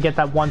not going to get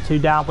that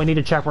 1-2 down. We need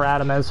to check where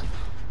Adam is.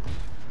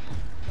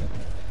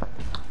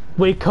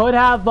 We could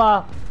have...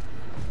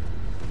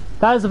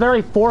 that is a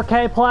very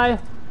 4K play,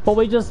 what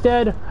we just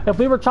did. If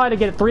we were trying to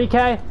get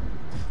 3K,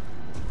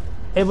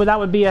 that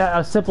would be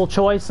a simple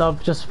choice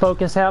of just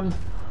focus him.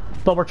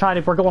 But we're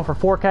going for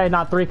 4K,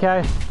 not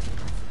 3K.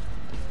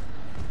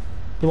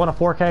 You want a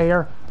 4K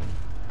here?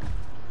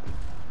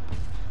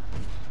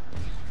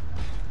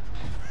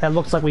 It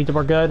looks like we're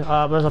good.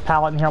 There's a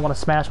pallet in here I want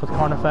to smash with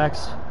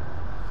Carnifex.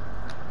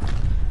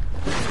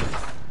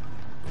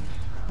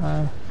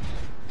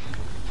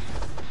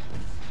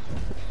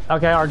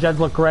 Okay, our gens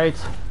look great.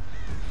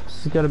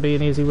 This is going to be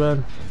an easy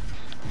win.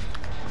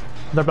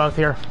 They're both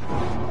here.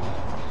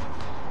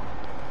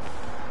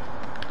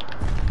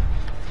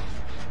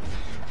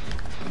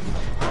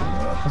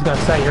 I was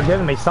gonna say, you're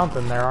giving me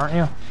something there, aren't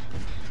you?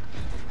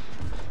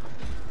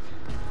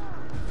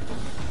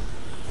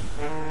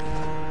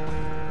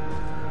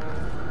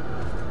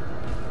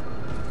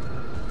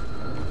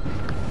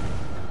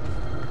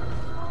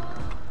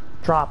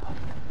 Drop.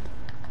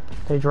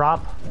 They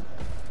drop.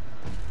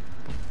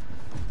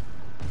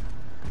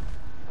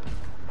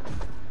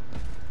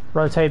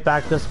 Rotate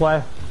back this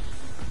way.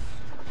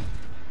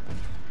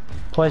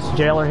 Place a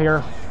jailer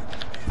here.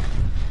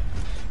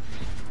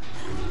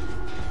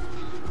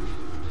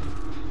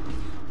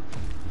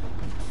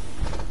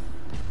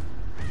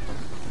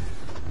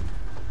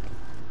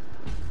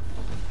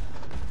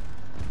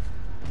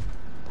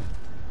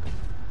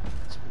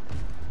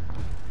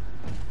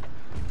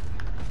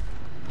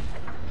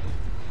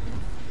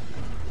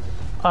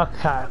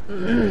 Okay.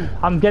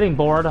 I'm getting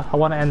bored. I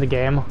want to end the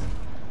game.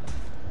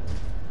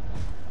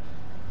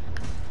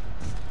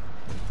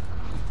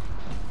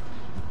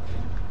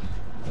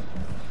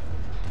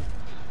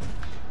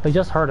 We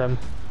just heard him.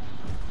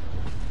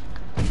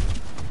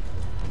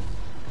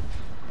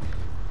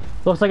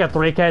 Looks like a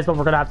 3K is what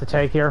we're gonna have to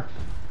take here.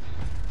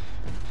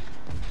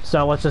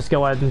 So let's just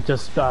go ahead and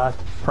just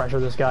pressure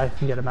this guy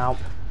and get him out.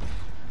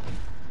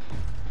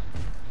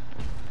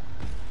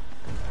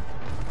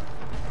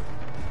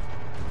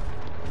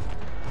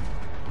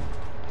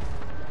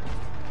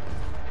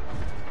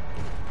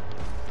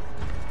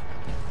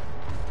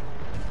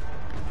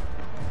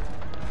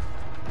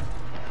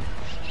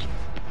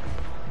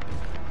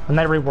 When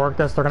they rework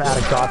this, they're gonna add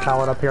a god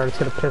pallet up here. It's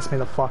gonna piss me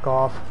the fuck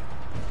off.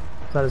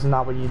 That is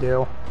not what you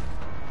do.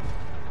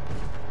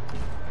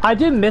 I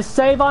do miss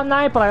save on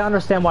night, but I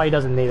understand why he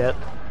doesn't need it.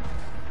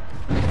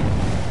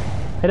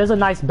 It is a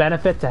nice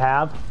benefit to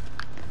have.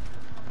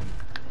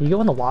 You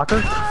go in the locker?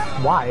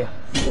 Why?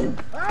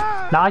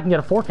 Now I can get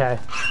a 4K.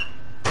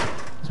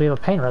 Because we have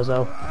a pain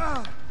reso.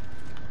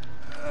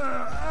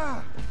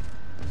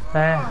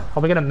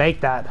 Are we gonna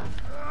make that?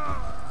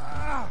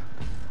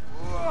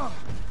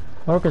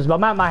 Workers,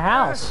 I'm at my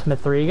house,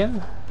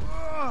 Mithrigan.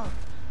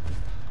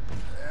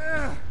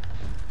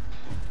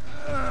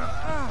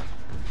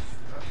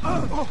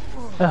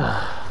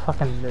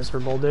 Fucking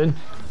miserable, dude.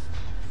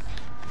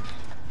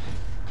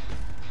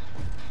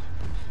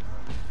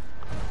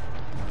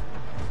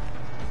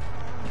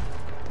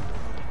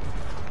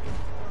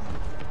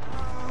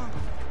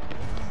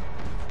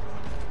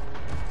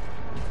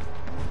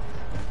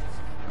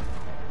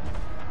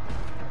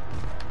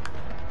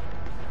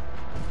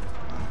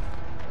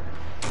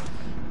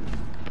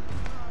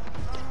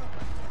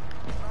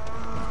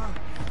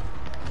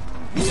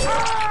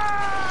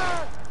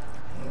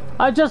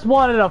 I just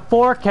wanted a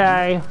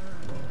 4K.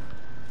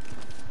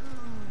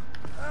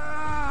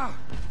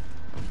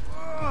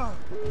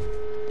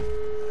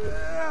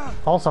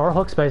 Also, our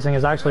hook spacing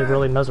is actually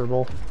really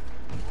miserable.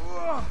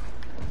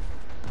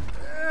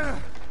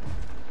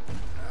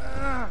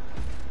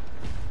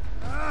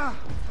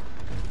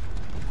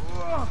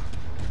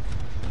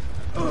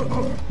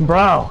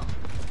 Bro,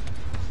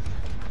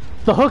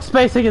 the hook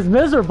spacing is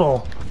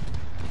miserable.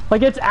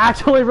 Like, it's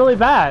actually really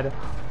bad.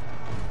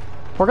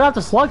 We're gonna have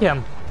to slug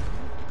him.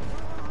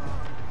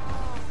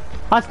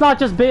 That's not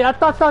just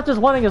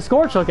wanting a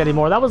scorch hook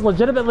anymore. That was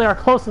legitimately our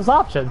closest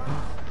option.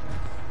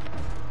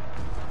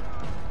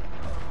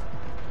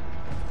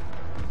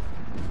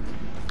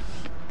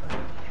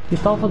 You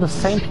fell for the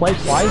same play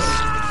twice?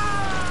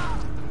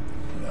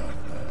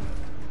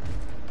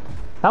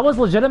 That was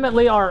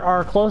legitimately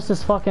our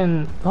closest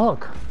fucking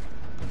hook.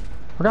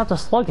 We're gonna have to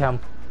slug him.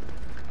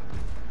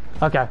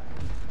 Okay.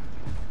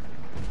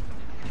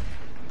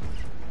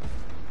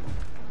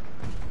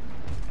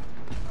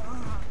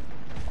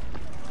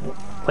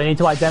 We need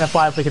to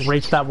identify if we can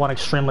reach that one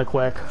extremely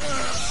quick.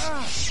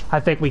 I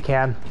think we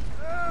can.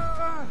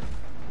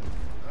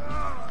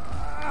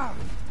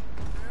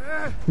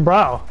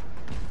 Bro.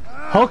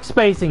 Hook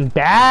spacing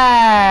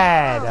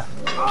bad.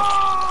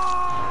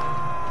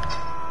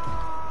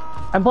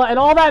 And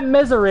all that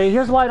misery,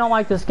 here's why I don't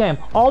like this game.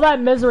 All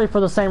that misery for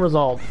the same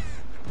result.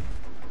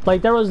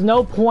 Like, there was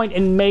no point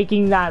in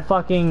making that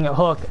fucking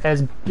hook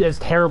as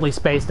terribly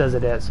spaced as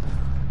it is.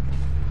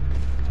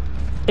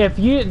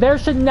 There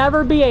should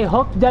never be a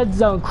hook dead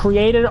zone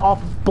created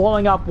off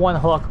blowing up one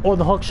hook, or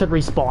the hook should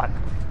respawn.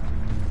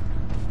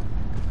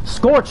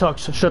 Scorch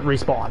hooks should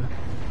respawn.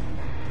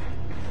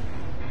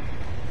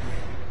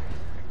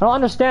 I don't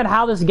understand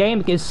how this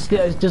game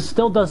just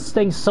still does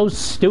things so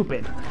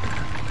stupid.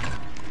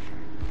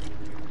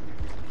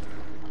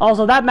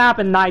 Also, that map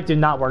and night do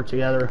not work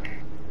together.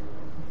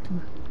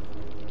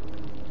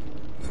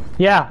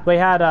 Yeah, we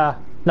had no,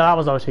 that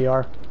was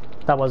OTR.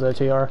 That was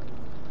OTR.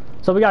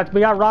 So we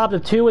got robbed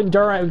of two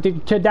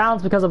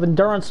downs because of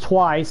endurance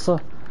twice,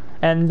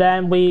 and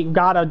then we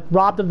got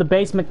robbed of the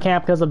basement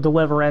camp because of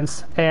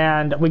deliverance,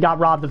 and we got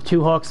robbed of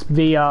 2 hooks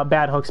via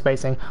bad hook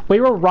spacing.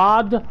 We were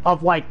robbed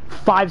of like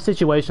 5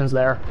 situations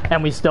there,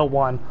 and we still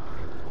won.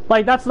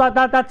 Like, that's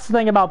the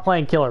thing about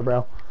playing killer,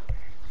 bro.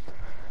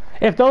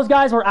 If those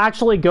guys were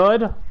actually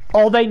good,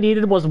 all they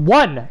needed was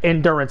 1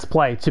 endurance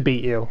play to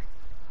beat you,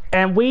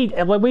 and we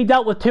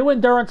dealt with 2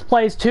 endurance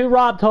plays, 2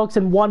 robbed hooks,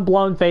 and 1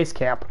 blown face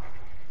camp.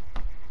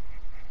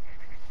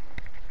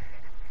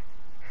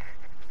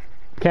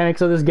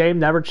 Mechanics of this game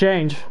never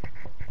change.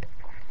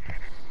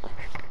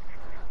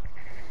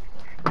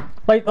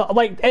 Like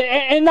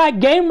in that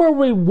game where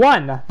we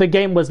won, the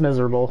game was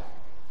miserable.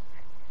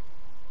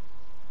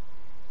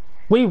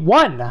 We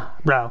won,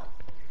 bro.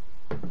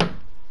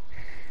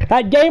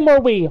 That game where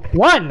we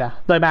won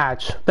the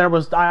match, there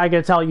was, I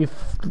can tell you,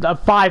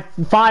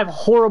 five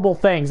horrible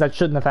things that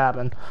shouldn't have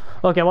happened.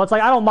 Okay, well, it's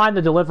like, I don't mind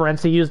the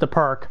deliverance, he used the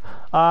perk.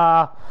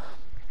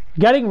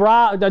 Getting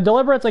raw, the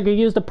deliverance, like, he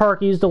used the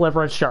perk, he used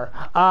deliverance, sure.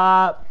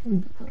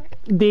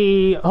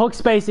 The hook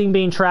spacing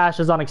being trash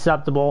is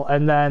unacceptable,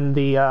 and then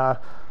the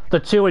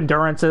 2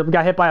 endurance, it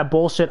got hit by a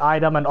bullshit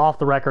item, and off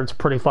the record's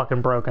pretty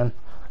fucking broken,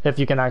 if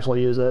you can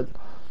actually use it.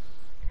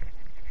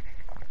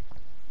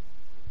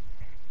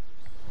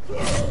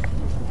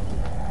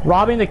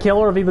 Robbing the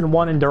killer of even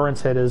 1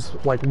 endurance hit is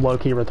like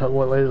low-key, like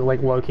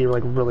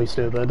really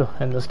stupid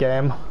in this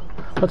game.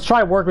 Let's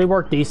try we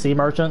work DC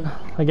Merchant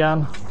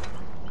again.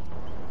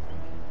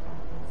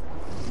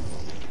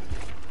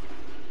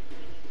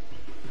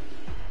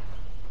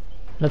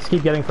 Let's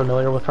keep getting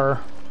familiar with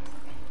her.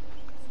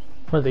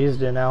 What do these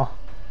do now?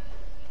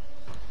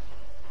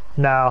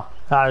 No,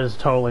 that is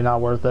totally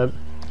not worth it.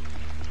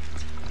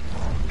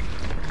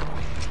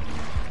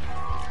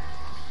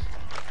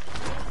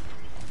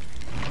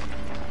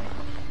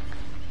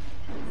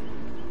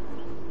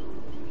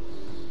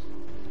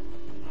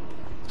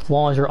 As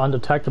long as you're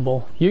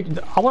undetectable.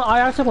 I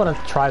actually want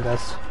to try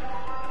this.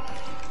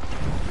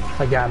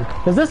 Again.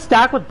 Does this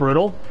stack with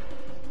Brutal?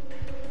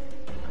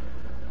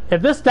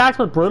 If this stacks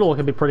with Brutal, it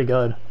could be pretty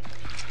good.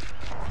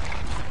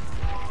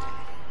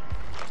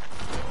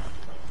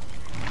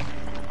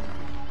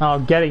 Oh,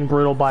 getting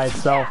Brutal by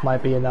itself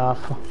might be enough.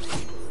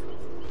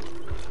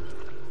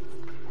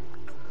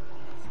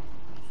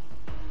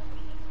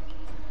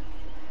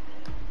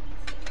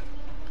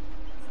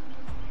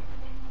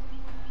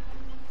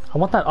 I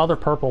want that other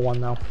purple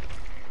one though.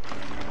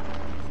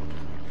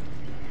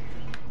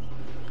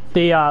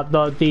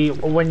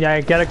 When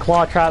you get a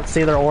claw trap,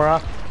 see their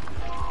aura.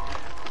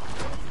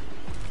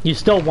 You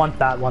still want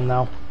that one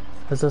though.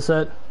 Is this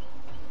it?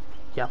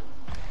 Yeah.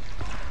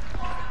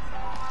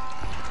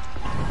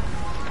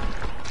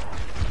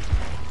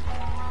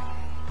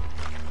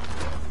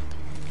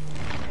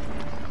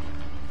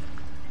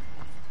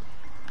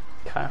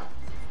 Okay.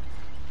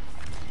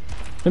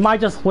 We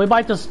might just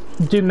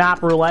do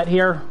map roulette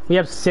here. We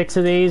have 6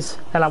 of these,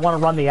 and I want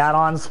to run the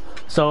add-ons,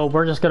 so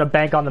we're just gonna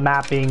bank on the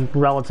map being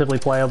relatively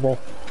playable.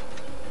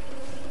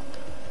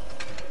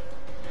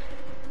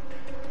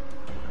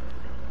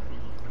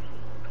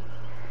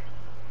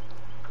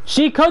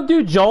 She could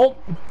do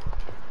Jolt,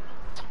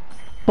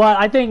 but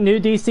I think new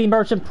DC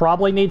Merchant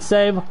probably needs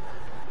save.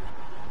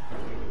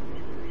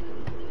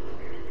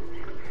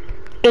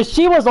 If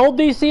she was old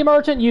DC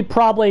Merchant, you'd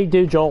probably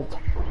do Jolt.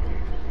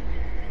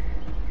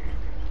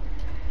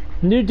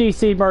 New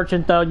DC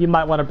Merchant though, you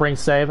might want to bring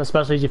save,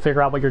 especially as you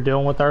figure out what you're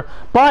doing with her.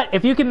 But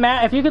if you can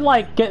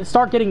like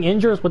start getting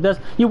injures with this,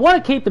 you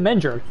want to keep them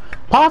injured.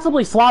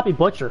 Possibly Sloppy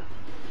Butcher.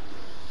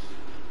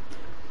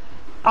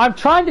 I'm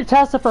trying to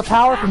test if her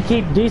power can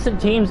keep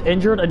decent teams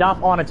injured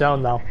enough on its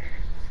own though.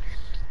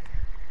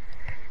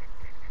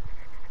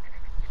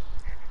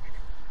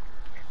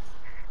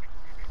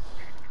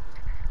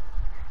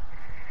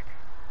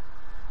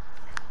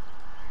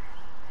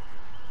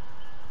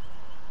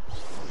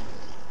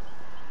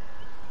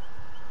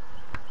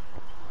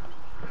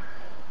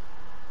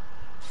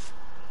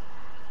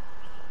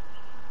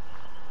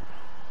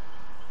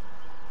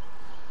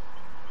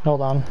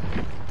 Hold on.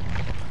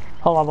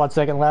 Hold on 1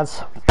 second,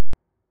 lads.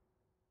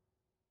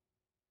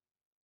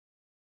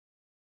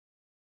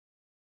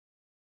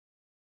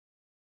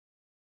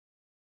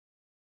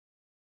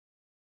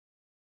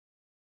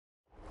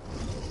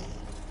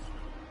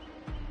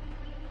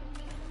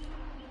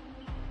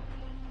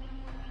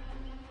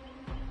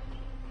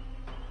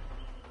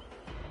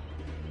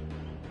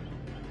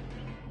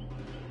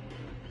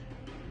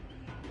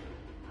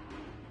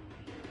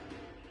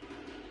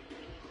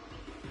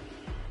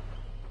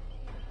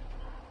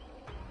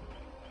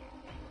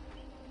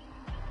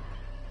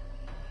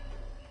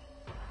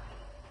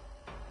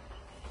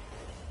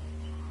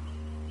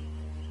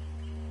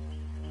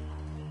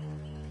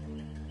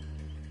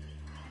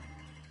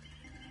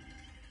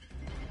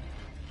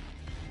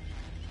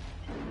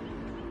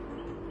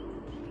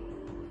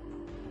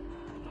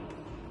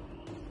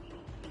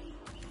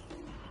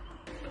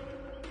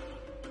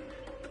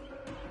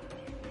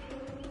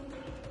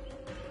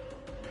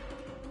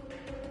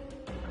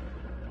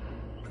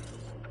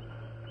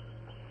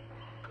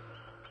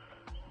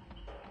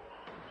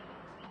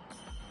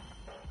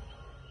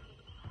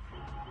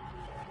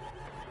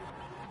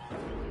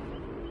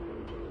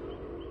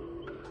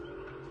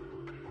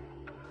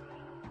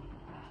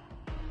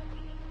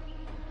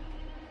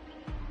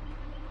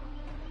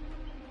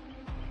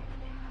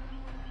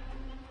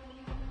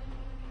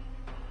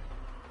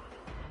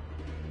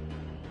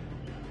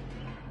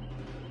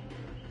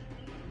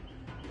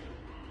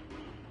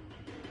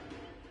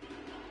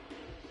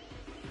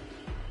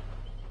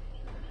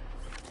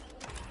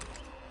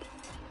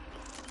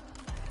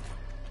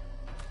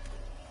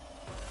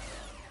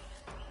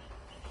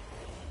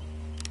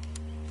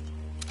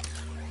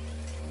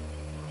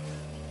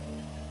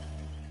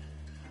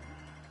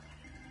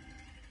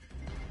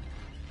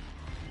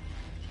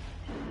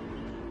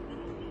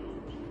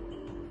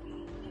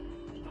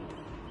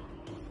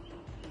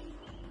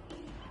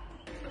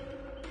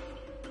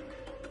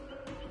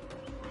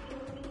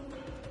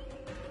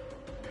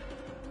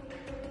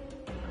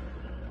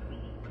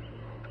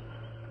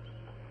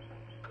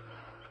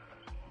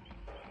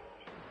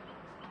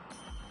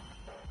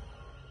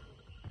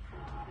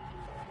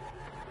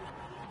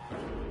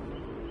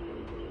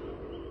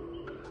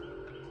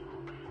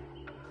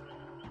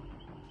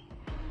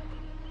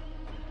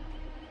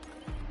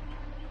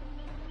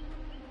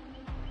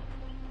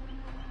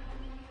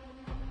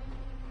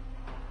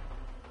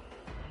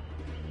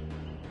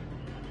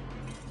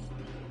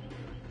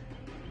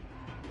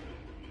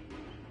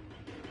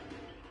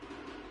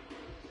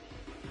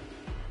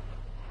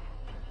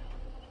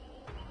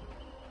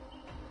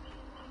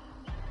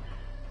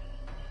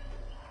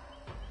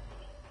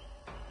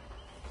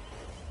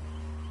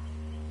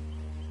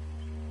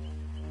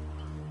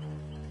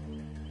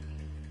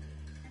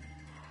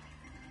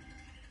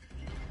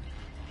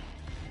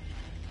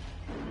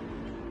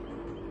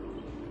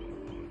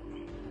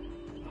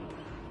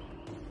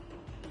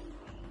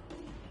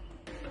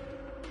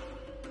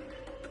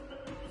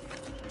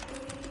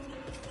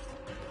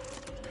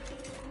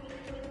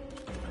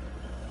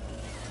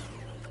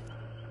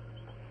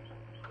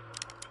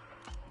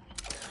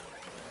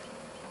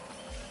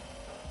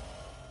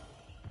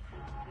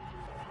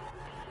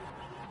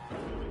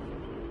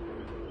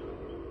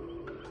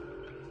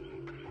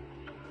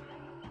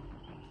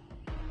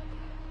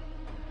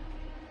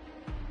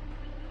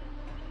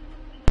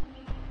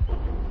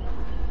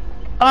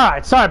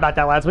 Alright, sorry about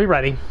that, lads. We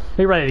ready.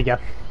 We ready to go.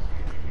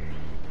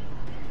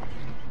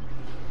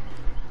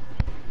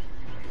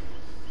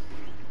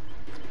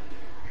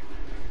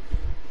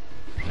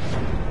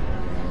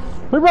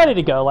 We're ready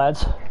to go,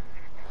 lads.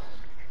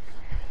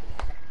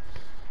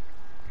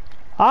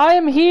 I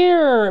am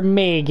here,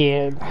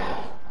 Megan.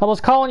 I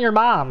was calling your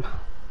mom.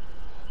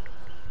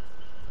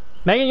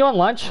 Megan, you want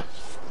lunch?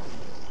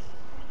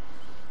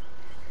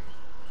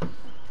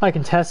 I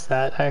can test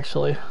that,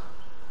 actually.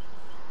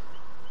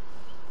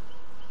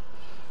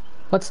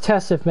 Let's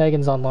test if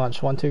Megan's on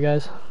lunch. 1, 2,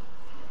 guys.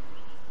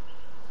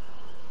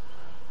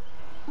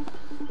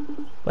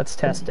 Let's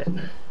test it.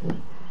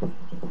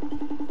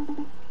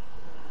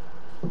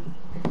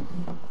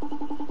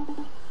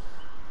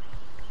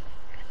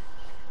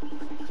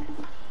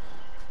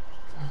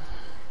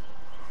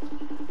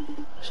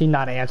 She's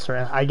not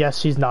answering. I guess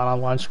she's not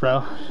on lunch,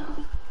 bro.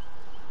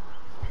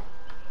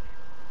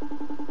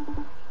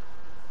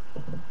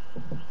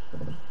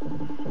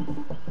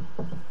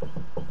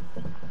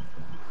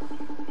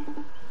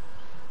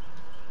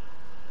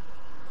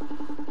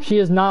 She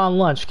is not on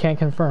lunch. Can't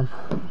confirm.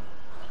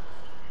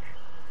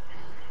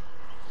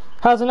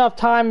 Has enough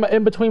time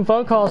in between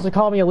phone calls to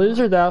call me a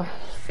loser, though.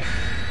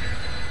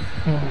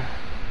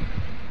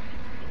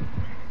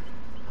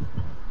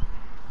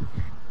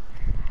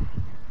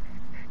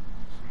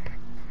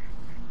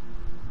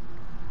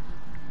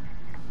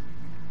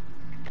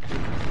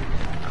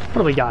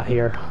 What do we got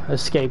here?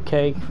 Escape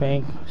cake,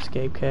 fake,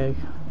 escape cake.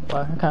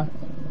 Okay.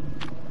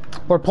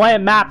 We're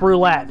playing map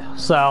roulette,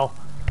 so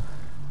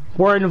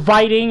we're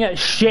inviting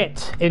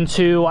shit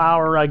into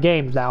our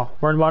games now.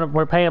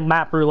 We're playing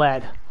map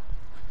roulette.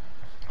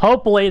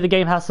 Hopefully the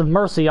game has some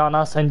mercy on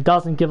us and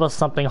doesn't give us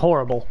something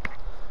horrible.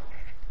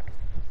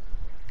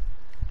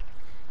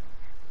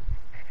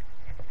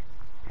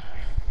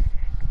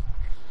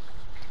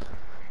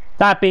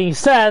 That being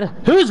said,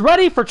 who's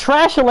ready for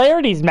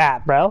Trashularity's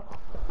map, bro?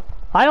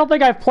 I don't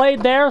think I've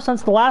played there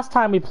since the last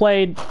time we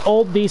played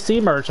Old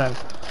DC Merchant.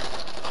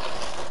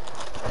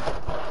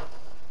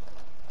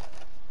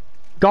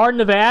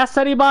 Garden of Ass,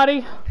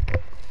 anybody?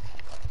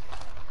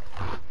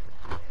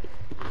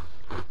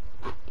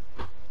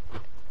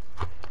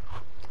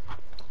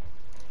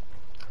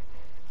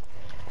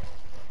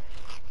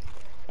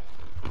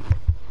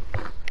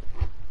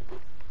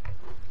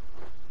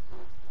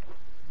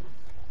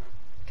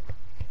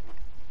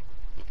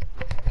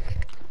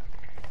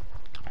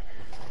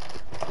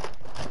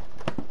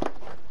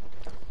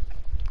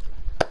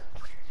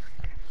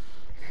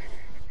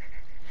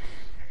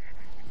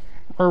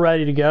 We're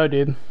ready to go,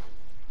 dude.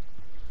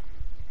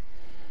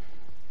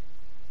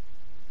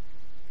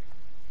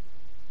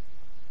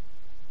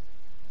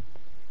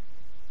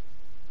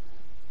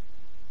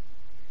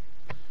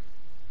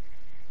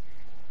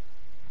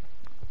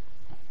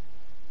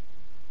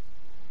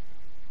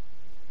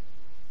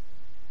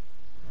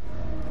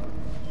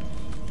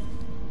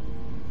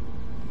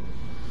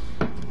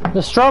 The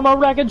Stromo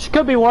wreckage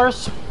could be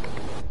worse.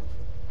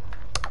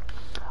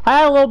 I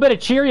had a little bit of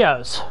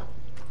Cheerios.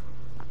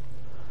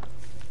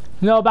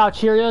 You know about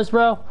Cheerios,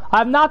 bro?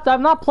 I've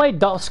not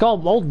played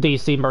Skull Old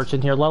DC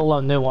Merchant here, let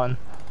alone new one.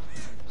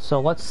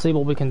 So let's see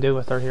what we can do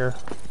with her here.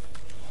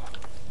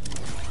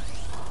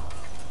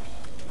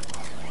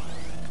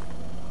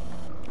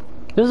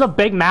 This is a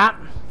big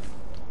map.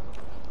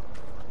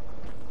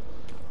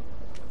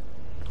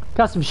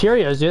 Got some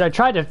Cheerios, dude. I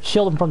tried to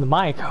shield them from the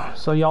mic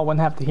so y'all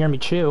wouldn't have to hear me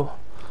chew.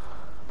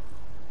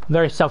 I'm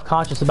very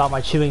self-conscious about my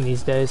chewing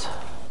these days.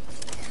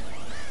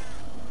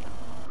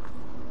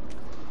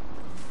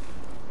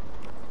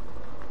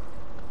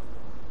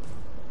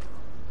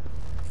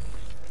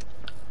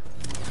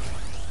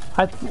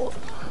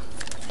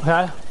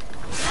 Okay.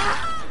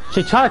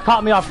 She tried to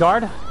caught me off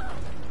guard.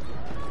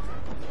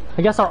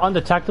 I guess our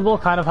undetectable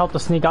kind of helped to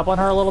sneak up on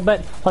her a little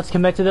bit. Let's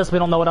commit to this. We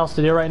don't know what else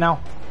to do right now.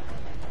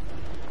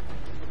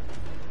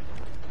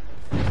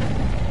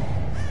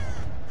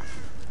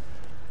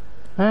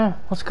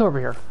 Let's go over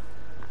here.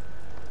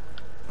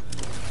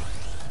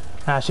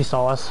 Ah, she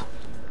saw us.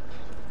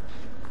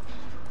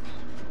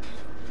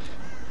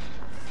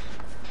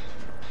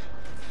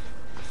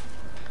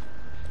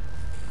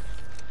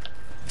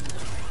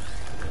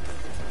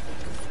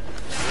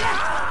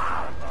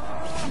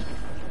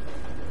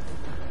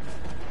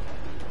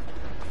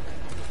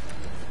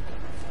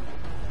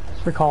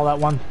 Let's recall that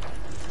one.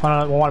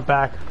 I want it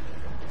back.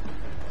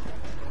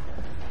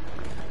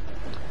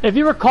 If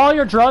you recall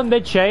your drone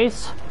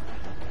mid-chase,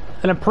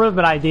 an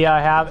improvement idea I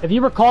have. If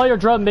you recall your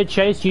drone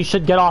mid-chase, you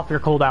should get off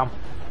your cooldown.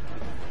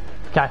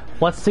 Okay,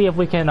 let's see if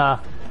we can,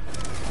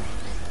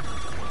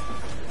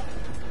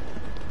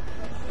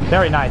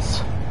 Very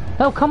nice.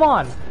 Oh, come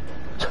on!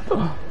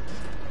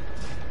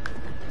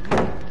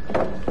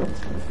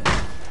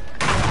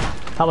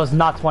 That was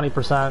not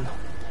 20%.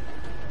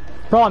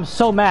 Bro, I'm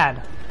so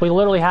mad. We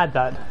literally had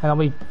that, and then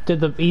we did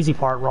the easy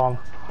part wrong.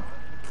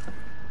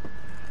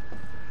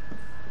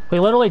 We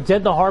literally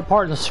did the hard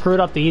part and screwed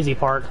up the easy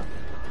part.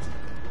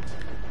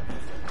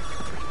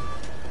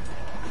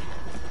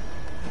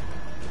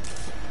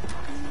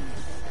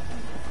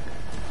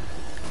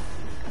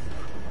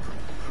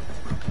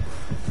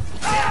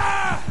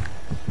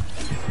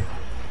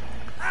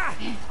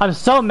 I'm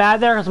so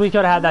mad there because we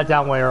could have had that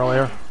down way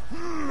earlier.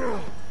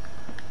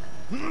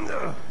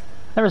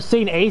 Never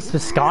seen Ace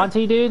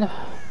Visconti, dude.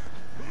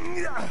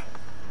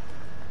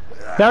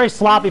 Very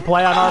sloppy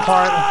play on our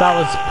part. That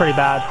was pretty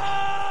bad.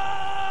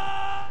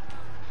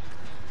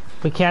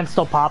 We can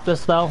still pop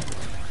this though.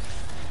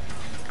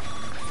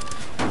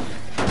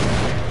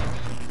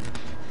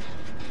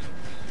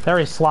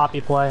 Very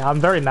sloppy play.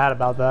 I'm very mad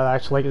about that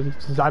actually.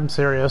 I'm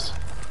serious.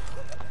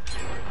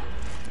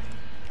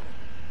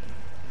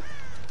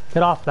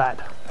 Get off that.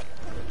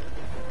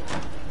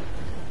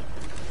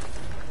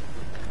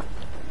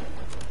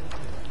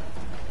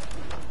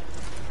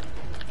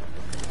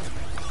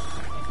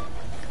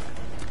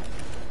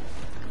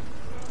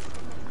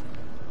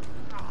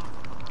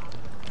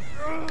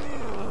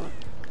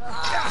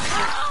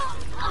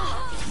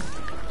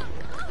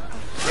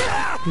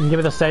 You can give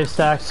me the save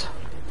stacks.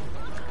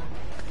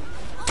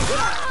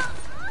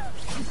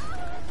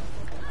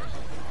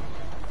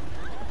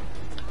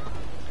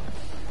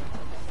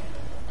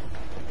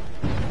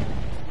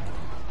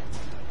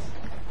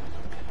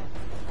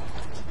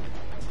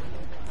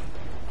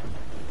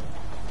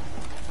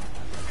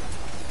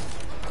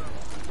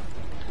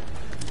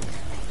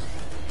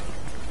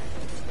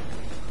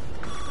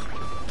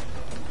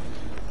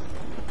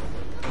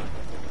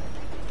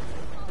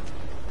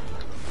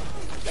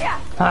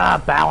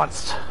 Ah,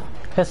 balanced.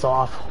 Piss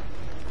off.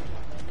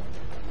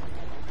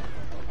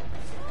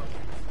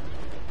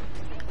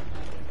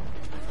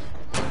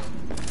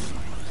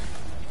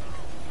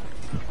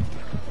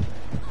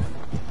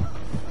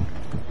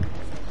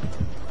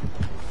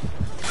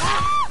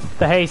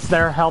 The haste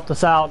there helped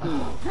us out.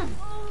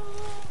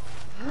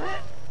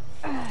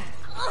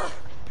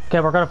 Okay,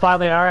 we're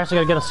actually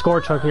gonna get a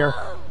scorch hook here.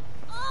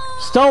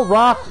 Still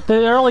rough. The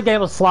early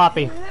game was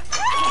sloppy,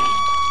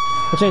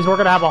 which means we're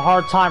gonna have a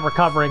hard time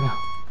recovering,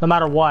 no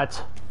matter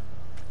what.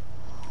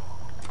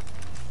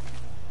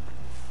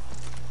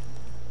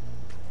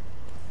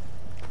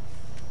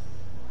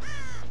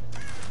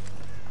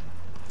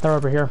 They're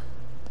over here.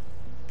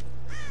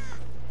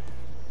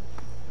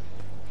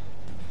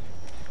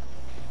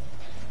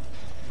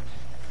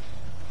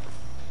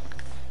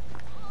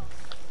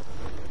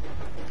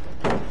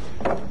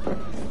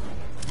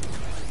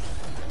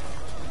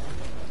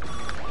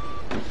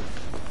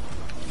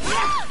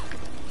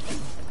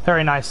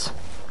 Very nice.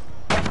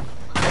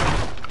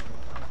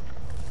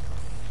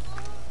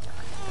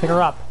 Pick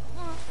her up.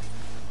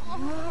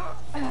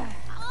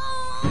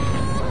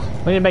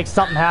 We need to make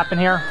something happen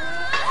here.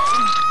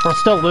 We're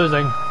still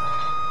losing.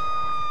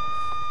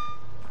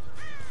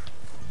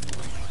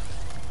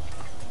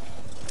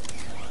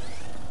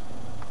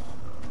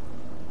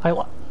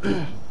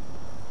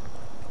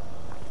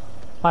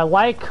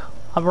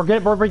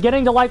 We're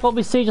beginning to like what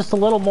we see just a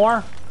little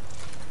more.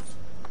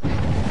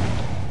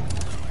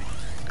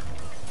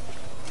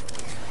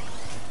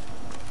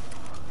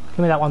 Give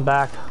me that one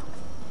back.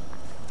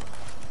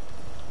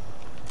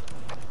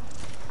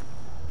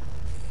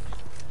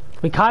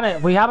 We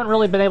haven't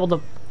really been able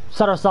to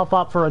set ourselves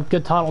up for a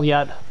good tunnel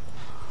yet.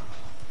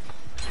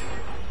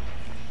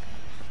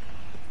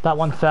 That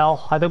one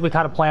fell. I think we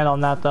kind of planned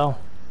on that though.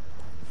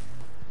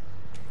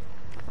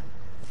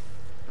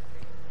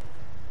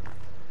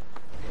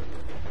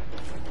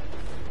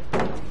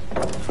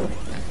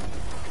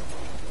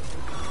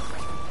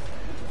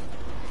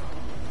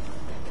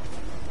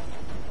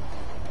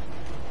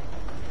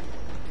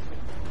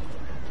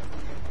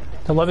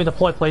 So let me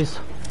deploy, please.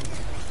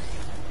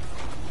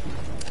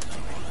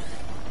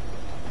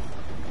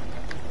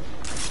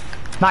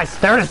 Nice,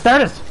 there it is,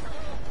 there it is!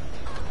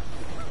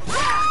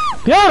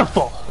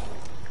 Beautiful!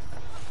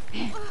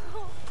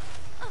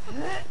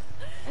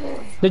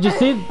 Did you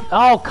see?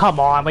 Oh, come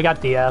on, we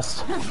got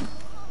DS.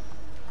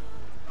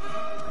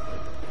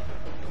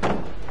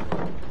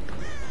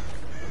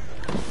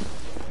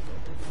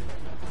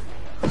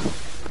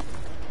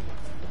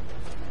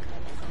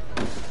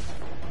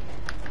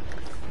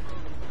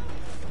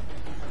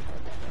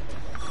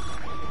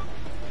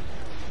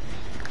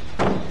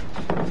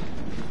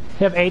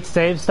 We have 8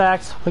 save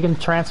stacks. We can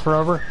transfer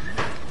over.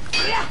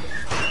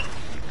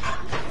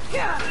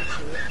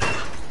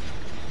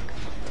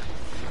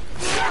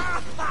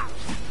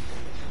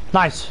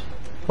 Nice.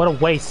 What a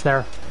waste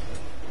there.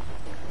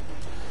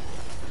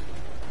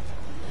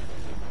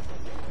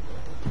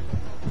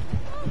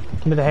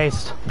 Give me the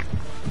haste.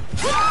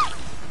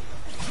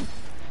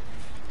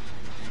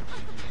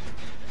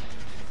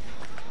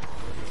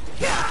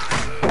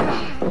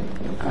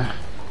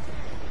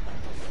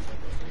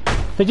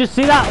 Did you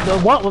see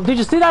that? What? Did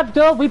you see that,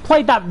 Bill? We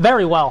played that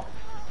very well.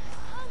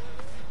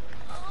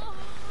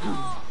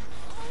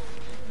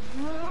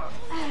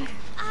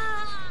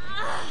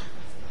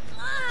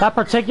 That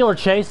particular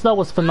chase, though,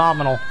 was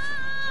phenomenal.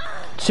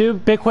 2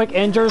 big quick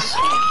injures.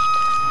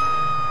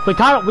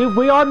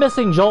 We are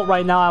missing Jolt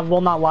right now. I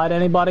will not lie to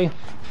anybody.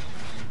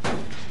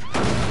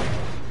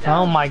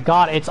 Oh my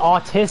God! It's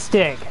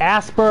autistic.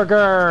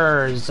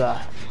 Asperger's.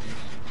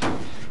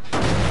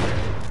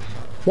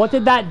 What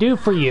did that do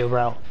for you,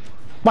 bro?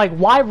 Like,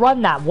 why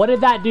run that? What did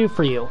that do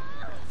for you?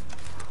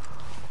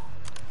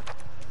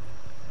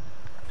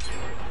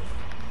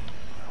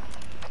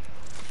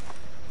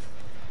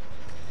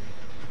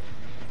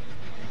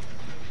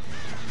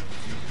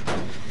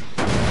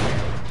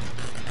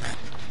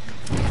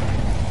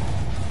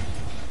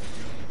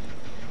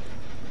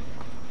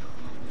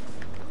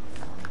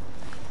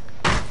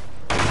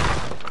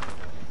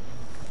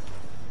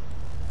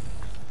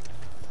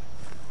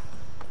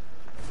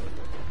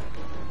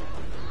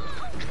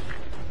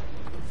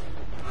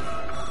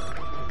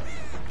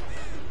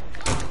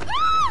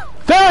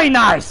 Very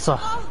nice!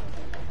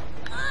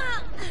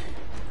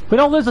 We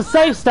don't lose a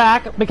save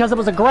stack because it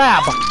was a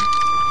grab.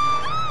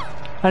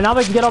 And now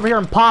we can get over here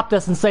and pop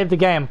this and save the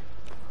game.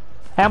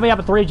 And we have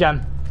a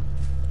 3-gem.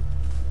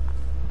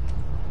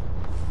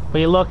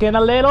 We looking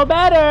a little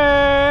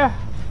better.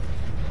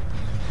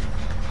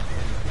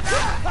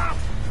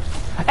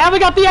 And we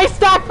got the ace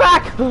stack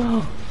back!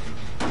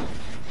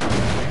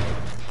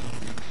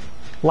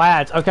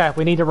 Lads, okay,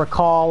 we need to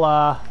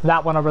recall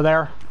that one over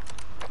there.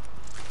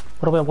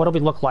 What do we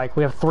look like?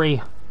 We have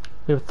 3.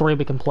 We have 3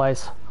 we can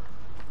place.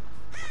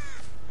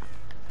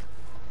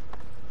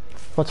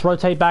 Let's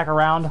rotate back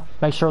around.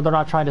 Make sure they're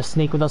not trying to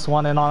sneak with this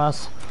one in on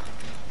us.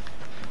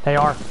 They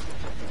are.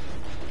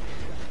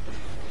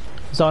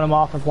 Zone them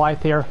off with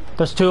life here.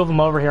 There's 2 of them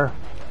over here.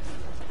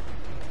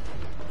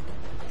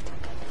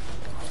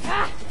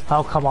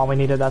 Oh, come on, we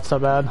needed that so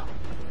bad.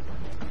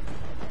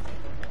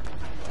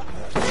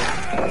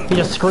 He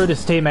just screwed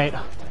his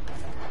teammate.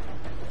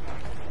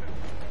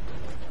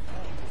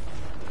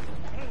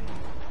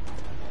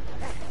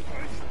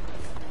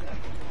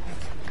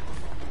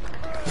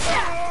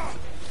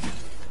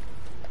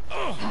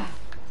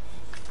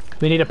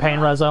 We need a pain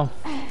reso.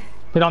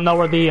 We don't know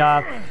where the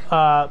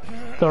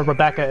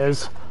Rebecca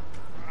is.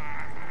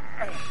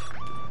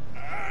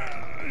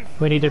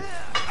 We need to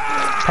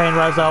pain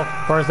reso.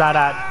 Where's that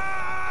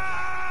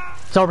at?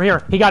 It's over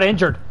here. He got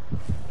injured.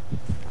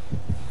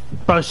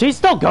 Bro, she's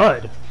still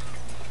good.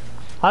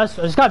 I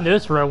just got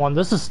news for everyone.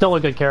 This is still a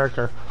good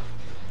character.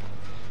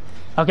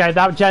 Okay,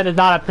 that Jen is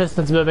not at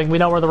Pistons moving. We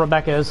know where the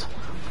Rebecca is.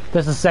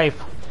 This is safe.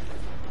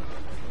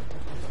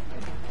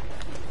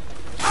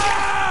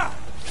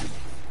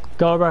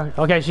 Go over.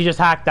 Okay, she just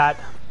hacked that.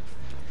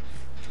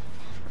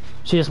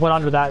 She just went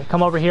under that.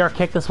 Come over here.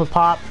 Kick this with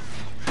pop.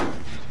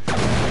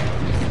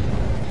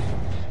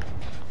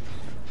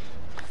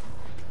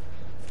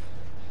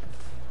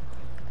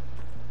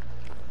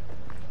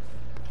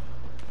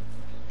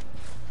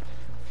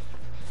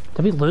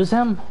 Did we lose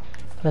him?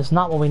 That's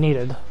not what we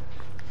needed.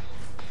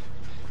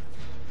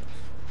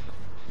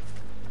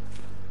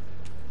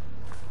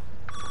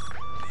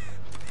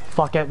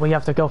 Fuck it, we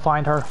have to go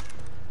find her.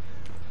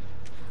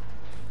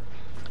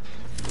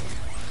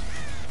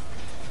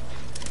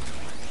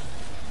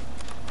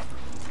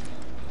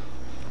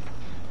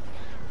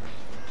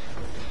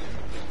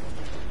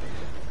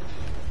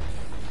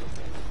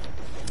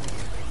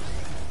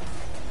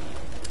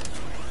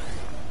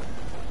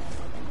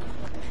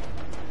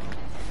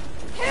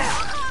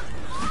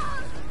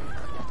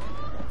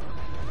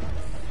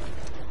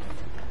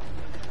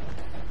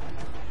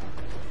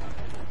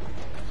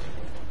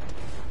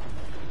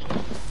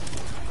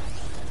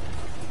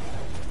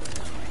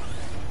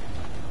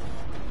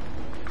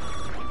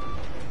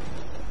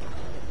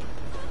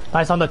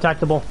 Nice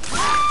undetectable.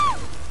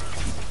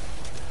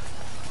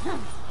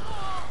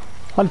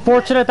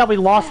 Unfortunate that we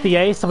lost the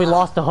ace and we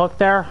lost the hook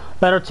there.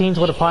 Better teams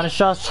would have punished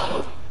us.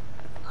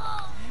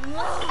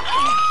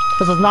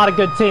 This is not a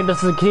good team.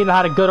 This is a team that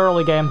had a good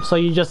early game. So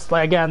you just,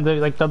 again,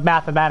 the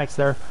mathematics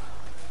there.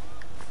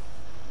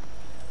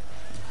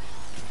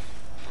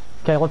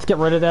 Okay, let's get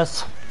rid of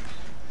this.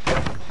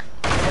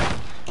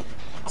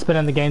 It's been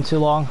in the game too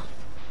long.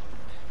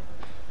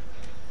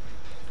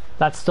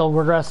 That's still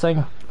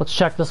regressing. Let's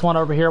check this one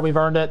over here. We've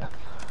earned it.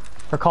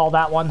 Recall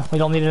that one. We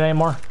don't need it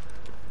anymore.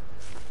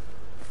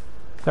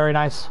 Very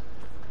nice.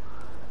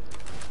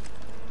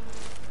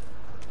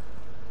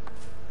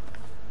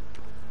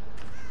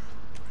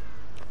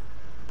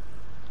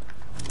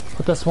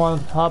 Put this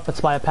one up. It's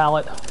by a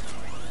pallet.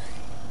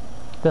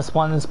 This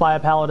one is by a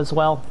pallet as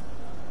well.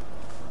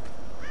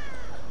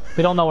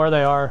 We don't know where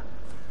they are.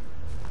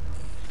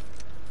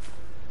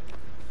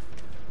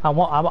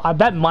 I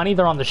bet money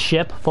they're on the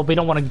ship, but we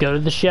don't want to go to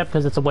the ship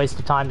because it's a waste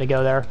of time to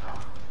go there.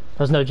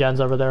 There's no gens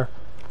over there.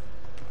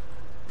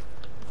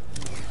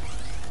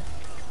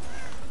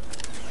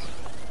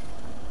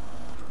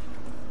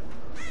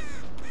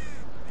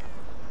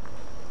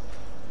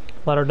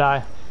 Let her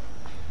die.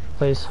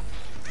 Please.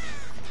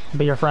 I'll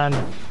be your friend.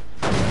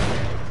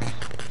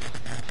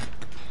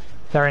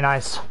 Very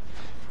nice.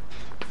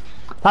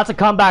 That's a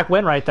comeback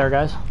win right there,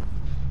 guys.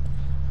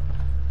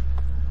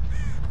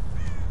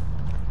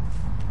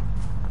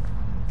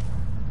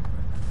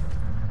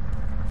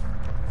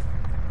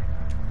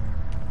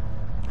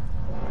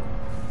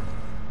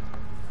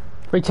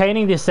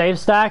 Retaining the save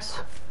stacks,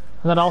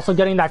 and then also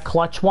getting that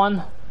clutch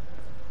one.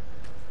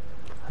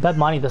 I bet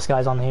money this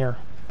guy's on here.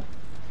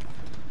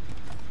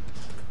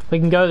 We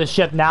can go to the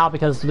ship now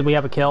because we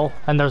have a kill,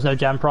 and there's no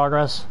gem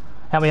progress.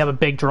 And we have a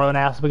big drone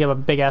ass, we have a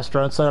big ass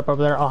drone set up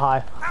over there. Oh,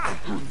 hi.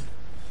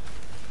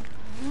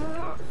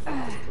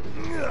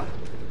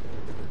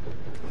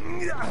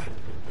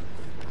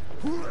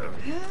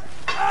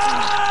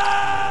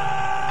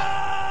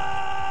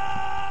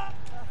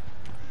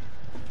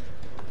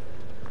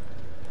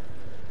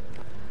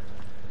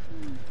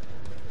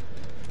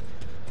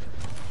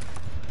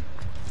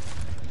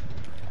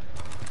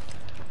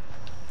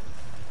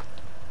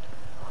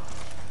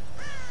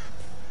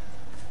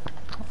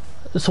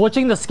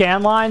 Switching the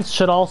scan lines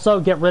should also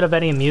get rid of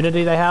any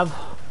immunity they have.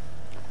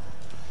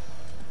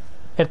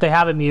 if they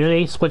have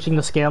immunity, switching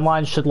the scan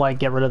line should like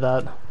get rid of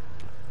that.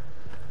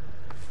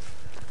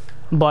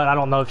 But I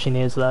don't know if she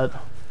needs that.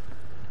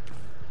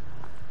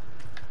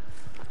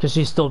 Because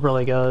she's still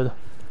really good.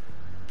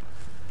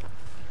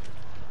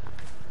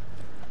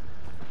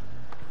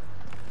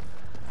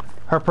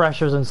 Her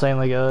pressure's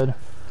insanely good.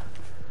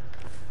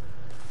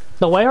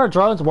 The way her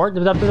drones work,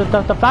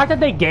 the fact that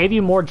they gave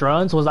you more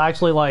drones was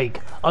actually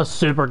like a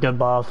super good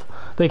buff.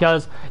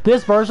 Because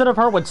this version of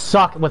her would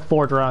suck with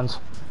 4 drones.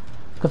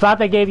 The fact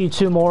they gave you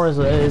 2 more was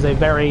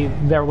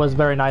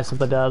very nice of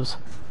the devs.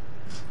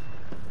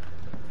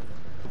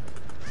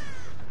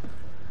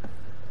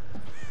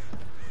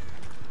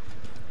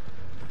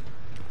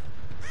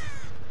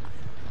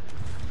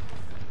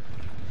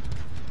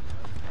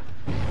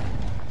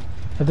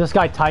 If this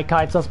guy tight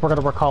kites us, we're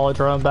gonna recall a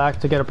drone back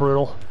to get a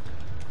brutal.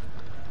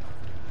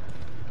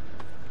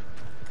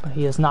 But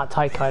he is not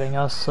tight kiting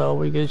us, so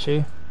we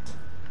Gucci.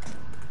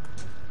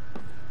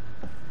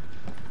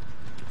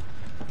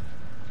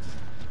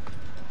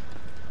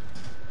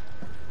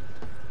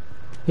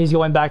 He's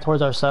going back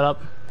towards our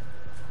setup.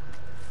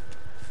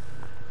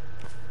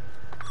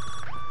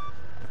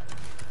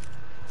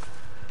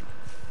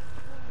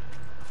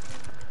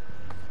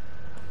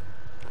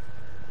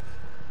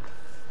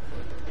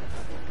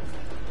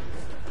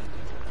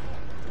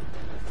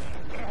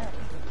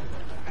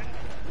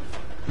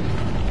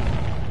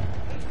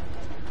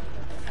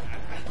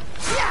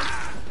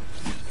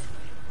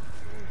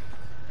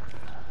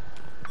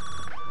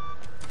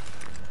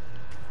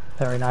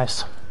 Very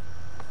nice.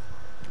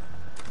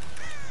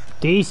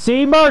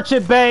 DC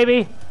Merchant,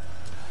 baby!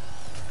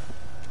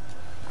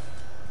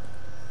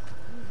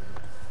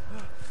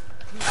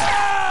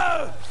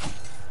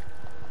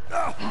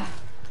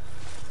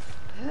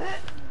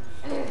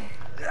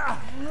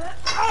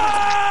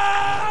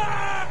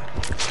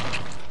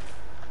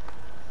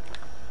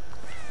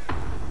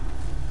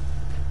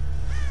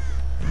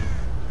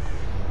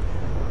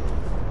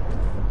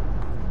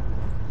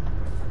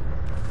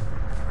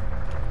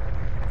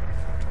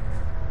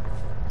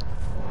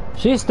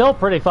 She's still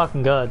pretty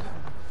fucking good.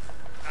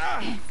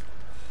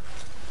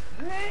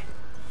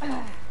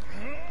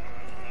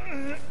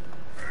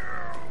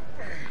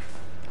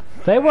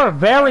 They were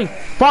very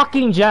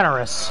fucking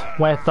generous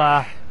with,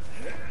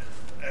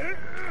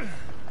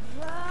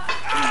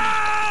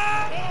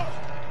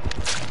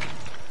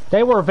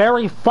 They were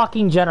very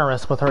fucking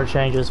generous with her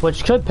changes,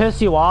 which could piss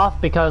you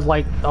off because,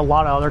 like, a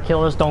lot of other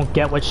killers don't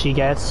get what she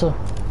gets.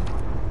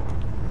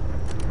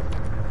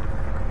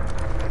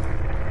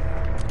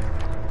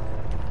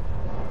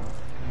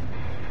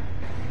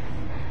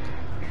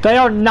 They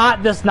are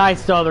not this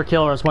nice to other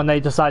killers when they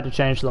decide to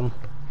change them.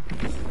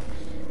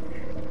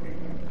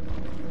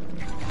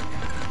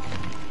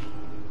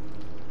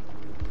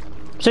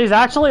 She's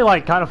actually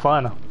like kind of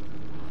fun.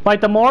 Like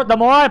the more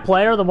I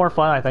play her, the more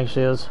fun I think she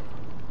is.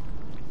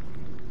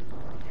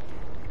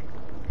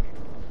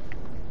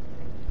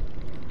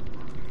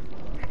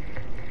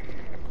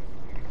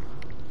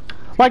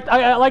 Like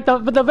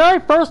the very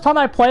first time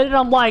I played it,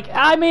 I'm like,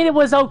 I mean, it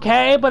was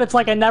okay, but it's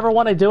like I never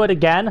want to do it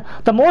again.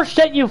 The more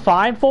shit you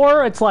find for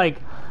her, it's like,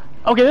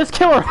 okay, this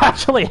killer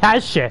actually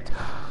has shit.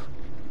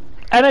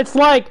 And it's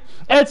like,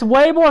 it's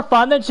way more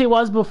fun than she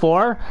was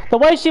before. The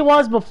way she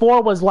was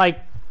before was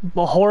like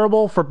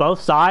horrible for both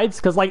sides,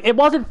 because like it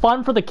wasn't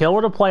fun for the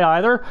killer to play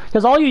either,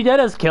 because all you did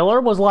as killer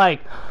was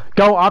like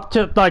go up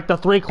to like the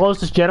 3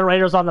 closest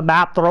generators on the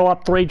map, throw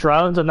up 3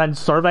 drones, and then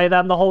survey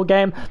them the whole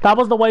game. That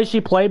was the way she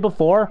played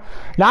before.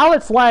 Now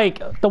it's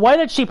like the way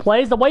that she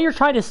plays, the way you're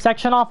trying to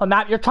section off a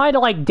map, you're trying to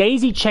like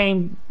daisy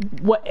chain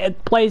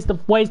plays the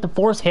ways to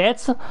force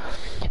hits,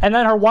 and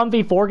then her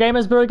 1v4 game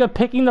is very good,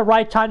 picking the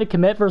right time to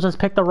commit versus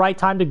pick the right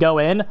time to go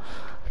in.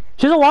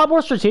 She's a lot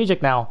more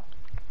strategic now.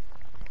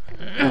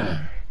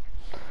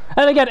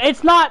 And again,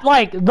 it's not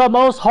like the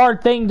most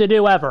hard thing to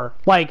do ever.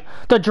 Like,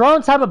 the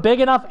drones have a big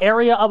enough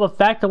area of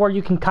effect to where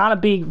you can kind of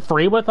be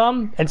free with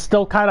them and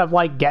still kind of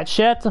like get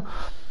shit.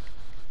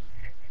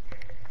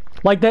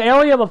 Like, the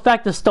area of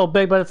effect is still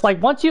big, but it's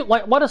like once you,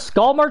 like, what a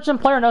Skull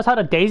Merchant player knows how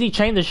to daisy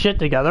chain this shit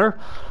together.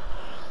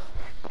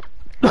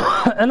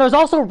 And there's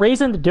also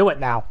reason to do it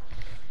now.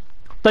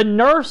 The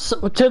nerfs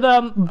to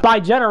them by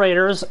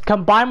generators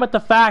combined with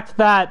the fact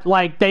that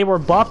like they were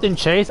buffed in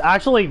chase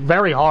actually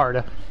very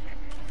hard.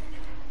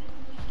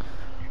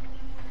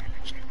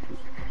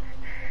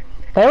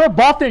 They were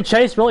buffed and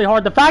chased really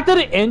hard. The fact that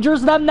it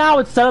injures them now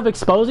instead of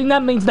exposing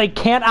them means they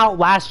can't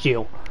outlast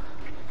you.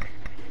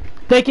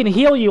 They can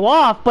heal you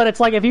off, but it's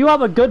like if you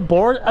have a good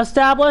board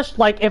established,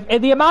 like if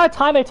the amount of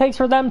time it takes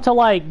for them to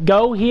like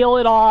go heal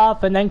it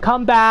off and then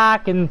come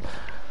back, and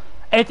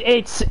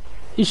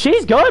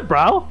she's good,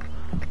 bro.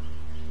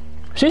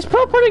 She's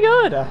pretty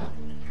good.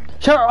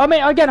 Sure, I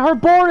mean, again, her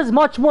board is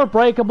much more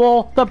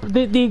breakable.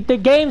 The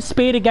game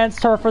speed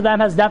against her for them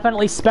has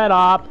definitely sped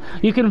up.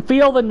 You can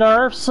feel the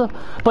nerfs,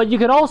 but you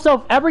can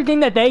also,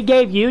 everything that they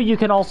gave you, you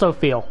can also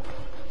feel.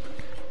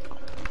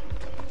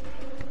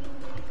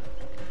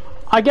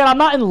 Again, I'm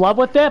not in love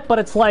with it, but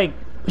it's like,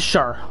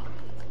 sure.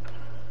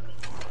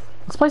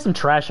 Let's play some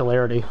Trash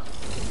Hilarity.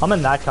 I'm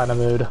in that kind of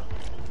mood.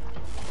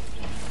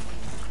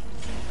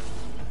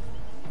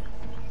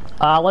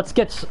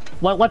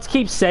 Let's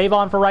keep save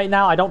on for right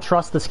now. I don't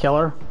trust this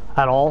killer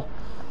at all.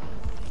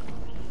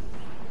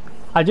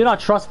 I do not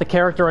trust the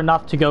character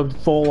enough to go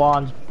full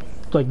on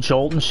like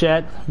jolt and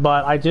shit,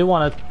 but I do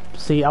want to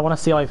see. I want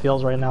to see how he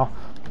feels right now.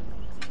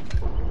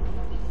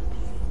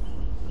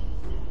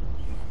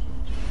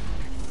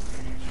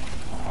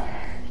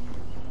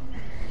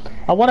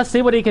 I want to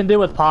see what he can do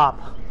with Pop.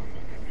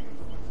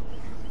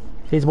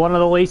 He's one of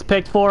the least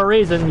picked for a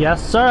reason.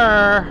 Yes,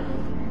 sir.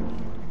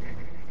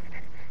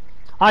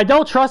 I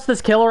don't trust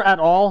this killer at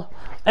all.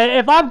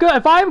 If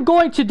I'm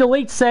going to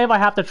delete save, I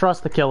have to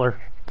trust the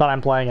killer that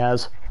I'm playing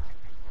as.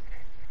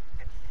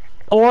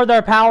 Or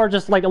their power,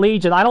 just like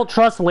Legion. I don't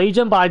trust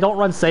Legion, but I don't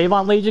run save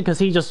on Legion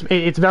because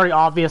it's very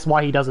obvious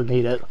why he doesn't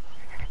need it.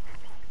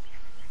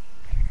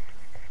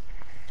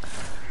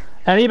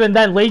 And even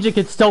then, Legion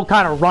can still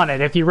kind of run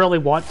it if you really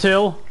want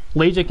to.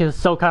 Legion can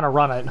still kind of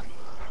run it.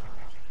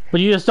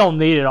 But you just don't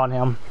need it on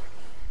him.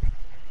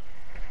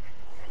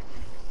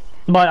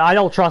 But I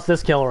don't trust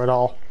this killer at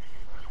all.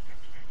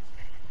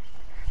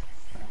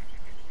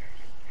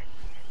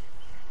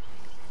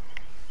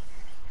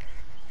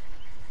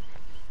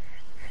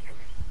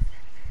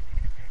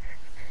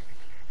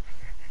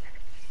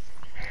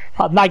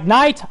 Like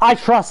Knight, I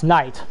trust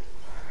Knight.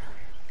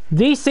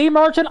 DC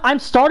Merchant, I'm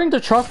starting to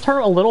trust her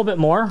a little bit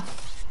more.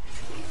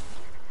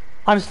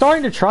 I'm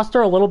starting to trust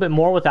her a little bit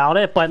more without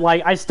it, but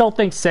like I still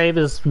think save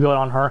is good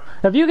on her.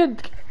 If you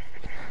could,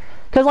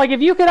 because like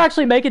if you could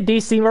actually make a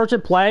DC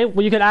Merchant play,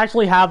 well, you could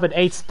actually have an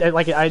 8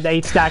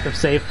 stack of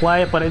save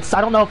play, but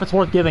I don't know if it's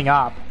worth giving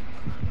up.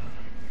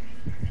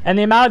 And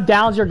the amount of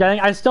downs you're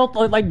getting, I still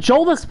like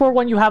Joel is for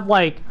when you have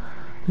like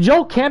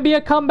Joel can be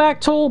a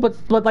comeback tool, but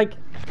like.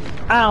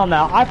 I don't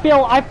know. I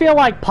feel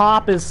like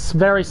Pop is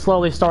very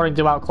slowly starting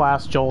to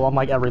outclass Joel on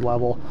like every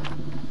level.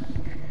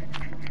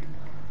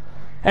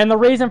 And the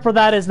reason for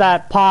that is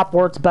that Pop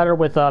works better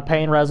with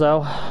Pain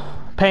Rezo.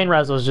 Pain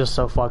Rezo is just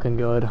so fucking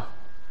good.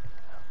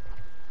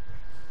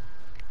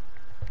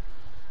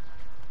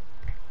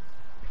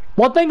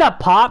 One thing that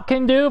Pop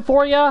can do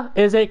for you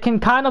is it can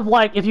kind of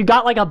like, if you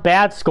got like a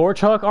bad Scorch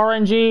Hook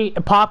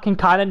RNG, Pop can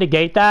kind of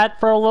negate that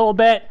for a little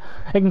bit.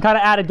 It can kind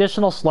of add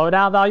additional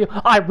slowdown value.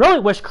 I really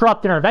wish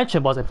Corrupt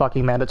Intervention wasn't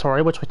fucking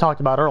mandatory, which we talked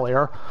about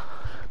earlier.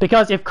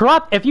 Because if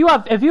you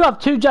have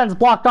 2 gens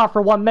blocked off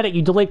for 1 minute,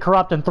 you delete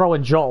Corrupt and throw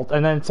in Jolt,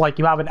 and then it's like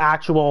you have an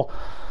actual,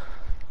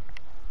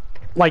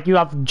 like you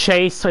have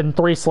Chase and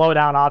 3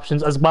 slowdown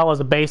options, as well as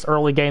a base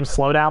early game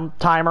slowdown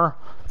timer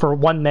for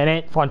 1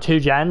 minute on 2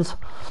 gens.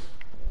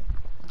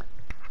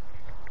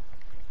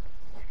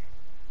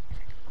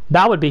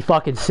 That would be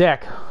fucking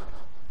sick.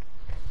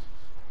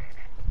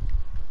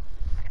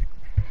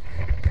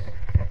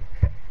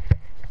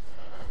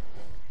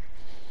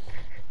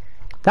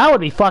 That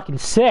would be fucking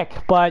sick,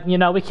 but, you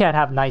know, we can't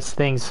have nice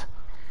things.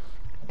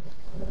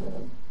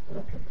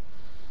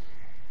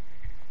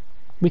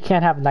 We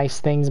can't have nice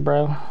things,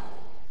 bro.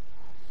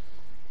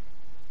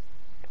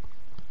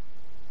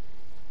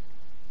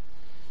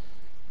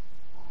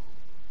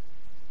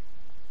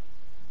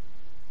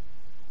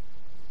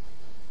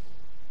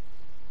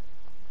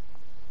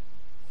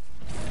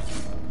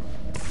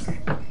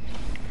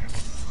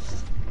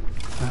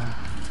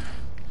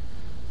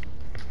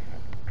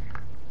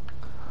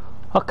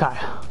 Okay.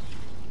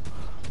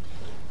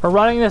 We're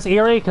running this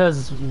Eerie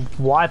because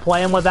why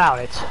play him without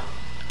it?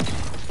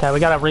 Okay, we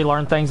gotta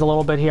relearn things a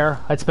little bit here.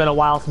 It's been a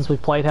while since we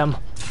played him.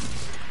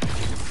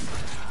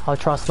 I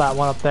trust that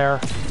one up there.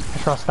 I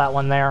trust that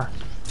one there.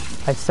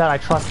 I said I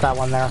trust that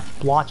one there.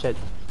 Watch it.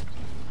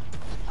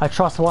 I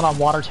trust the one on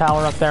Water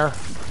Tower up there.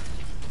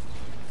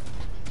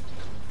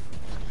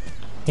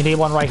 You need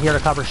one right here to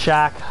cover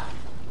Shack.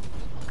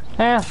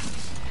 Can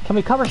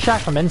we cover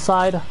Shack from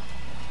inside?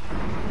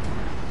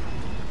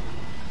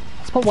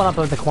 Put one up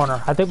in the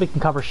corner. I think we can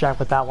cover Shack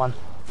with that one.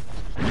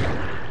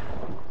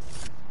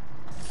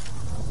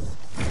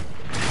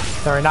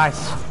 Very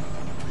nice.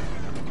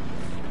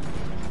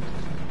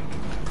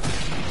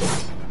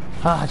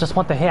 I just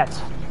want the hit.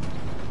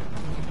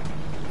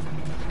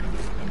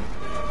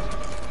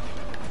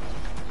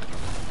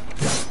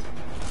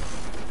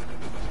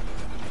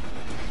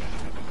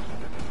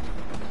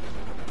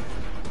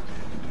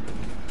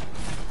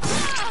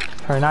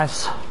 Very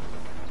nice.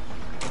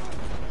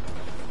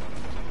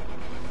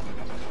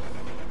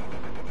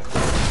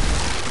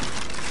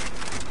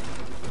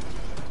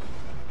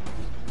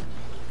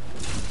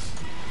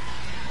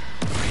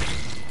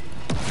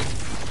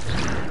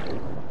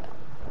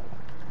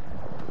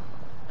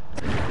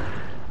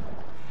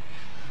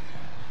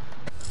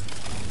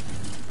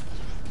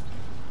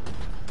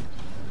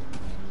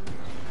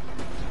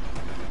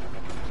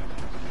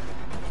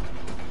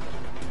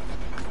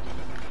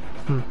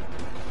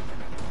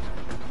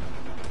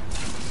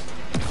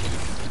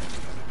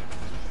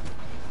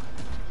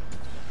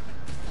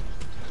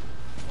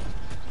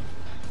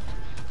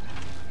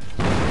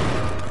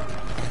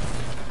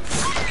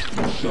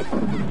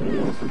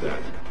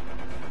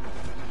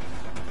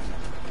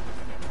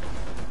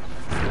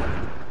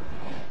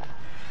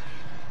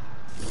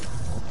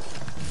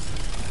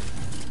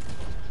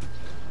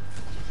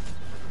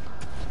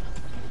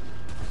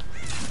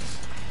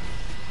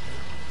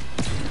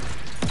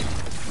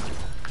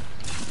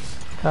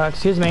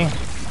 Excuse me.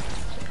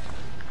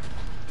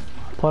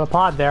 Put a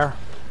pod there.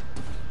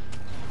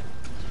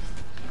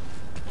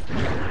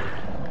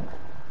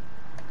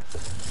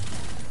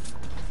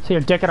 So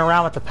you're dicking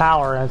around with the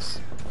power and it's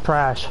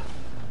trash.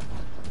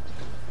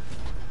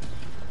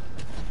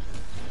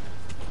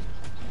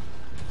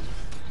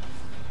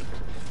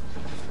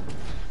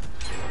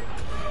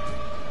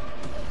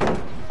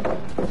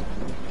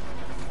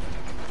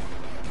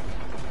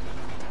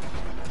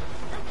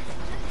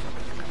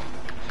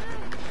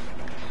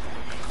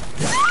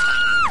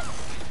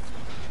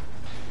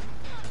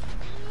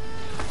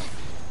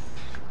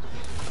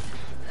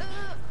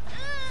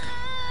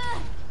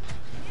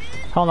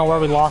 I don't know where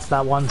we lost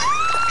that one.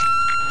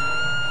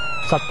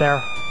 It's up there.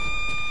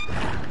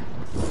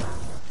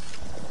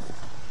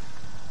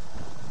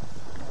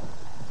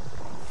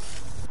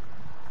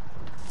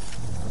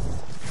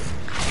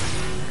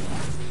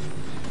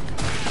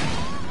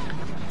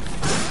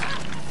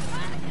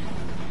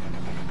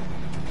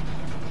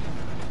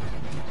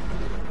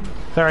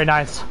 Very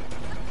nice.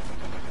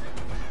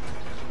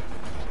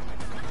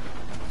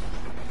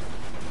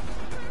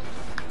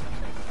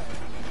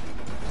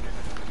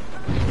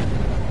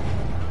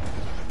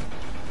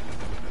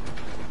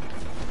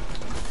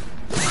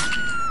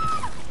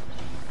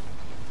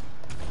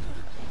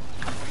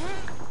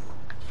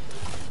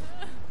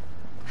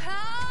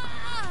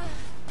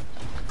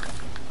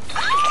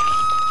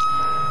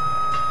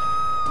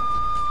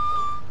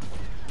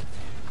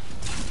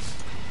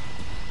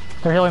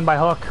 They're healing by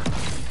hook.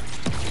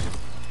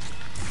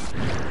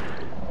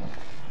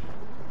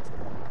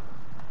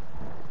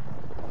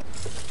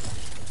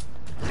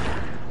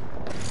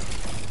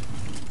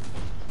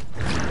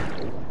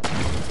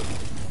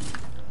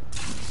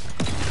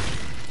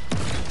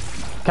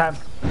 Okay.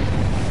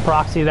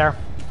 Proxy there.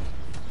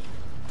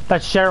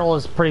 That Cheryl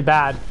is pretty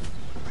bad.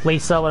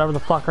 Lisa, whatever the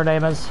fuck her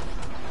name is.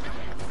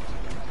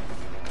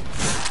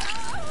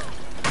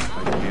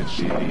 I can't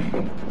see.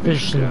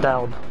 Vision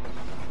down.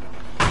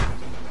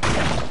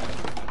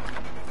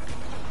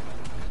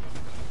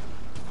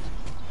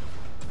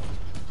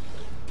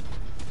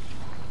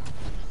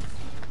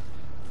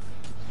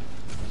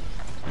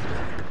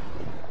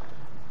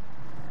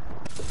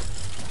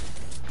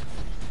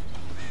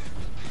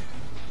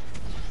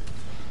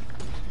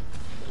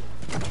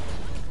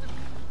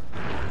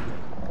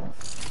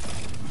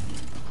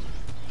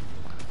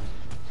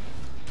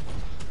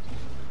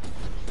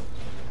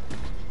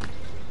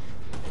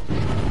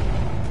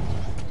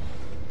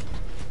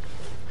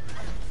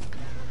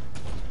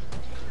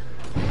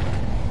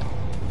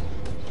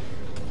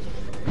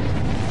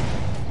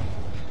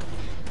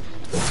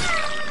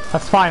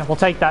 That's fine, we'll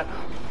take that.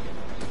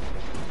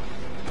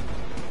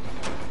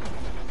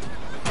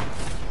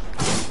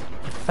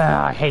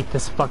 I hate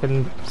this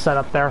fucking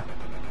setup there.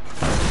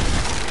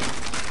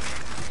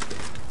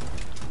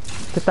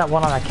 Get that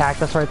one on that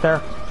cactus right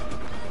there.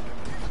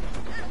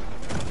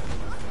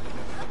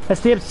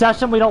 It's the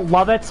obsession, we don't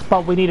love it,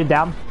 but we need it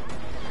down.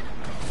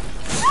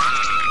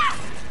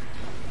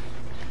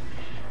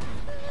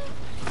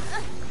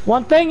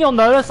 One thing you'll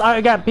notice,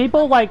 again,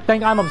 people like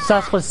think I'm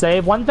obsessed with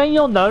save. One thing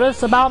you'll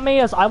notice about me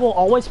is I will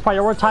always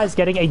prioritize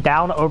getting a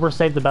down over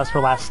save the best for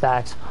last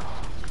stacks.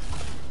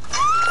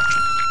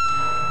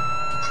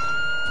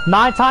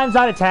 9 times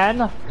out of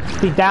 10,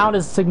 the down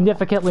is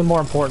significantly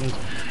more important.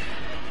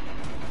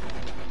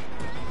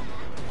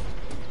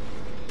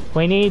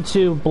 We need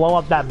to blow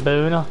up that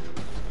boon,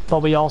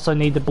 but we also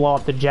need to blow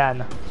up the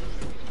gen.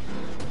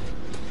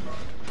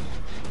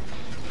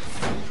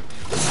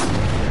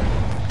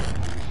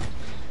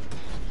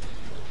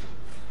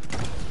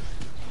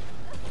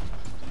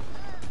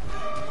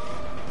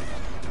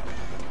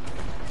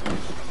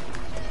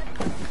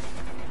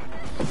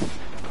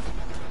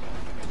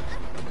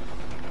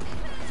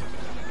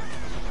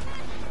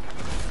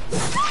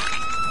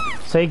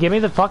 Say, give me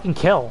the fucking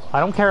kill. I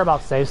don't care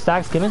about save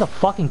stacks. Give me the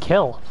fucking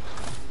kill.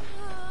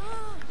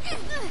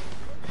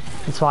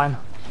 It's fine.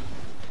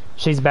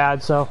 She's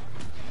bad, so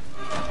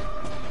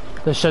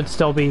this should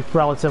still be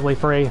relatively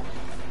free.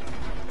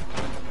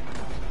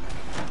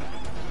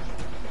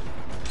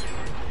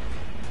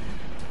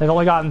 They've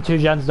only gotten 2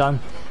 gens done.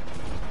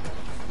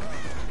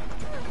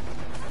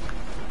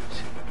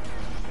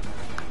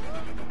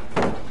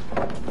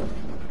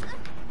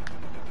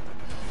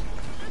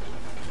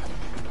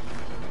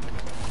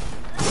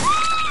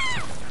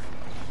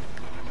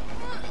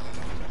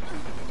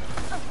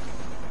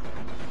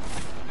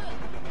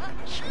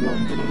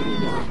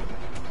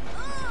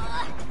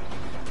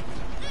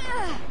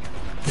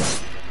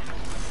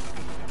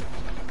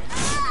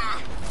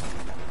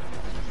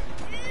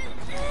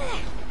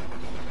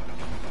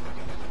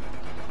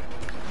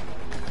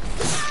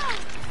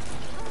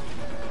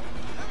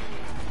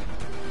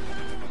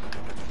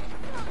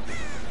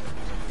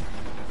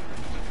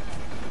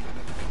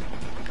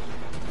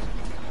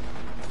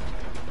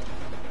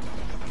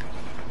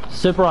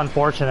 Super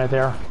unfortunate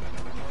there.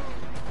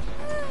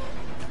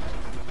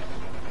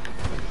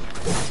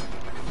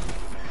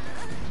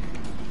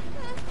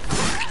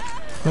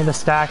 Give me the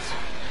stacks.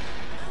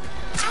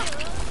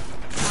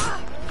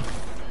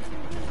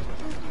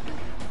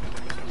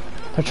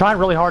 They're trying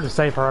really hard to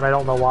save her, and I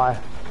don't know why.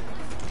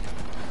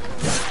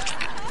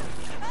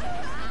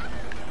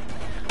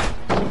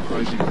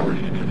 Surprising for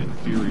an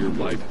inferior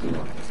life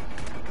form.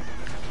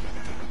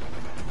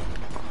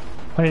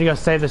 I need to go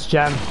save this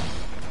gem.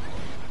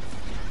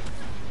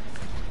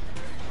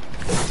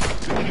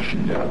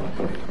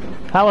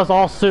 That was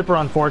all super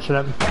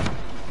unfortunate.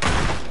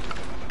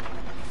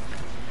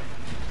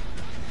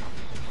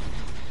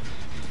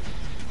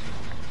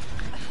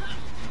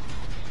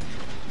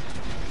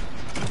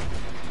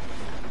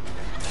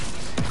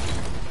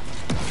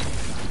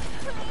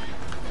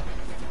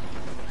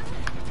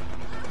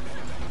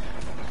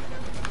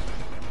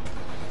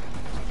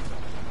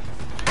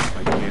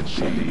 I can't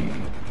see.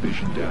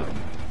 Vision down.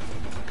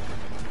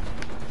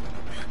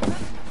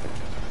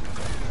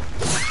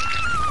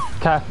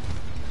 Okay.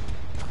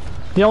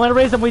 The only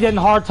reason we didn't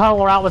hard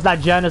tunnel her out was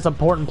that gen is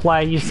important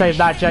play. You save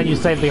that gen, you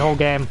save the whole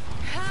game.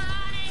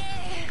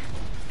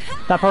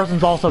 That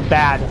person's also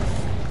bad.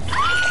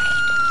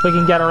 We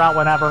can get her out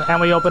whenever. And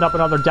we open up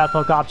another death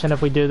hook option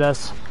if we do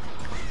this.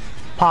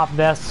 Pop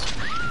this.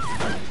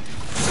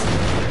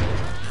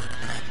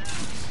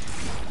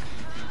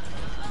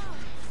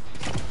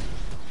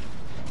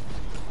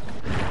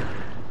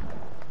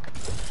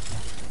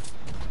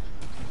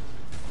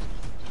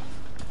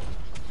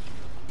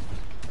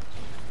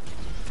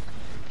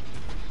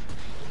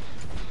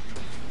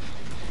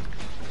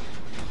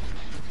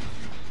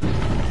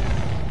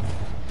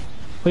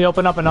 We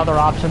open up another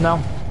option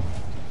though.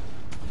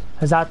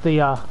 Is that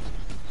the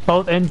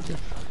both in?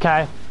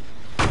 Okay.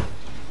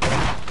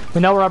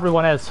 We know where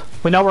everyone is.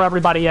 We know where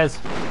everybody is.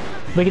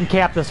 We can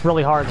cap this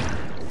really hard.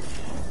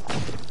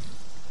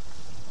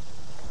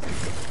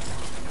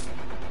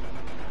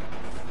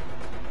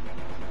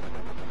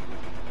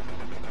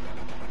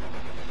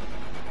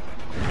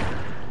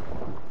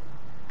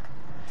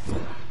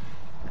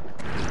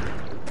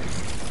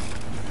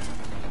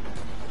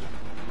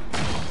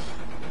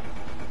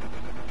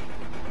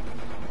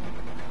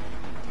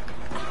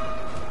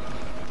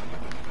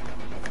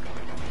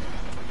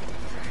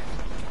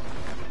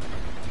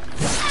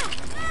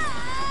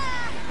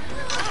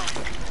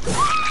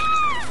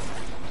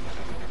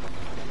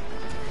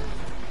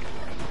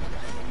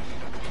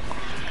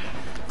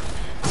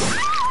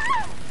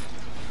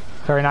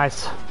 Very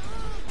nice.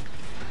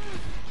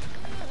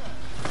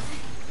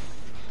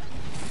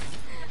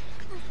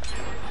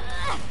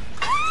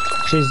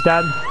 She's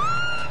dead.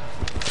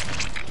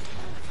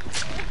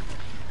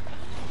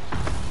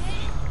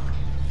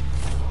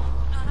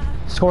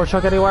 Scorch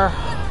hook anywhere?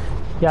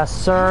 Yes,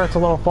 sir. It's a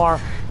little far.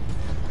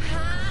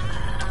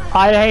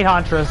 I hate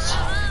Huntress.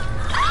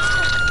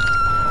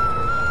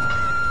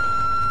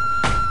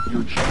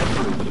 Your chances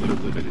are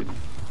limited.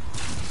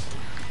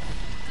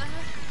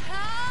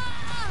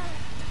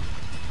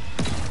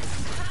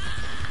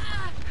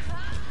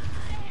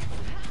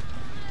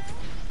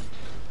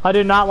 I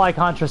do not like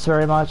Huntress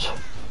very much.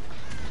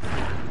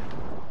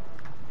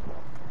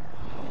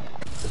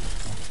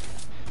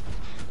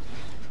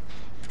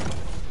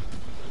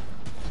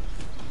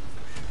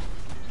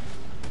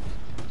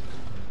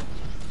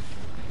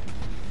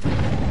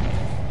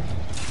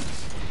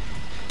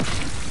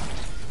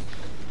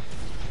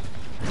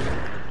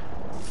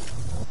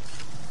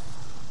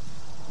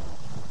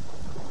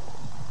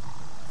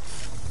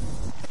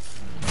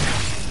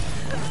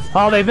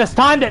 Oh, they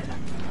mistimed it!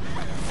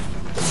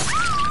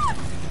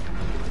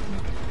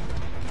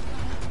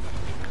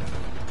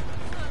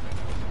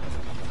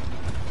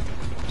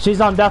 She's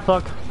on death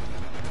hook.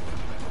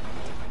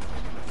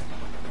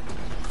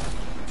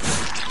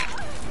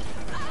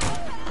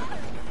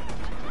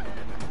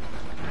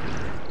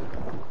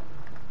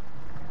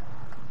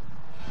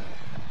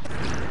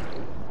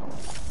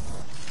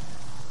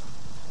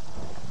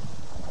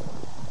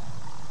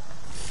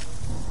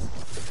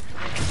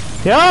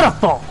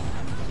 Beautiful!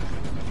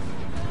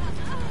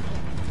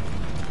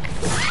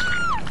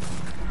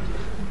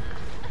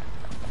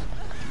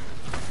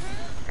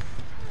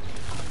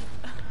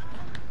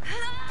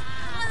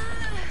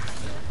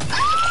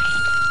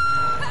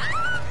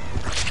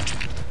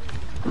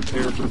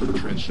 Prepare for the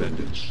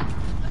transcendence.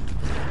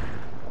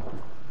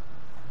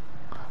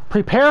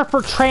 Prepare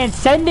for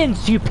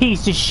transcendence, you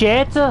piece of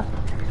shit! That's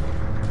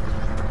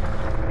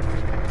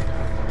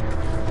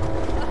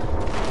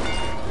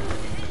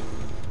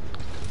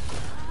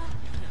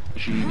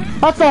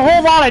a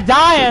whole lot of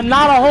dying,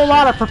 not a whole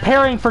lot of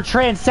preparing for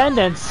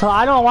transcendence.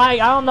 I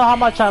don't know how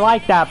much I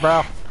like that,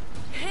 bro.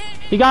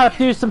 You gotta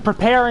do some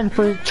preparing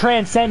for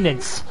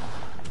transcendence.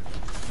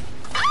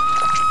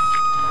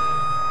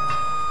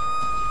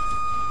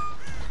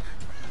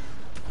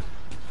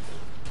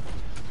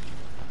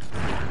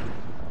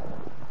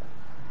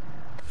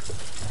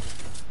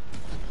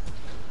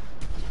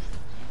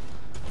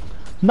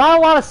 Not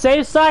a lot of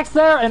save stacks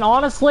there, and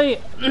honestly,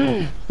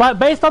 but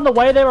based on the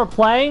way they were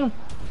playing,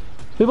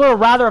 we would have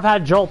rather have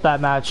had Jolt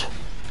that match.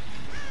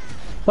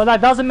 But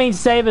that doesn't mean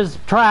save is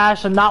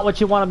trash and not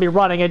what you want to be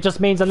running. It just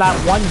means in that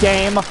one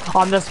game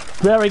on this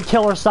very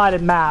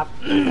killer-sided map,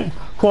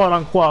 quote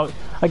unquote.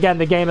 Again,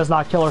 the game is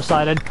not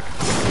killer-sided.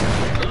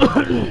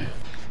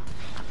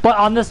 But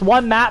on this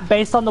one map,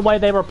 based on the way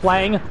they were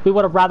playing, we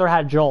would have rather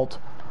had Jolt.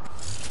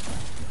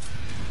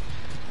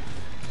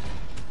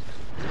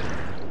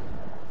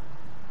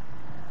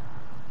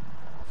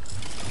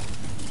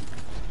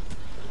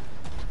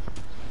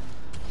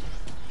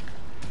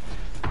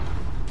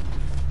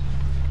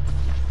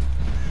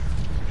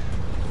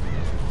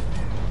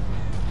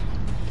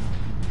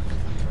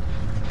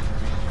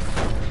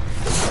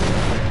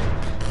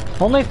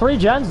 Only 3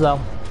 gens though.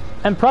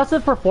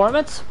 Impressive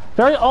performance.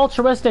 Very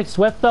altruistic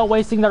Swift though,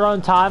 wasting their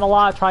own time a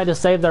lot, trying to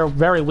save their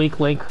very weak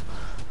Link.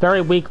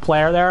 Very weak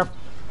player there.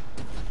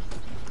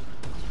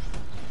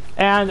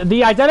 And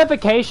the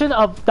identification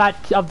of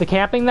the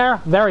camping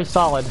there, very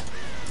solid.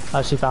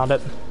 She found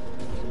it.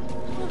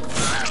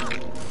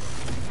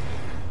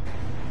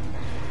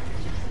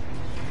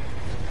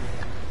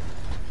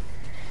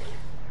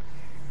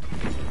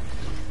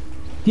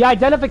 The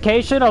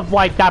identification of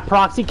like that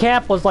proxy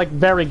camp was like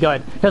very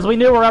good because we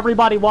knew where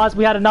everybody was.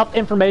 We had enough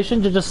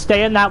information to just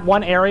stay in that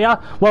one area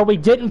where we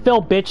didn't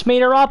fill bitch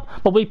meter up,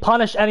 but we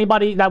punished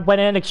anybody that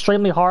went in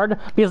extremely hard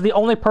because the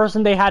only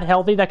person they had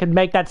healthy that could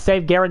make that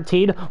save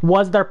guaranteed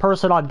was their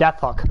person on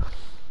death hook.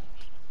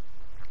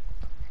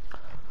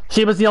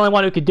 She was the only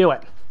one who could do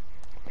it.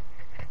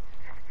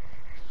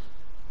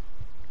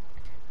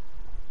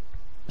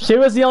 She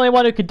was the only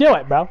one who could do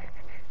it, bro.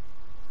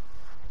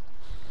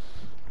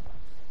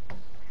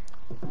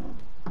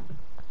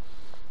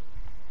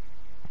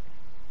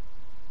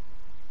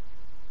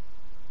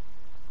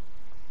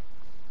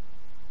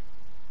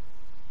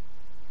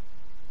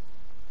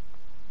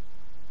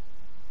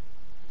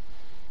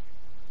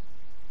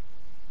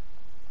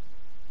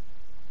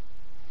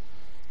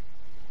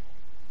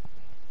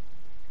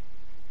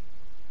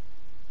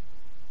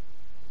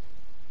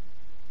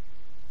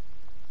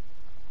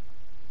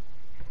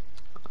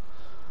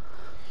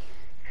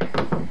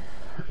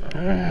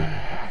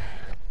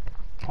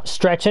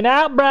 Stretching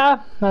out, bruh.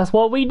 That's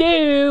what we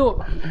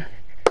do.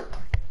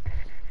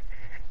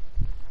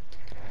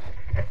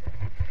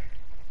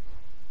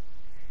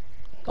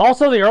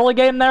 Also, the early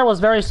game there was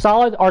very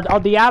solid. Or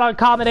the add-on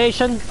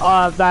combination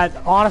that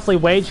honestly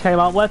Wage came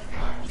up with.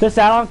 This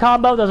add-on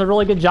combo does a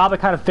really good job of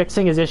kind of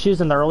fixing his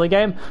issues in the early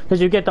game because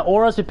you get the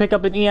auras, you pick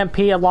up an EMP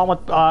along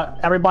with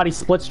everybody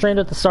split streamed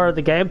at the start of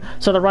the game,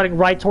 so they're running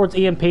right towards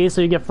EMP, so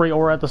you get free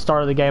aura at the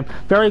start of the game.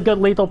 Very good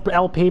lethal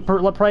LP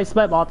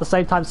placement, while at the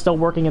same time still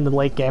working in the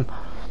late game.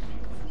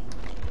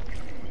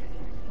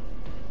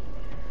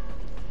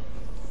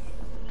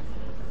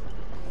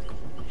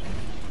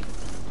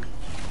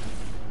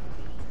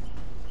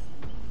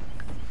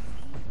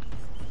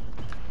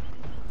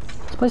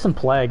 Let's play some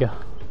Plague.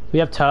 We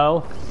have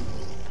Toe.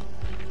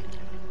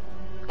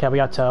 Okay, we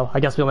got Toe. I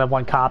guess we only have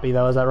one copy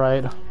though, is that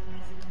right?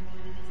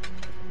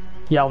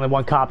 Yeah, only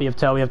one copy of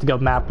Toe. We have to go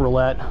map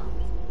roulette.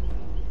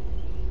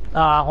 Hold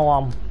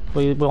on.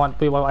 I want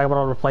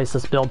to replace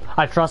this build.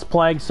 I trust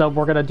Plague, so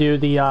we're gonna do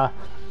the we're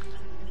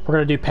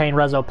gonna do Pain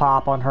Rezo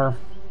Pop on her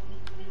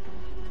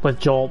with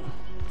Jolt.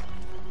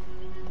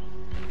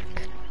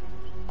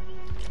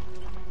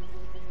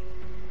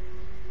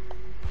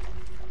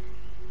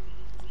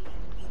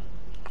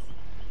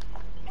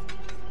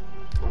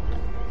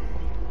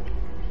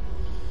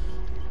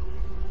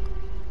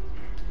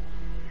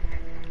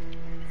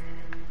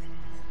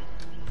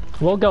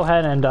 We'll go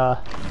ahead and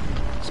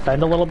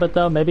spend a little bit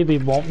though. Maybe we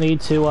won't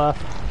need to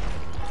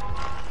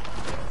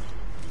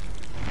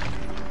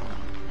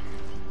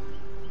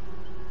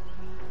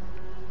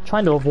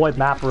trying to avoid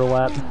map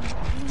roulette.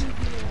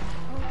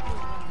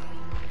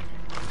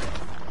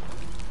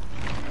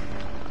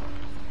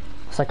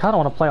 So I kinda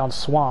wanna play on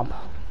Swamp.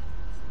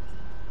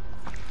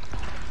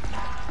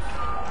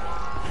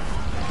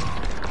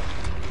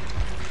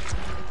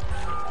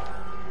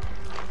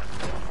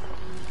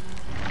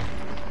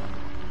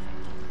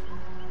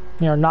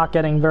 You're not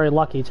getting very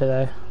lucky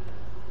today.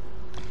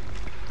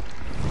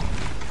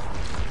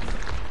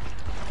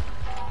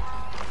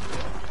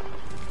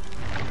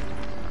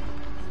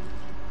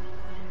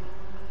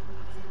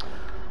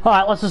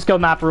 Alright, let's just go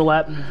map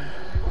roulette.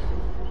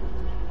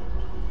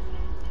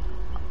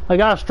 I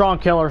got a strong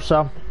killer,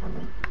 so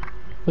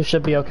we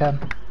should be okay.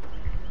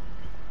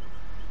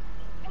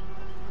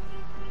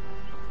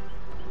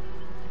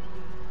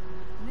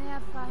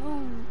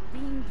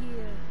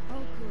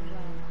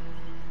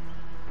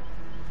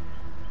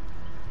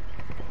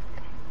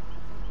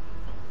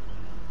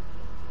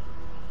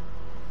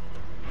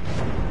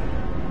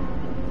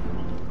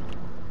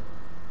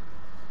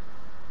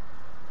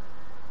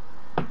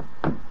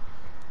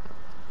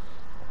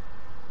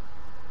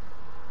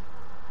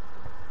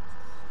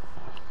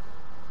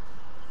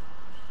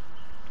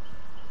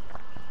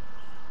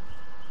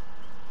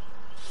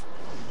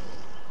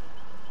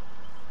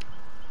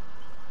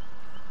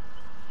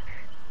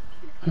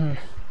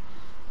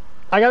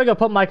 I gotta go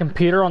put my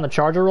computer on the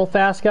charger real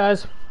fast,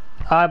 guys.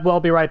 I will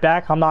be right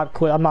back. I'm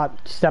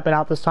not stepping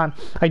out this time.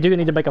 I do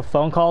need to make a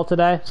phone call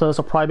today, so this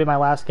will probably be my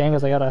last game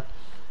because I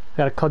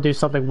gotta do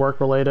something work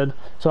related.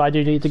 So I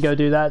do need to go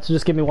do that. So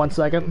just give me 1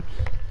 second.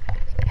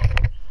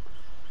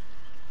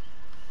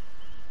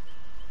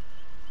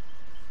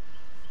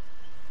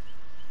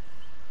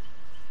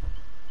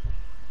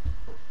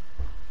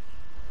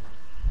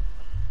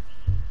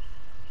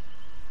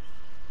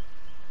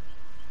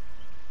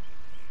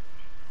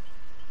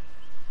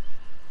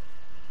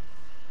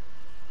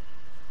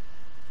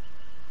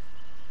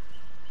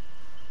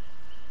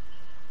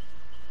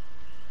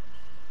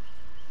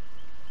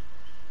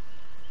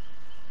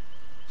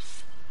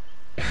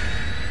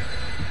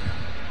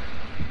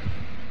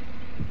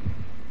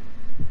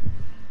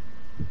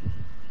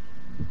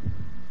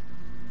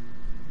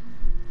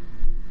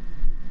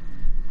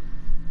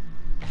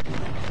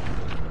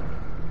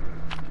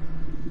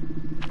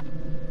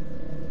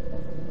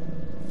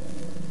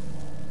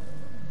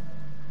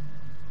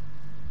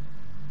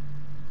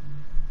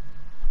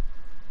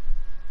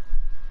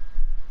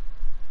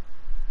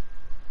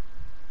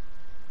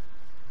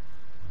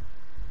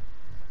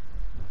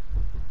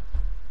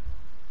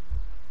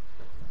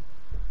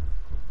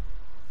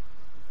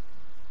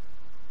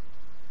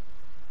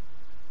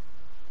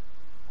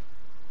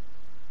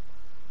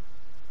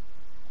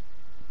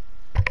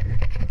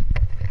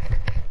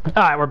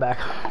 Alright, we're back.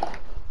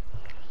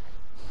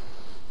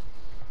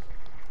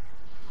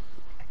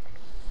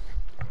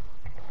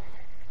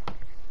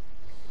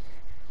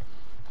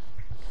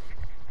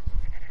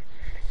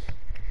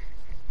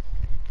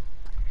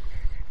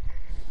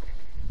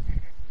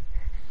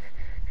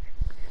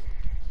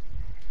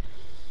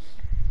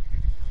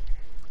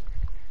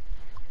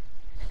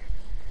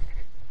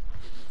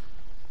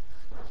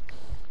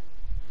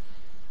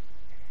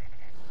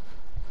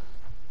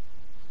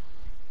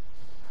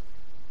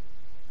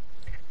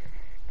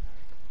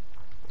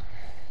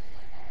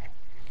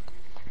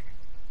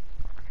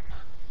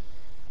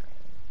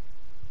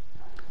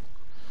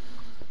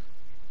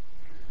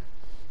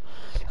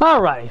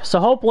 Alright,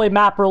 so hopefully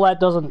map roulette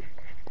doesn't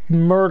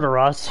murder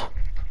us.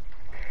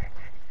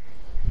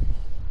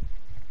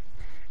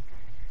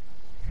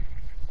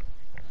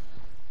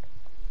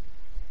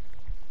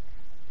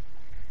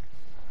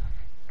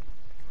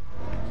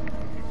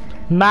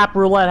 Map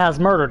roulette has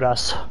murdered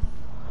us.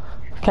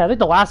 Okay, I think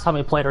the last time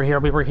we played her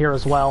here, we were here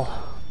as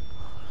well.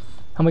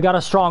 And we got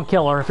a strong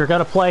killer. If you're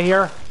gonna play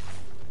here,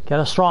 get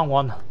a strong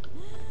one.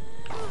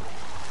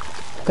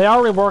 They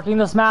are reworking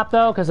this map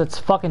though, because it's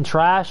fucking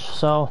trash,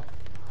 so...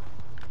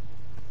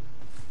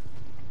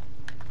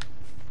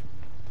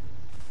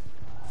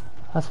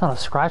 That's not a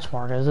scratch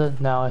mark, is it?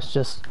 No, it's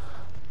just...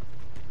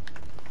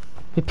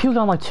 We puked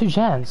on like 2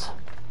 gens.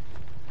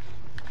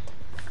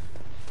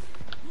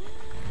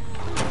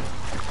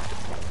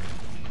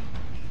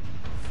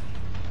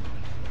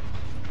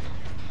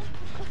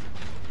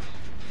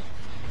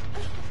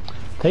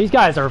 These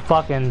guys are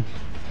fucking...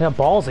 They're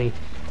ballsy.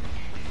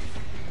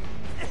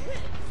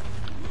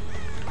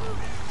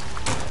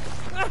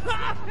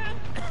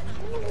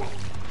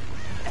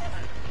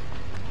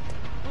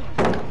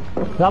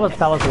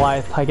 That was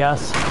life, I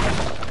guess.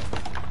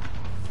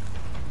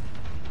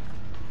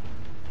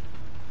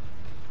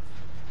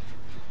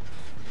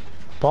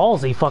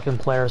 Ballsy fucking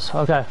players.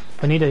 Okay,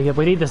 we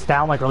need this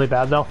down like really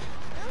bad though.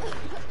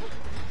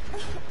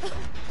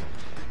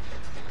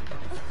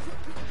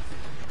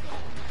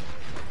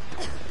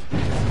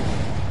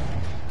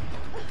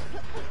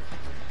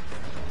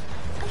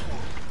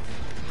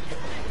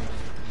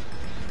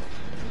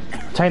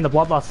 Obtain the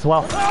bloodlust as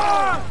well.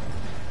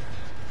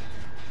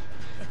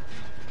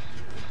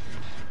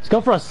 Let's go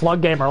for a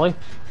slug game early.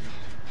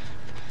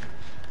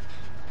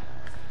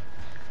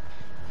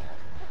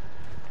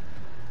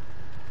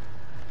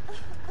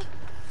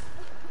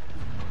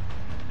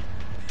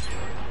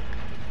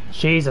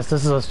 Jesus,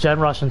 this is a gen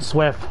rush and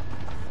swift.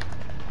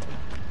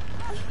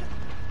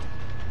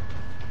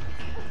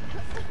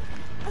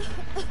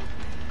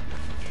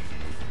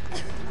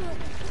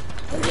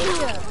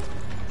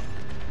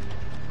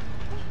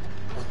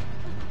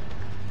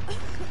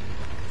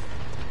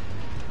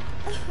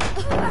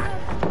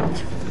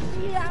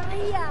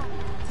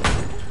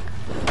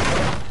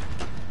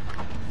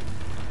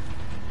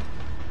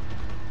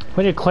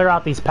 We need to clear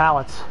out these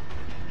pallets.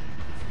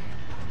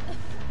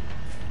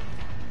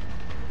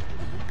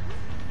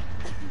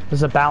 This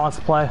is a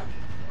balanced play.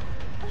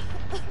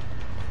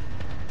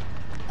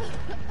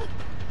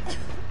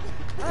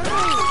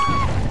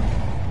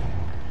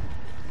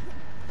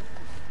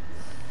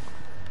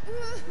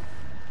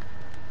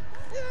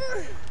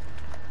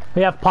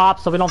 We have pop,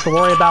 so we don't have to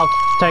worry about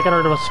taking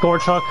her to a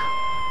scorch hook.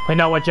 We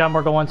know what gem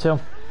we're going to.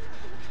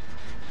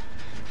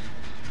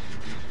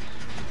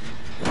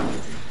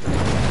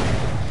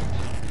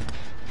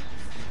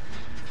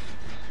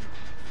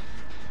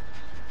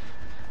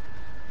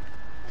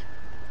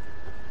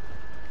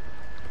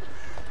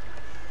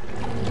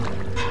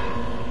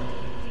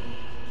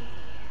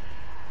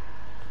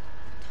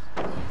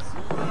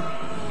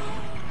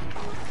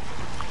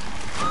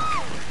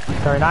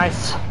 Very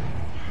nice.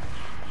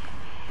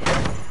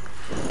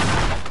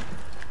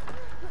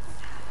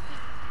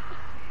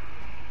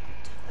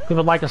 We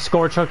would like a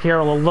scorch hook here,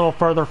 a little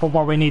further from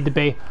where we need to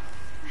be.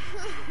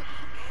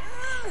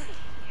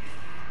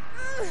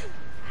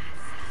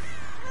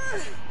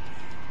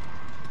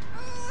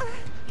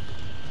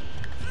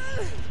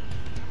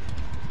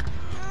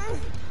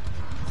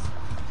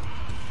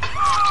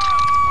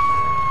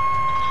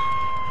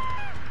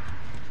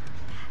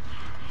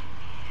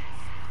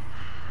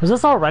 Is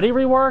this already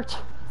reworked?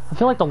 I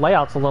feel like the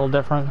layout's a little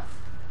different.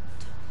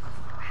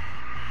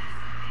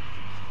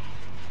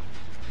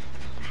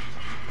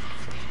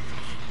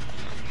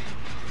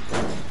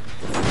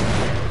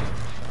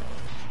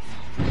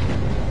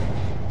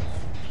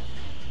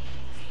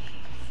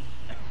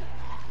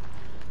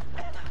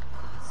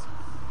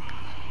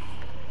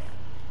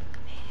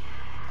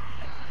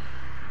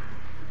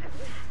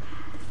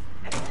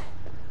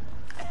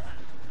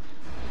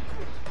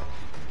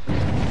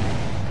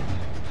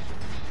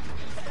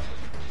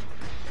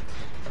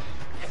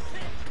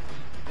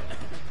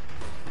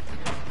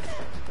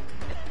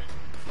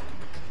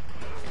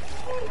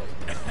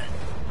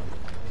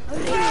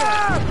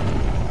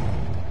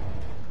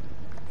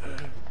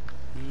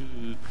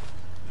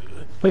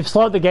 We've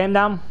slowed the game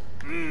down.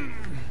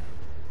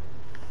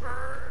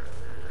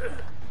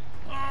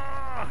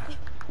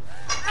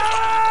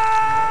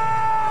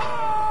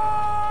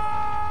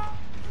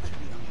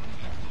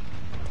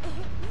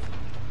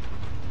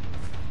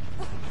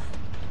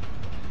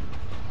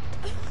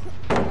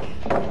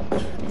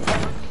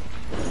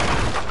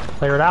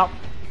 Clear it out.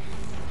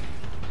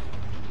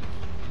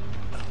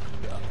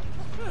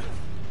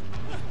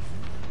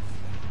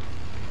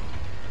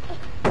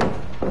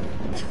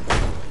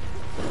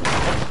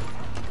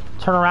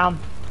 Turn around.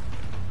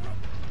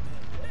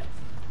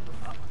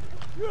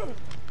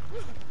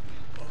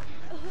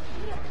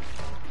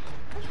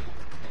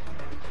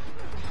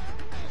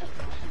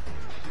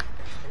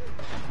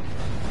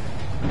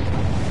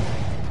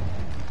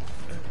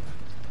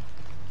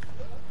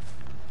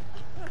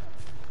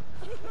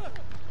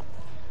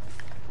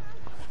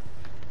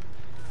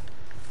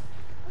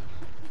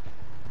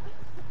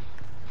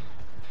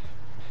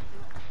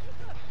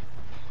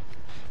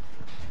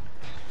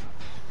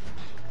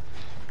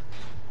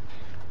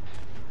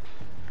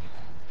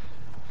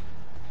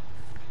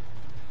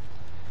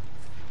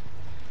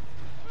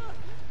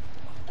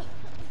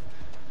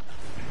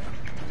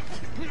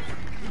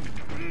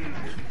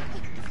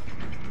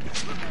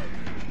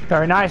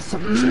 Very nice.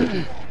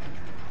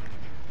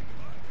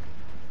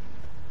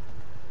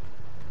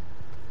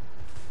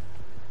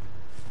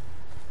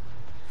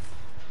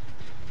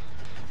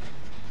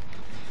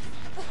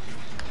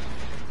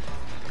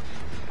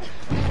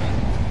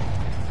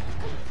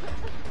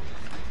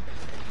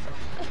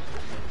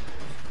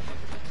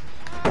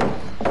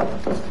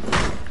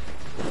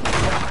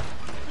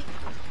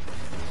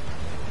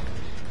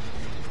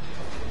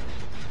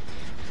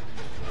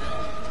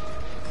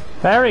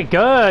 Very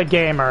good,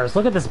 gamers.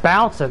 Look at this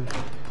bouncing.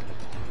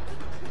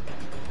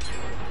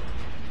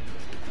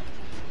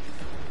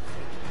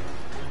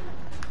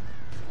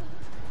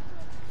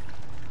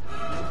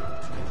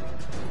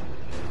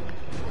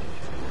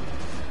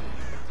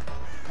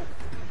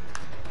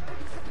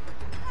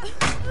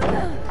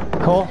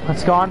 Cool,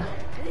 it's gone.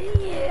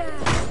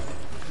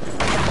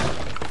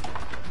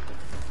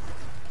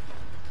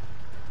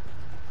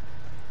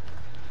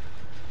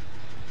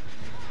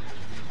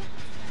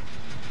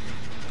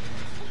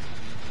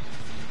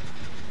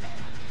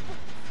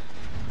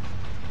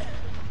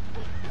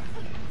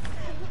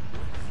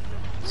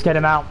 Let's get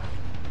him out.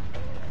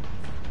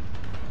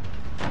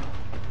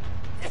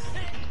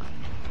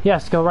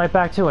 Yes, go right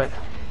back to it.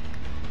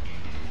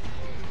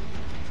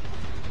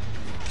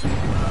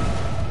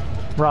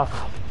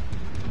 Rough.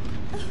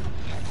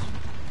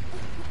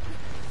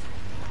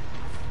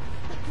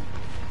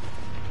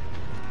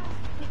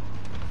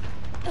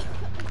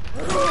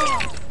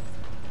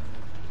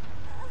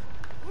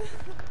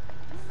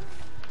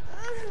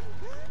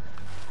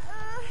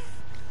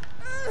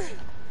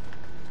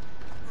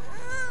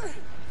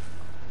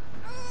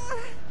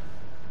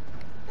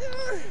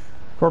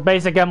 We're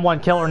basic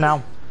M1 killer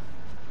now.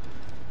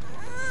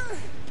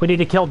 We need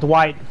to kill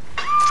Dwight.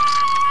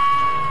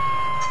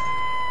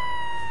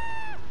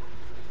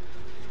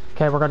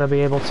 Okay, we're gonna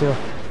be able to.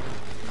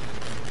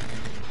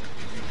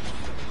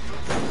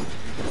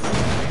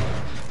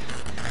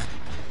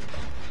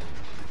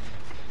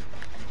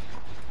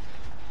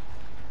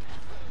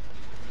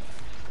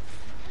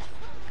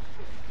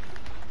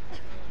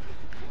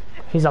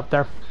 He's up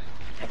there.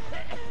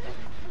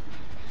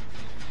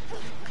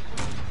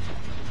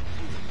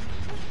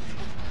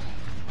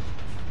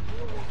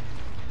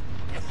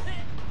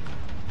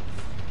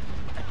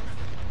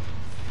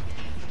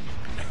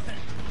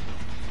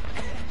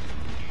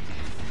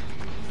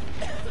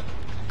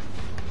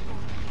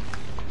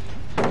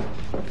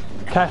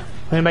 Okay,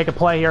 let me make a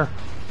play here.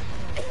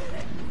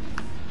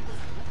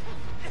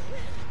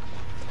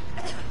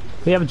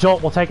 We have a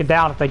jolt, we'll take it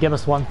down if they give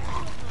us one.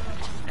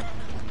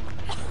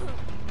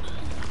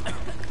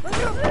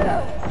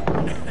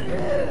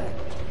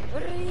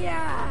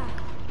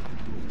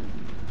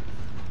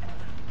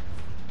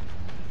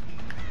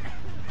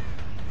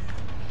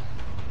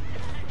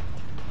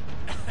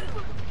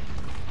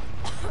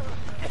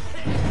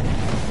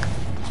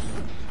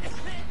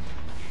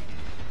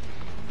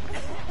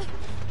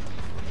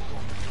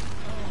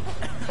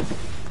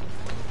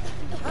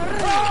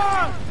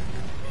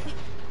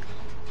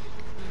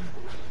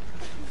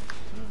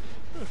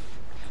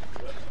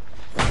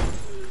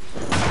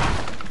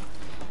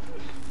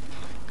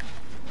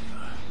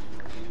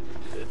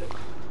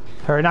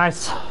 Very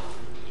nice.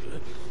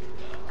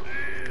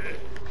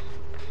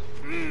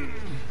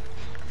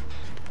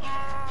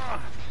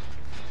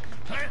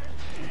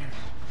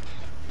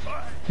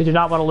 We do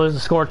not want to lose the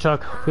score,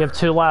 Chuck. We have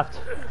 2 left.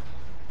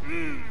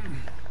 I'm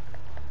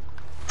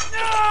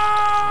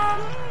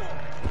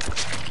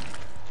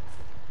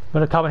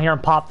gonna come in here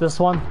and pop this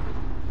one.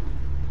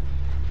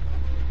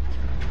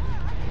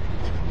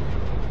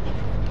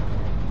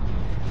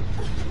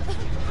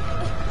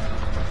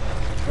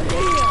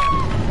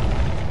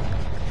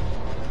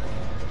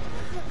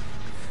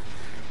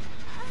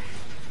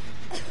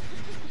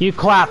 You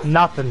clap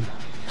nothing,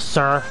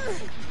 sir.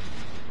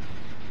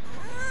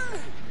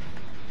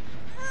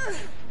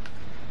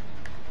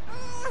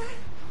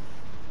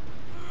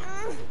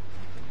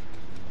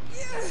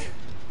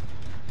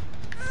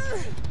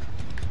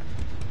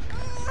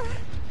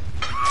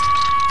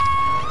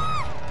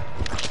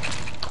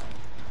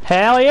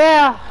 Hell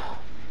yeah!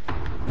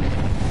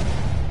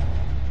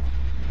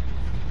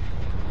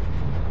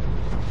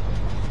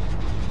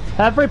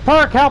 Every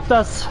perk helped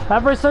us.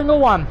 Every single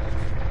one.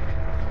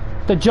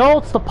 The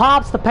jolts, the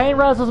pops, the pain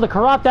roses, the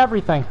corrupt,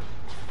 everything.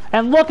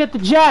 And look at the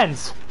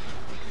gens.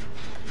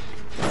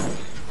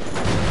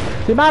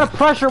 The amount of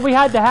pressure we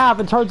had to have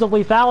in terms of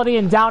lethality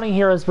and downing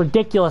here is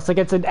ridiculous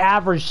against an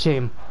average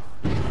team.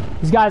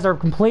 These guys are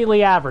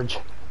completely average.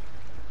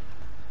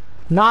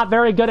 Not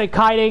very good at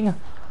kiting.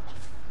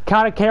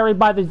 Kind of carried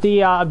by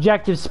the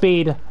objective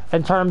speed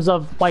in terms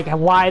of like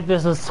why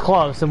this is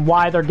close and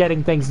why they're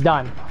getting things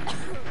done.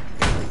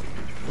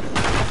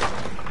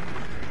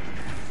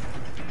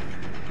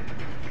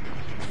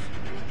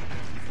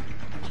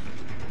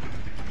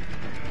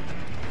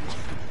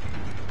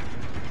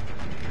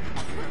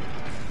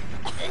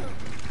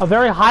 A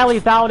very high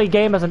lethality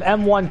game as an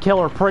M1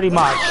 killer, pretty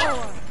much.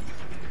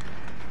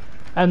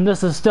 And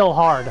this is still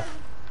hard.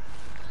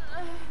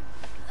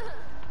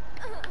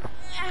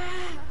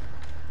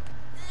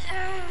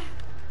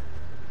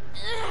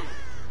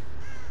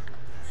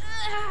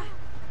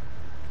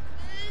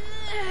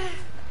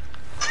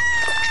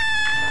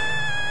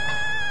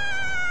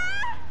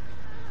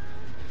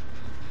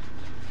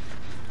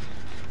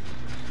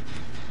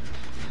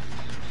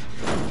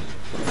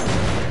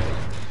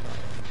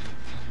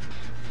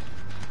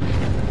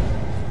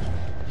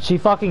 She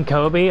fucking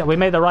Kobe. We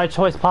made the right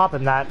choice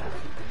popping that.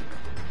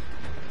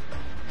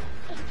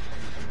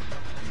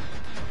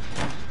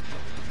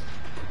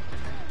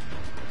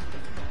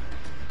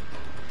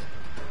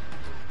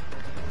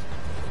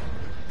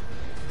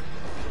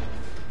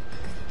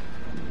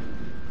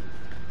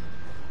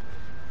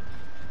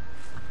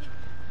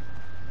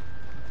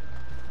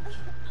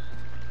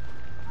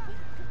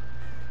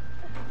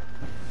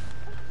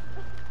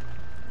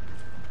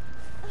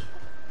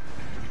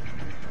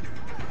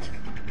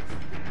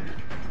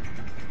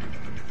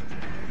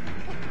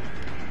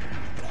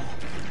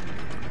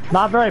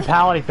 Not very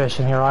pally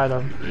efficient here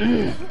either.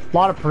 A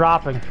lot of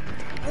dropping.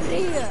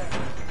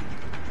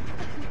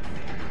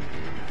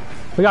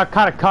 We got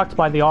kind of cucked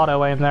by the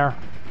auto aim there.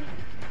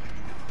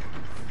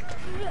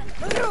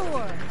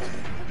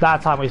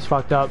 That time we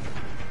fucked up.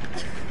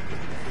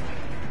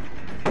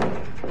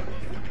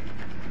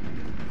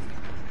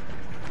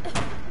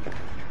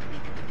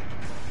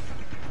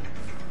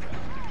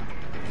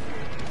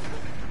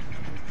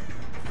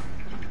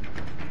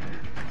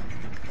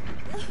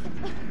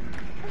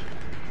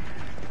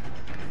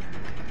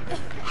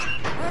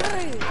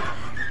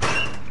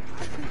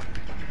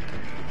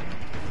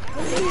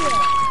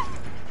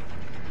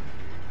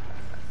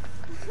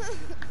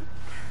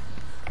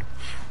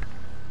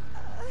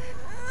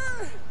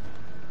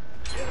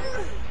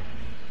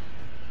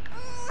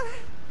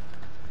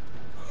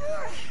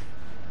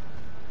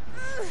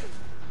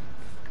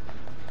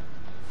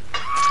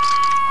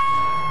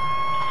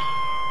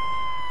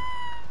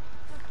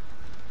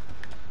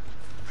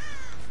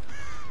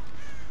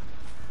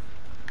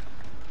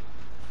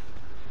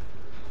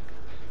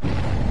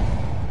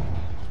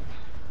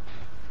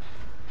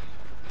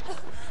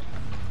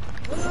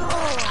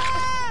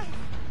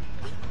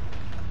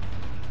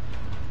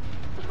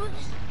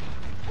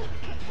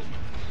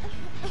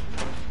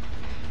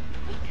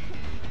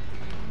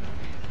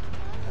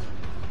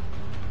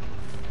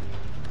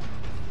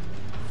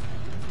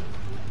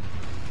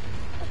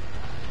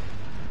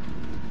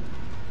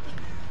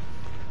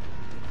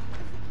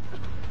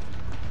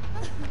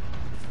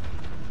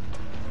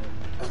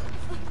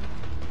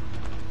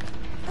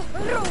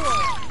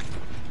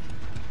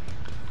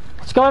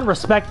 Let's go ahead and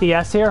respect the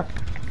S here.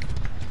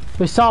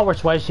 We saw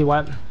which way she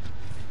went.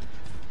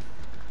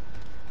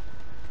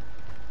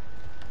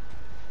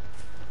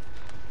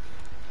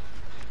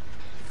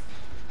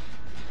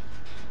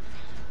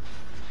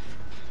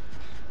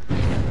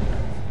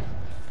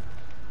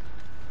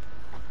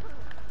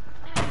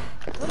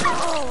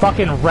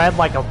 Fucking read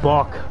like a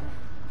book.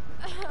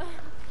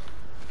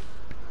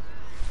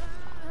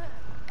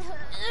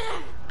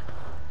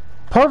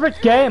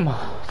 Perfect game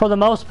for the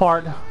most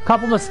part.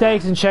 Couple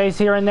mistakes in chase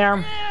here and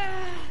there.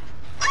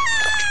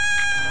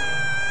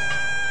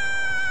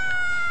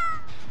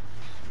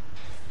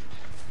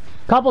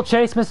 Couple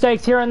chase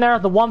mistakes here and there.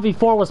 The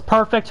 1v4 was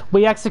perfect.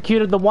 We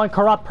executed the one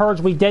corrupt purge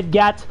we did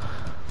get.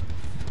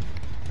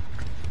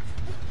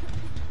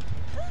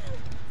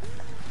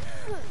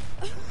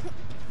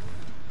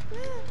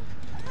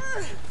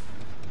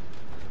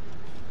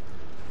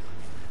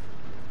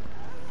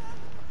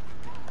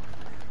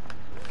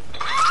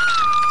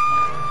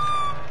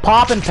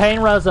 Pop and Pain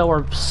Rezo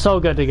were so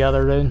good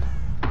together, dude.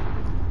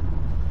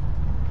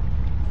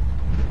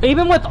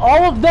 Even with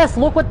all of this,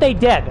 look what they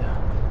did.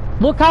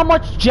 Look how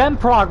much gem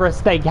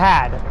progress they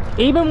had.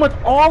 Even with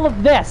all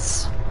of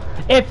this.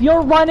 If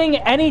you're running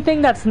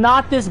anything that's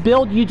not this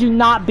build, you do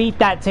not beat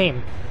that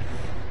team.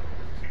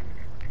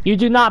 You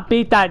do not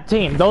beat that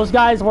team. Those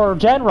guys were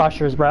gen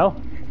rushers, bro.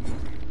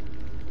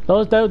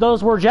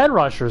 Those were gen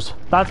rushers.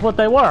 That's what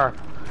they were.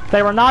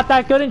 They were not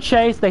that good in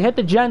chase. They hit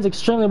the gens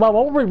extremely well.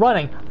 What were we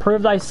running?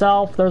 Prove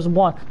thyself. There's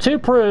one. Two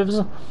proves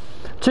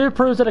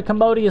at a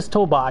commodious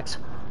toolbox.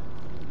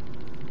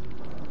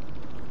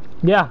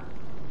 Yeah.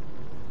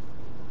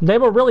 They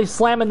were really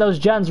slamming those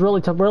gens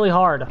really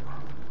hard.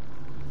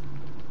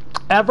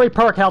 Every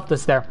perk helped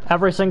us there.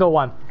 Every single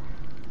one.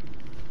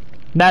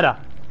 Meta.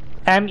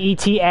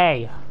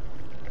 M-E-T-A.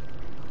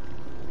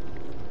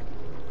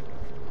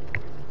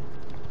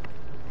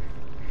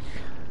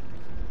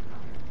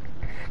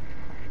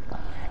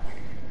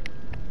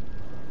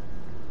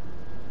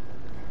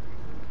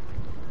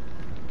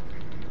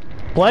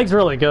 Blake's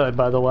really good,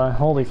 by the way.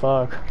 Holy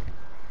fuck.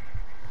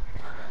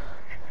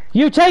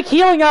 You take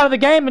healing out of the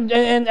game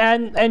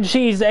and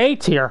she's A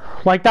tier.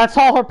 Like, that's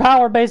all her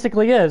power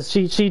basically is.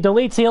 She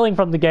deletes healing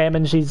from the game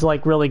and she's,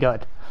 like, really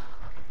good.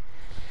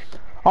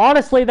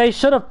 Honestly, they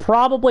should have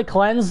probably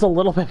cleansed a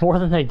little bit more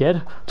than they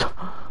did.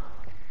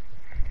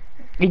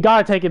 You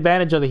gotta take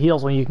advantage of the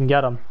heals when you can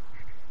get them.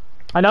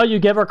 I know you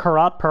give her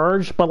Corrupt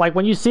Purge, but, like,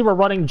 when you see we're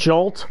running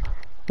Jolt,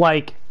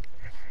 like,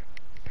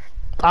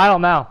 I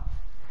don't know.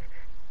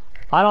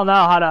 I don't know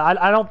how to.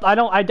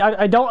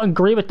 I don't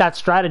agree with that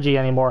strategy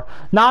anymore.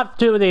 Not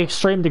to the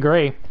extreme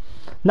degree.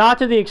 Not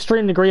to the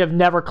extreme degree of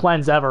never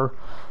cleanse ever.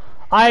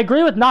 I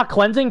agree with not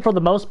cleansing for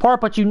the most part,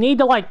 but you need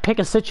to like pick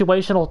a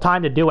situational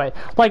time to do it.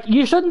 Like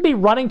you shouldn't be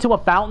running to a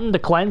fountain to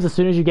cleanse as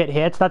soon as you get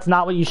hits. That's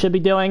not what you should be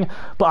doing,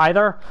 but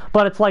either.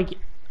 But it's like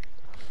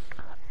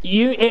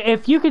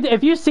if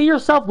you see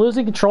yourself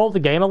losing control of the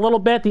game a little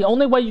bit, the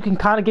only way you can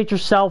kind of get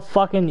yourself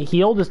fucking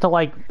healed is to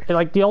like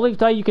the only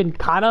way you can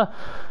kind of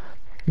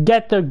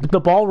get the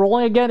ball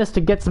rolling again is to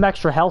get some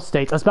extra health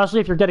states, especially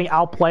if you're getting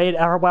outplayed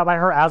by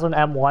her as an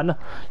M1.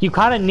 You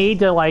kind of need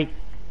to like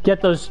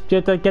get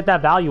that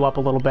value up a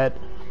little bit.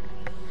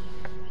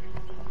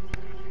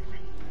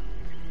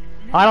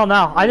 I don't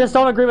know. I just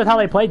don't agree with how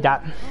they played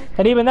that.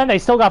 And even then, they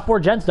still got 4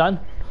 gens done.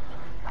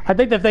 I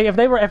think that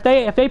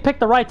if they picked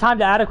the right time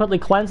to adequately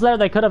cleanse there,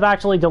 they could have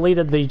actually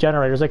deleted the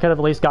generators. They could have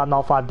at least gotten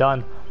all 5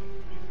 done.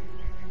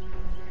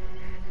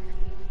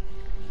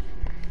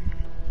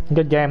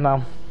 Good game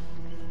though.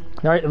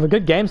 All right,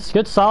 good games,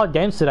 good solid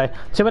games today.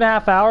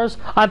 2.5 hours.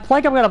 I'm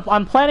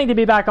planning to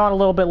be back on a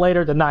little bit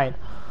later tonight.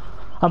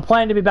 I'm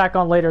planning to be back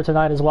on later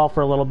tonight as well for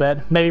a little bit,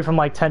 maybe from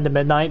like 10 to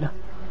midnight.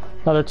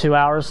 Another 2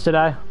 hours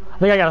today. I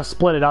think I gotta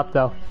split it up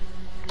though.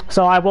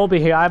 So I will be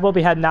here. I will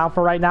be heading out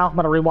for right now. I'm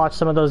gonna rewatch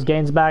some of those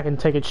games back and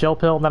take a chill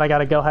pill. And then I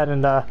gotta go ahead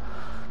and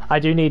I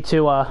do need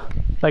to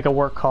make a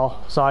work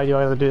call, so I do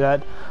have to do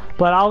that.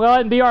 But I'll go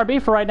ahead and BRB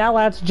for right now,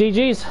 lads.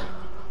 GG's.